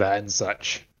frames for that and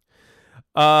such.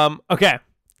 Okay.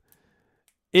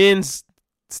 In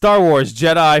Star Wars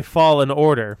Jedi Fallen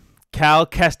Order, Cal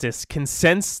Kestis can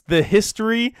sense the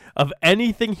history of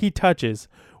anything he touches.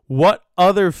 What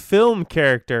other film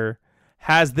character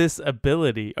has this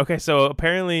ability? Okay, so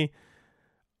apparently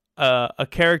a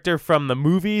character from the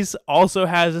movies also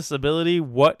has this ability.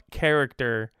 What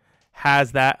character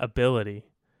has that ability?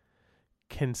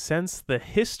 Can sense the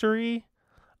history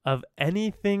of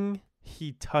anything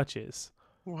he touches.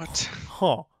 What?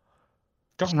 Huh.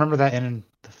 Don't remember that in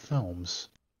the films.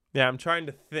 Yeah, I'm trying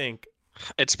to think.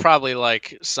 It's probably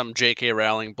like some J.K.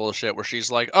 Rowling bullshit where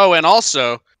she's like, oh, and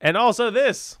also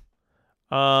this.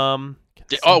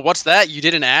 What's that? You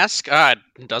didn't ask?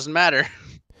 It doesn't matter.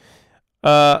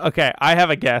 Okay, I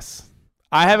have a guess.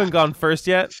 I haven't gone first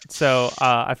yet, so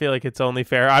I feel like it's only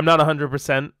fair. I'm not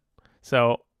 100%,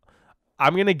 so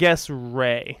I'm gonna guess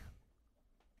Rey.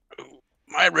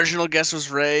 My original guess was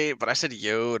Rey, but I said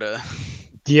Yoda.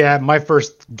 Yeah, my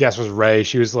first guess was Rey.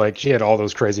 She had all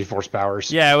those crazy force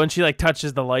powers. Yeah, when she like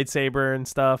touches the lightsaber and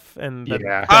stuff, and the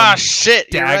shit,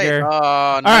 dagger. You're right.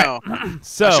 Oh no! Right.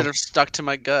 So I should have stuck to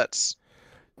my guts.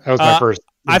 That was my first.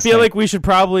 I feel like we should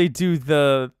probably do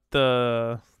the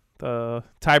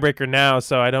tiebreaker now,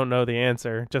 so I don't know the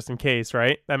answer, just in case.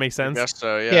 Right? That makes sense. I guess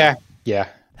so. Yeah. Yeah.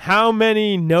 How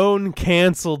many known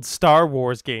canceled Star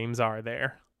Wars games are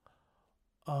there?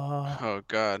 Oh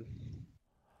God.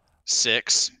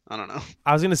 6. I don't know.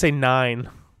 I was gonna say 9.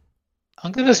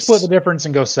 I'm gonna split the difference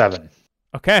and go 7.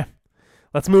 Okay.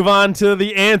 Let's move on to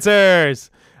the answers.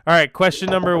 All right, question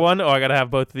number 1. Oh, I got to have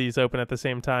both of these open at the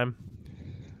same time.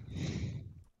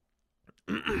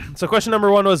 So question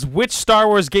number 1 was, which Star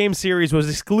Wars game series was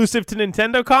exclusive to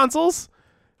Nintendo consoles?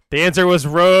 The answer was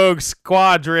Rogue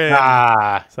Squadron.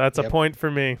 So that's a point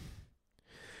for me.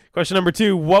 Question number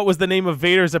 2, what was the name of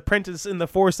Vader's apprentice in The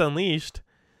Force Unleashed?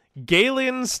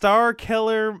 Galen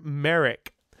Starkiller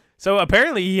Merrick. So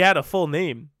apparently he had a full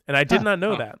name, and I did not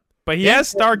know that. But he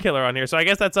has Starkiller on here, so I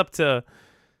guess that's up to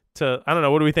I don't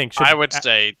know. What do we think? I would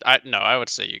say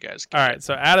you guys. All right,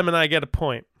 so Adam and I get a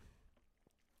point.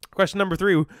 Question number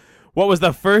 3, what was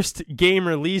the first game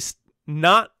released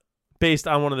not based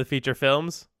on one of the feature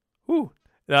films?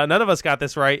 None of us got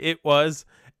this right. It was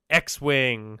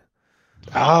X-Wing.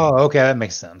 Oh, okay, that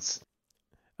makes sense.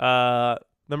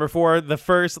 Number 4, the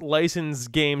first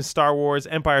licensed game, Star Wars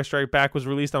Empire Strikes Back, was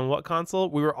released on what console?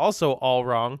 We were also all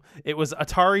wrong. It was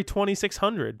Atari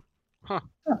 2600. Huh.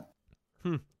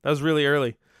 That was really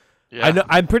early. Yeah.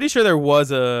 I'm pretty sure there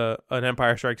was an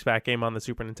Empire Strikes Back game on the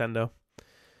Super Nintendo.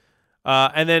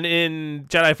 And then in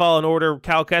Jedi Fallen Order,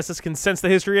 Cal Kestis can sense the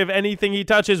history of anything he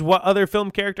touches. What other film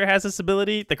character has this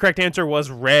ability? The correct answer was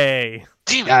Rey.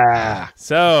 Damn it.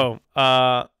 So,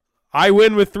 I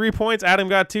win with 3 points. Adam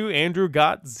got 2. Andrew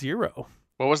got 0.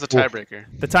 What was the tiebreaker?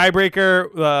 The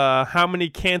tiebreaker, how many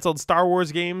canceled Star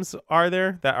Wars games are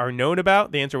there that are known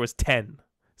about? The answer was 10.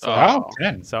 So,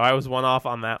 10. So I was one off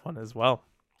on that one as well.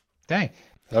 Dang.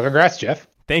 Well, congrats, Jeff.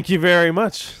 Thank you very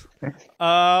much.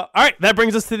 All right, that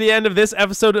brings us to the end of this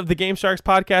episode of the Game Sharks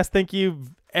podcast. Thank you,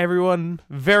 everyone,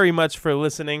 very much for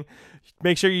listening.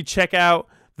 Make sure you check out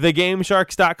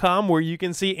thegamesharks.com, where you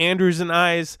can see Andrew's and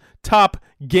I's top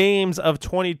games of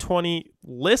 2020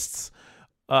 lists.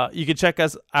 You can check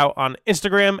us out on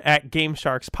Instagram at Game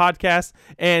Sharks Podcast,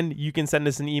 and you can send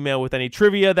us an email with any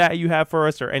trivia that you have for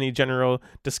us or any general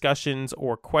discussions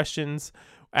or questions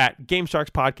at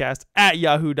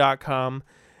GameSharksPodcast@yahoo.com.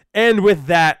 And with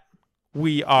that,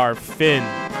 we are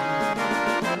Finn.